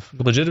sort of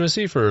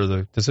legitimacy for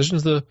the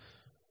decisions the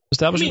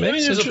establishment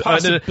makes? There's a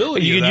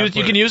possibility you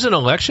can use an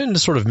election to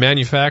sort of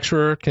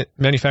manufacture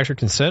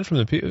consent from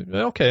the people.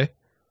 Okay.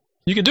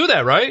 You can do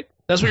that, right?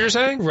 That's what you're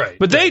saying? Right.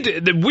 But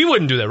we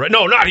wouldn't do that, right?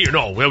 No, not here.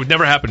 No, it would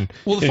never happen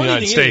in the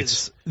United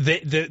States.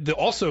 Is,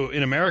 also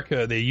in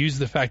America, they use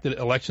the fact that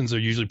elections are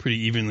usually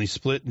pretty evenly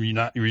split.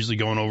 You're usually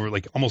going over,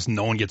 like, almost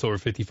no one gets over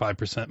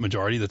 55%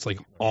 majority. That's, like,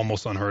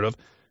 almost unheard of.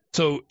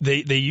 So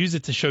they use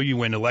it to show you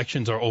when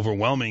elections are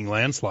overwhelming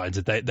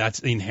landslides that's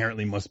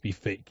inherently must be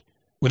fake.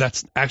 Well,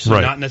 that's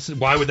actually not necessarily.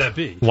 Why would that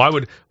be? Why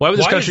would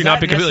this country not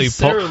be completely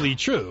necessarily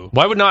true?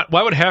 Why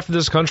would half of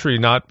this country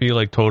not be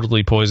like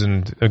totally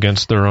poisoned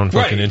against their own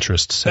fucking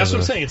interests? That's what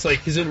I'm saying. It's like,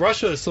 because in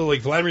Russia, so like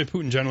Vladimir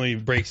Putin generally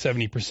breaks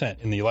 70%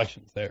 in the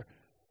elections there.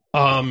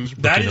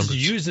 That is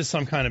used as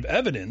some kind of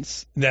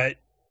evidence that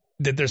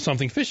there's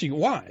something fishy.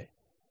 Why?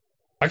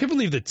 I can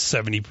believe that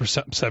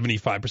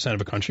 75%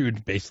 of a country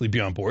would basically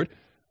be on board.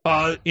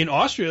 In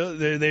Austria,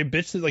 they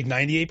bitched that like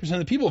 98% of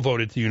the people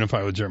voted to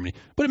unify with Germany.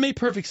 But it made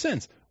perfect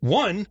sense.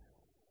 One,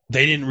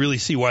 they didn't really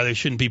see why they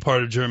shouldn't be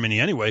part of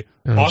Germany anyway.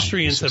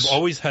 Austrians have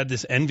always had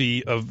this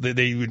envy of,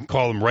 they would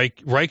call them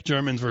Reich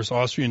Germans versus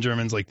Austrian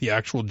Germans, like the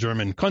actual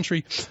German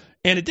country.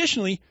 And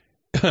additionally,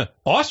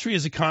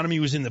 Austria's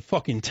economy was in the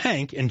fucking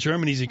tank, and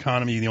Germany's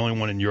economy, the only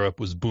one in Europe,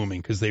 was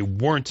booming because they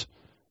weren't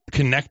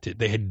connected.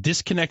 They had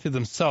disconnected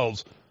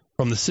themselves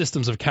from the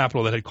systems of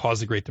capital that had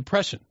caused the Great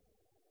Depression.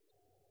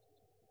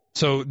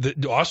 So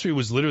Austria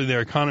was literally,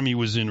 their economy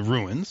was in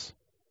ruins.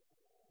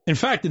 In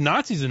fact, the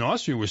Nazis in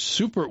Austria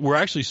were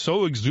actually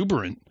so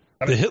exuberant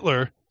that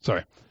Hitler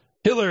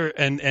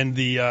and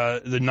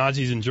the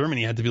Nazis in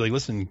Germany had to be like,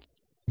 listen,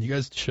 you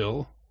guys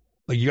chill.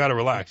 Like, you got to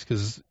relax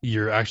because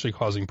you're actually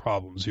causing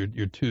problems.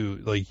 You're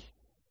too, like,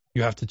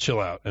 you have to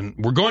chill out. And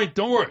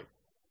don't worry.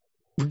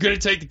 We're going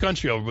to take the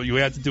country over, but you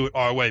have to do it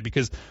our way,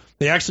 because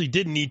they actually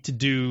did need to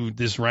do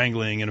this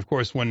wrangling. And of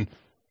course, when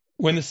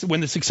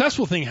the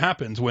successful thing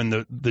happens, when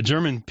the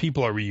German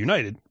people are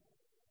reunited,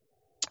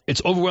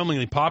 it's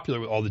overwhelmingly popular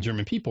with all the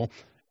German people.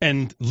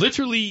 And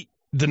literally,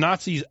 the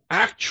Nazis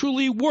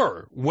actually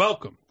were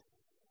welcomed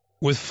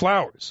with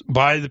flowers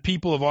by the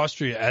people of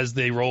Austria as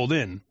they rolled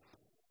in.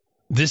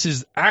 This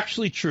is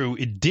actually true.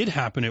 It did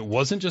happen. It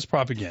wasn't just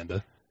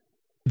propaganda.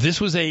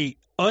 This was a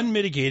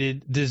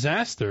unmitigated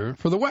disaster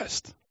for the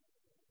West.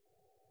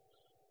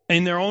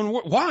 in their own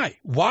world. Why?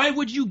 Why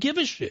would you give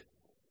a shit?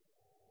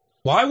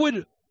 Why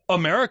would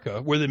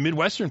America, where the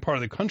Midwestern part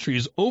of the country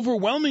is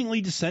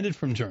overwhelmingly descended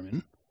from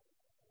German,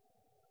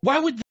 why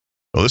would they?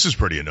 Well, this is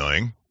pretty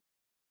annoying.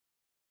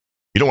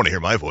 You don't want to hear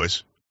my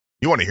voice.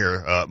 You want to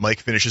hear Mike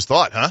finish his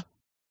thought, huh?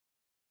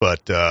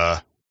 But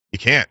you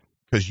can't,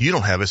 because you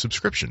don't have a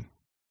subscription.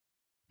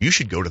 You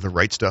should go to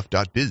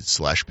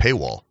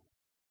therightstuff.biz/paywall.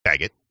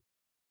 Tag it.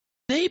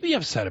 They be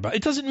upset about it?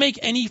 It doesn't make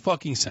any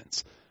fucking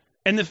sense.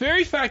 And the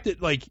very fact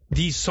that, like,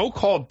 these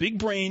so-called big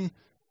brain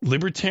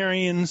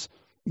libertarians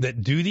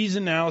that do these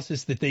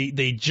analysis, that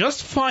they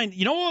just find,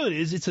 you know what it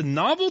is? It's a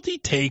novelty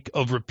take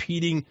of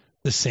repeating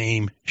the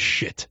same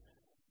shit.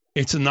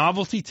 It's a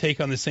novelty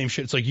take on the same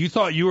shit. It's like, you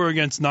thought you were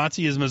against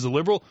Nazism as a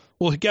liberal?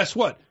 Well, guess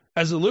what?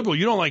 As a liberal,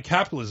 you don't like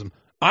capitalism.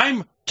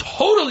 I'm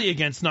totally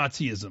against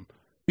Nazism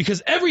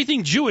because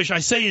everything Jewish I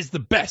say is the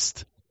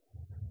best.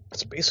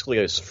 It's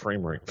basically us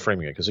framing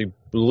it, because he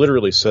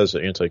literally says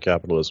that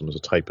anti-capitalism is a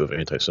type of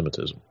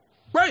anti-Semitism.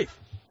 Right.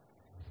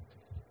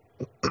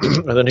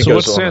 And then he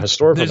goes on a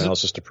historical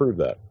analysis to prove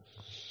that.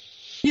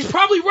 He's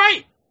probably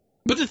right.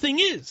 But the thing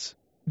is,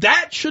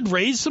 that should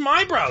raise some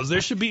eyebrows.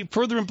 There should be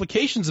further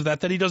implications of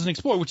that he doesn't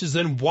explore, which is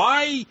then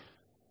why.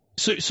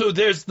 So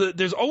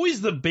there's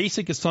always the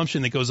basic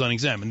assumption that goes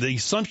unexamined. The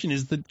assumption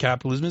is that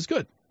capitalism is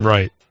good.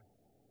 Right.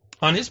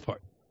 On his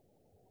part.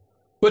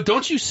 But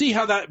don't you see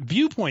how that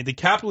viewpoint, that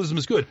capitalism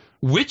is good,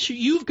 which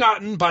you've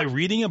gotten by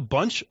reading a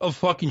bunch of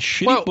fucking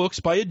shitty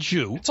books by a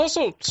Jew. It's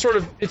also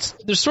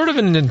there's sort of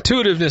an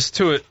intuitiveness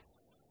to it,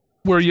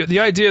 where the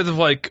idea of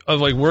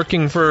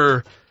working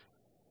for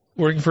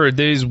a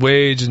day's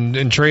wage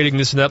and trading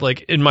this and that,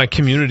 like, in my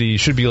community,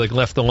 should be like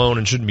left alone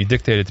and shouldn't be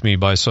dictated to me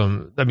by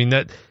some. I mean,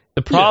 that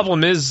the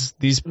problem is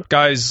these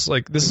guys,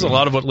 like, this is a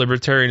lot of what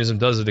libertarianism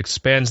does. It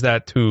expands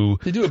that to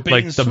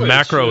like the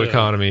macro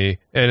economy,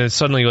 and it's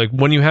suddenly like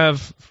when you have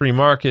free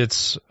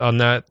markets on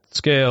that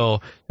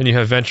scale and you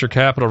have venture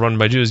capital run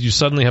by Jews, you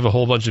suddenly have a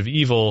whole bunch of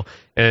evil,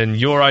 and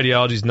your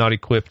ideology is not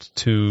equipped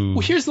to.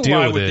 Well, here's the deal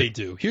lie. with What it. they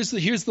do. Here's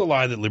the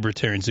lie that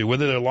libertarians do.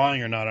 Whether they're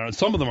lying or not, I don't know.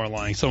 Some of them are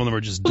lying. Some of them are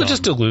just dumb. They're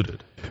just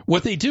deluded.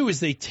 What they do is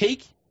they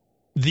take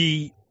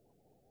the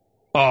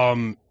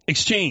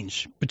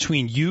exchange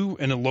between you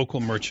and a local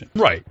merchant.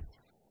 Right.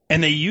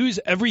 And they use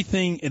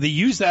everything, they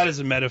use that as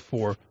a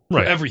metaphor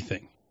for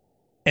everything.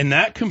 And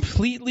that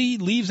completely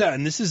leaves out,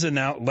 and this is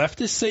now,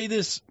 leftists say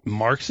this,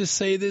 Marxists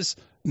say this,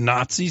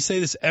 Nazis say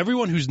this,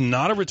 everyone who's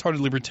not a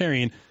retarded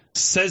libertarian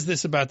says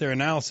this about their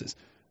analysis.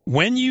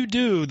 When you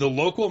do the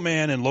local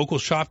man and local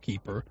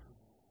shopkeeper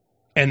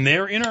and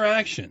their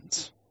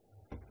interactions,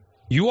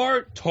 you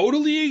are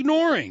totally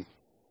ignoring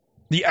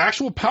the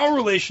actual power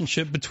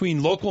relationship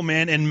between local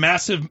man and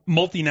massive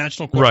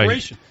multinational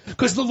corporation.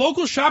 Because the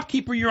local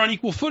shopkeeper you're on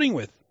equal footing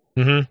with.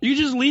 Mm-hmm. You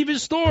just leave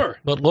his store.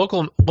 But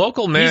local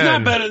man... He's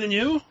not better than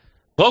you.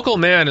 Local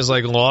man is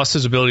like lost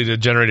his ability to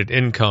generate an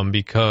income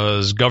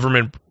because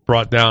government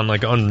brought down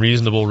like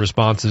unreasonable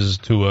responses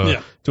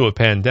to a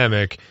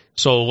pandemic.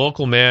 So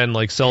local man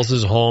like sells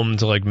his home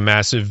to like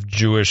massive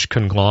Jewish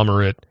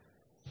conglomerate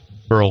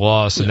for a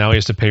loss, and now he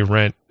has to pay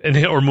rent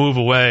or move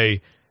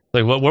away.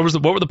 Like what were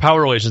the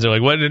power relations there?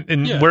 Like where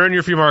in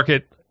your free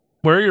market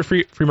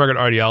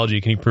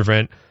ideology can you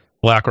prevent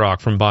BlackRock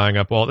from buying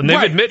up all? And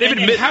they've admitted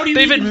to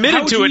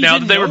it now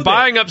that they were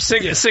buying up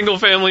single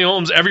family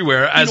homes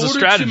everywhere as a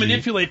strategy to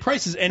manipulate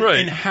prices.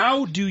 And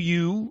how do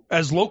you,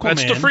 as local man,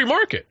 that's the free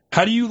market.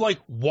 How do you like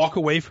walk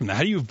away from that?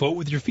 How do you vote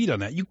with your feet on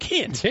that? You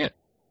can't. You can't.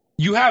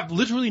 You have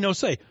literally no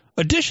say.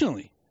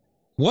 Additionally,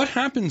 what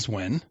happens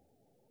when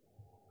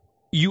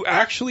you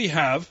actually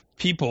have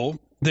people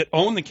that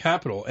own the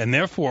capital and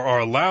therefore are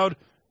allowed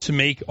to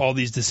make all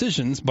these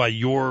decisions by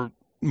your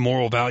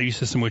moral value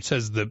system, which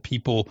says the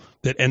people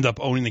that end up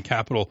owning the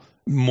capital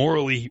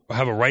morally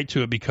have a right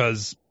to it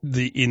because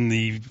in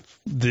the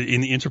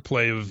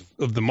interplay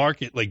of the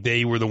market, like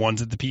they were the ones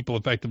that the people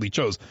effectively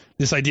chose.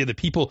 This idea that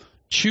people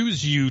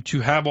choose you to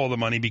have all the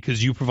money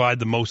because you provide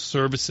the most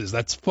services.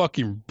 That's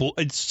fucking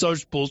it's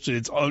such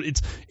bullshit.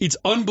 It's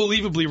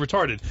unbelievably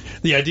retarded.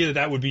 The idea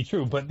that would be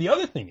true. But the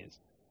other thing is,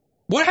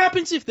 what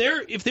happens if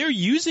they're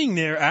using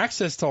their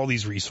access to all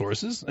these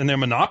resources and their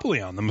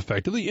monopoly on them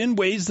effectively in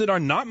ways that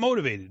are not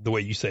motivated the way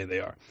you say they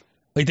are?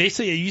 Like you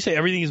say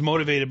everything is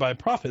motivated by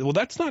profit. Well,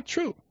 that's not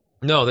true.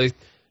 No,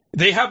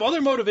 they have other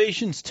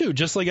motivations too,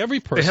 just like every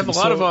person. They have a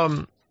lot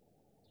of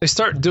They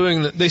started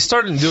doing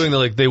the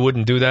like they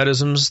wouldn't do that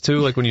isms too.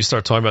 Like when you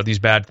start talking about these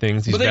bad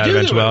things, these bad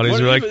eventualities,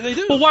 you're like,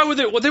 well, why would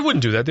they? Well, they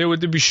wouldn't do that.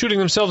 They'd be shooting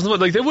themselves in the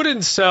foot. Like they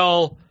wouldn't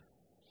sell.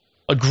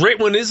 A great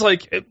one is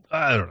like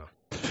I don't know.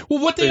 Well,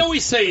 what they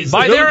always say is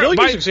they'll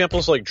use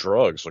examples like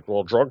drugs. Like,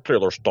 well, drug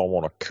dealers don't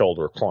want to kill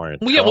their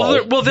clients.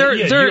 Well,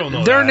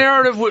 their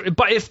narrative would.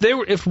 But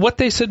if what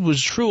they said was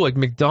true, like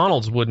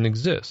McDonald's wouldn't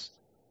exist.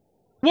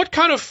 What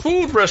kind of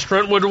food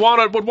restaurant would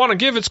want to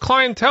give its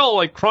clientele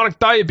like chronic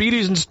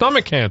diabetes and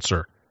stomach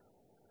cancer?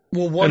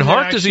 And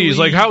heart disease?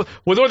 Like how?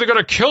 Whether they're going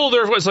to kill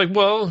their? It's like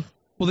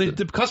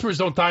the customers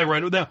don't die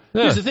right now.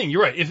 Here's the thing.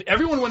 You're right. If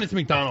everyone went into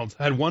McDonald's,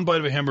 had one bite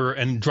of a hamburger,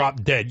 and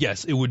dropped dead,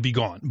 yes, it would be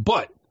gone.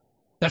 But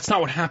That's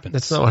not what happens.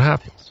 That's not what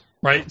happens.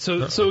 Right?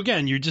 So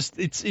again, you're just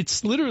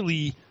it's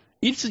literally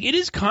it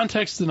is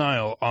context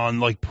denial on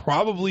like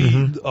probably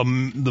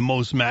the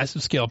most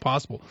massive scale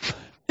possible.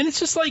 And it's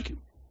just like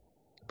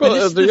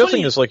well, the other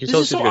thing is like he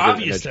tells you to get an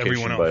obvious to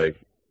everyone education else.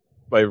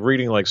 by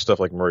reading like stuff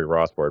like Murray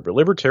Rothbard, but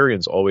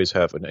libertarians always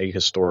have an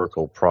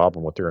ahistorical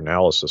problem with their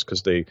analysis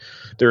because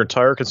their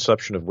entire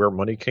conception of where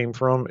money came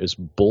from is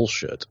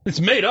bullshit. It's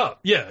made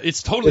up. Yeah,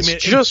 it's totally made.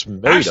 It's just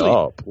made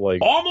up.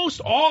 Like almost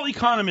all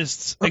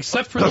economists,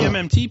 except for the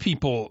MMT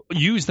people,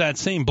 use that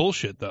same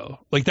bullshit though.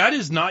 Like that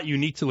is not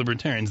unique to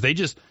libertarians. They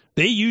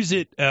use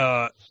it.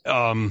 They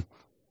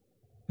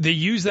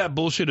use that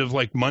bullshit of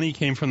like money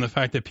came from the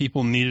fact that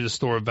people needed a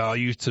store of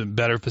value to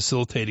better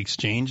facilitate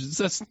exchange.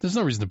 There's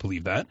no reason to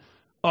believe that.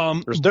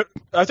 I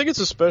think it's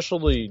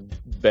especially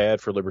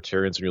bad for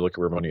libertarians when you look at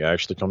where money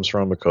actually comes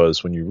from,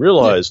 because when you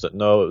realize that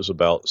no, it was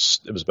about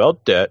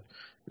debt,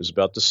 it was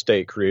about the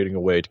state creating a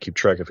way to keep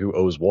track of who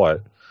owes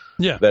what.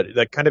 Yeah,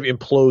 that kind of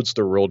implodes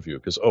their worldview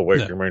because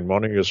you mean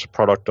money is a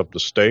product of the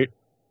state?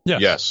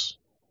 Yes,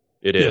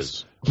 it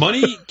is.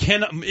 Money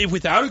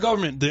without a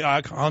government,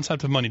 the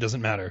concept of money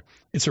doesn't matter.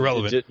 It's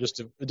irrelevant. It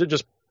did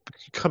just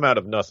come out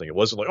of nothing. It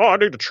wasn't like, I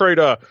need to trade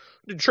a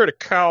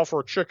cow for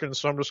a chicken,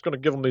 so I'm just going to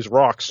give them these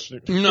rocks.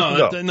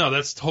 No,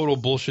 that's total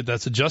bullshit.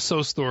 That's a just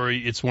so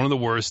story. It's one of the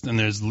worst, and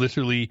there's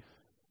literally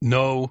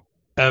no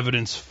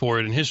evidence for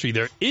it in history.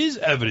 There is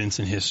evidence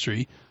in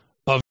history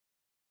of.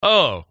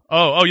 Oh!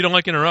 You don't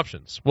like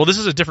interruptions? Well, this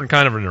is a different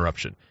kind of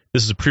interruption.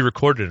 This is a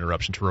pre-recorded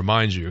interruption to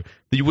remind you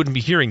that you wouldn't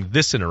be hearing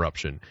this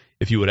interruption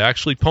if you would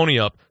actually pony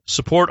up,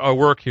 support our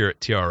work here at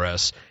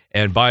TRS,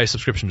 and buy a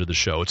subscription to the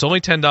show. It's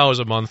only $10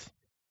 a month.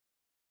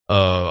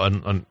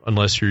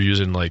 Unless you're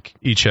using like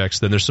e-checks,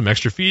 then there's some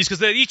extra fees because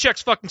the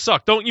e-checks fucking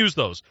suck. Don't use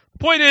those. The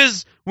point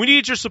is, we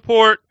need your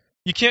support.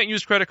 You can't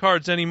use credit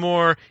cards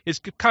anymore. It's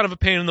kind of a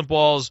pain in the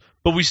balls,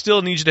 but we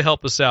still need you to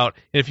help us out.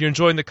 And if you're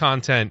enjoying the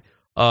content,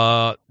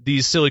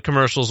 these silly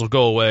commercials will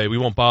go away. We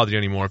won't bother you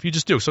anymore if you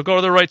just do. So go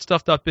to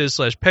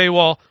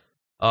therightstuff.biz/paywall,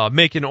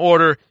 make an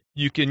order.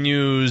 You can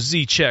use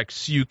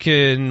e-checks. You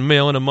can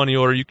mail in a money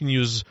order. You can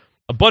use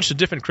a bunch of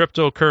different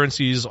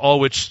cryptocurrencies, all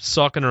which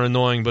suck and are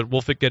annoying, but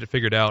we'll get it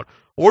figured out.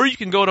 Or you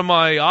can go to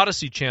my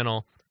Odyssey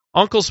channel,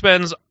 Uncle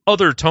Spen's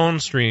Other Tone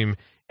Stream,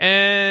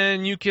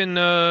 and you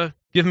can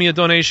give me a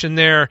donation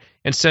there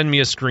and send me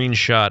a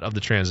screenshot of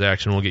the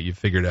transaction. We'll get you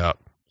figured out.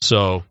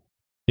 So,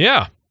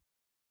 yeah.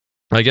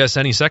 I guess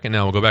any second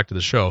now we'll go back to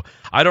the show.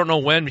 I don't know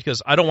when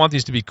because I don't want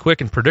these to be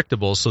quick and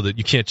predictable so that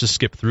you can't just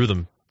skip through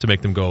them to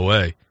make them go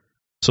away.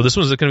 So this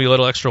one's going to be a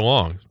little extra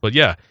long. But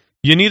yeah,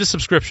 you need a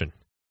subscription.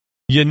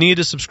 You need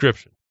a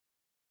subscription.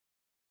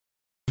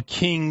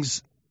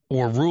 Kings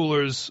or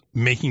rulers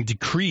making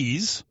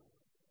decrees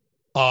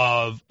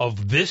of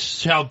this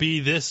shall be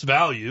this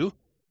value,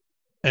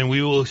 and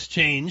we will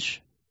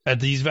exchange at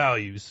these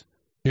values.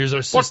 Here's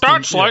our system. But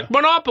that's like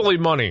monopoly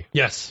money.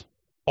 Yes,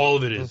 all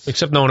of it is.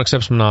 Except no one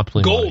accepts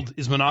monopoly money. Gold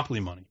is monopoly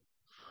money.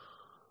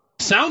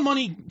 Sound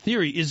money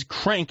theory is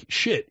crank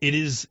shit. It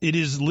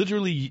is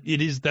literally,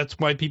 that's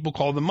why people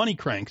call them money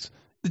cranks.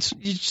 It's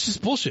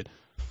just bullshit.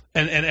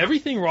 And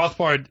everything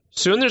Rothbard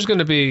soon there's going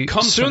to be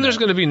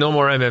no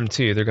more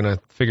MMT. They're going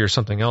to figure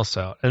something else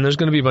out, and there's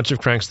going to be a bunch of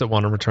cranks that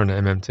want to return to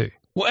MMT.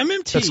 Well,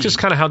 MMT. That's just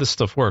kind of how this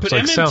stuff works. But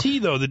like MMT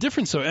though, the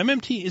difference though,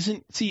 MMT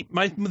isn't. See,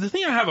 the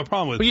thing I have a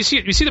problem with. But you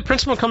see the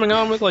principle coming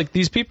on with like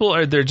these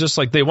people they're just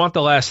like they want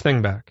the last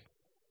thing back.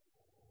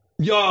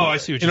 Yo, I see what you're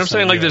saying. You know what I'm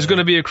saying? Like there's going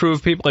to be a crew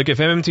of people. Like if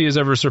MMT is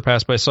ever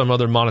surpassed by some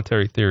other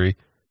monetary theory,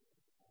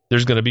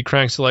 there's going to be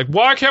cranks that are like,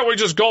 why can't we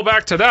just go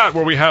back to that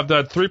where we have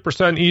that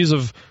 3% ease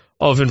of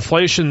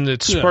inflation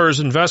that spurs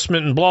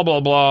investment and blah, blah,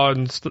 blah.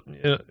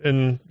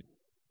 And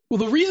well,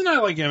 the reason I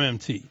like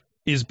MMT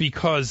is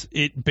because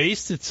it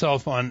based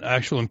itself on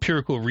actual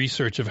empirical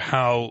research of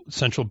how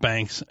central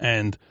banks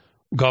and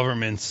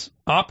governments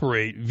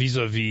operate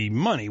vis-a-vis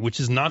money, which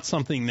is not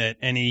something that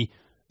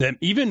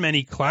even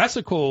many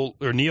classical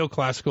or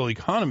neoclassical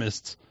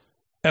economists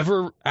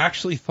ever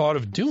actually thought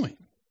of doing.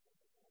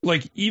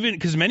 Like even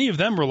because many of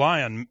them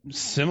rely on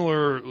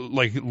similar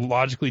like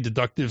logically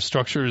deductive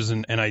structures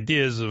and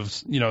ideas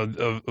of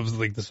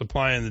like the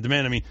supply and the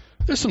demand. I mean,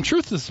 there's some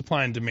truth to the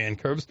supply and demand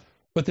curves,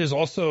 but there's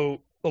also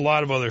a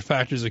lot of other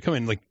factors that come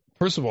in. Like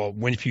first of all,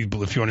 if you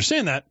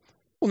understand that,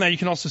 well now you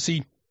can also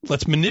see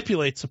let's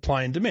manipulate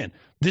supply and demand.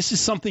 This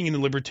is something in the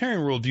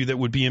libertarian worldview that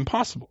would be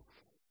impossible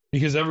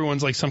because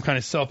everyone's like some kind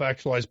of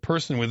self-actualized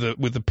person with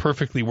a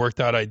perfectly worked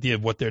out idea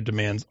of what their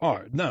demands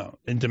are. No,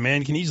 and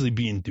demand can easily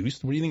be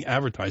induced. What do you think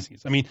advertising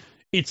is? I mean,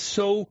 it's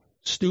so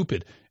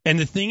stupid. And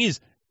the thing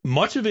is,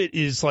 much of it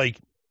is like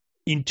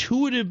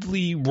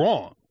intuitively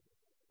wrong.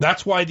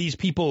 That's why these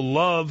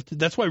people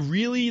that's why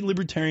really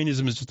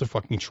libertarianism is just a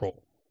fucking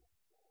troll.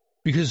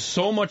 Because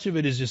so much of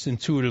it is just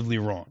intuitively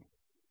wrong.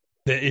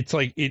 That it's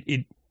like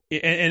and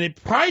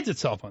it prides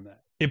itself on that.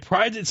 It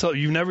prides itself.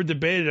 You've never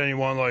debated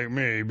anyone like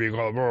me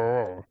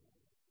because.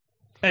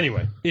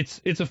 Anyway,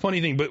 it's a funny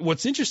thing. But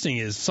what's interesting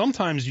is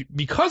sometimes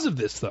because of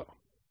this, though,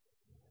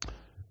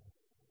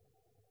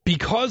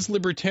 because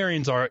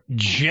libertarians are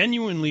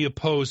genuinely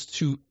opposed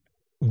to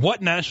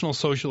what National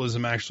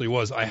Socialism actually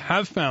was, I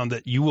have found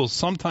that you will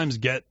sometimes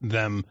get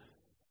them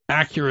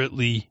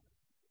accurately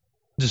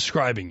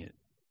describing it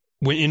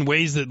in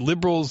ways that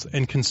liberals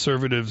and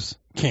conservatives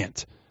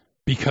can't,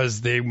 because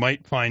they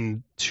might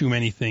find too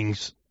many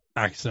things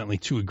accidentally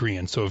to agree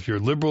on. So if you're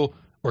liberal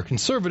or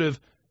conservative,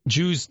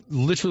 Jews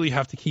literally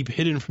have to keep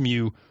hidden from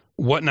you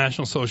what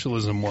National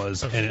Socialism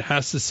was, and it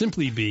has to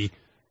simply be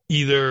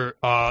either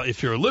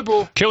if you're a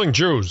liberal, killing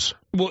Jews.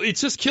 Well,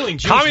 it's just killing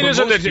Jews.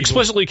 Communism that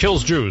explicitly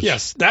kills Jews.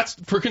 Yes, that's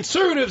for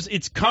conservatives.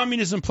 It's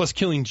communism plus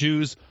killing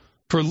Jews.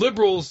 For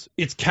liberals,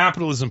 it's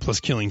capitalism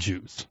plus killing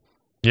Jews.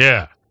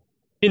 Yeah,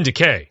 in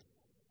decay.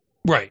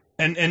 Right,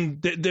 and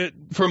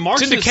for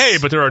Marxists, it's in decay,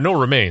 but there are no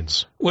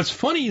remains. What's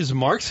funny is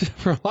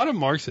for a lot of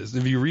Marxists,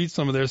 if you read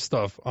some of their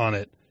stuff on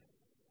it,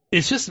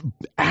 it's just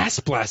ass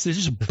blasted.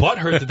 It's just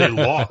butthurt that they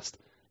lost.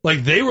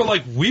 Like, they were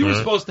like, we were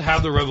supposed to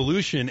have the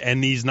revolution,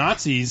 and these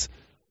Nazis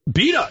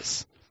beat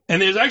us.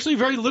 And there's actually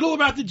very little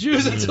about the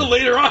Jews until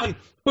later on,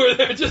 where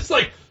they're just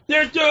like,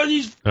 they're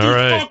these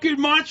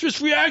fucking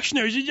monstrous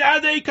reactionaries. Yeah,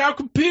 they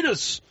can't beat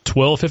us.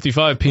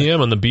 12:55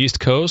 p.m. on the Beast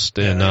Coast,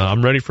 and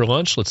I'm ready for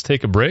lunch. Let's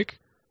take a break.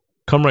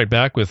 Come right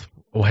back with,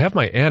 I have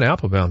my Ann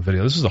Applebaum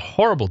video. This is a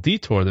horrible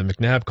detour that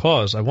McNabb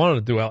caused. I wanted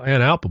to do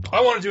Ann Applebaum.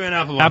 I want to do Ann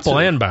Applebaum, Apple too.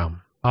 Annbaum.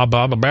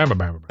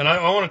 And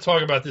I want to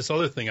talk about this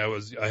other thing I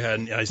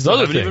still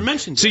haven't even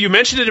mentioned it. So you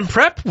mentioned it in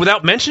prep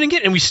without mentioning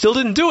it, and we still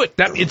didn't do it.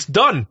 It's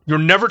done. You're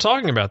never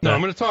talking about that. No, I'm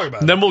going to talk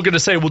about it. Then we're going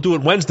to say we'll do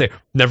it Wednesday.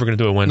 Never going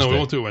to do it Wednesday. No, we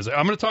won't do it Wednesday.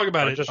 I'm going to talk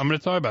about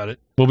it.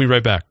 We'll be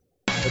right back.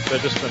 You're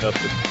listening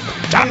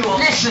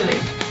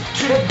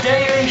to the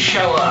Daily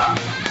Shower,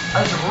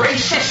 as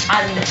racist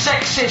and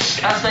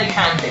sexist as they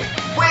can be.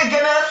 We're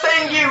going to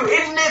offend you,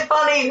 isn't it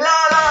funny? La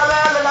la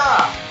la la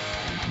la.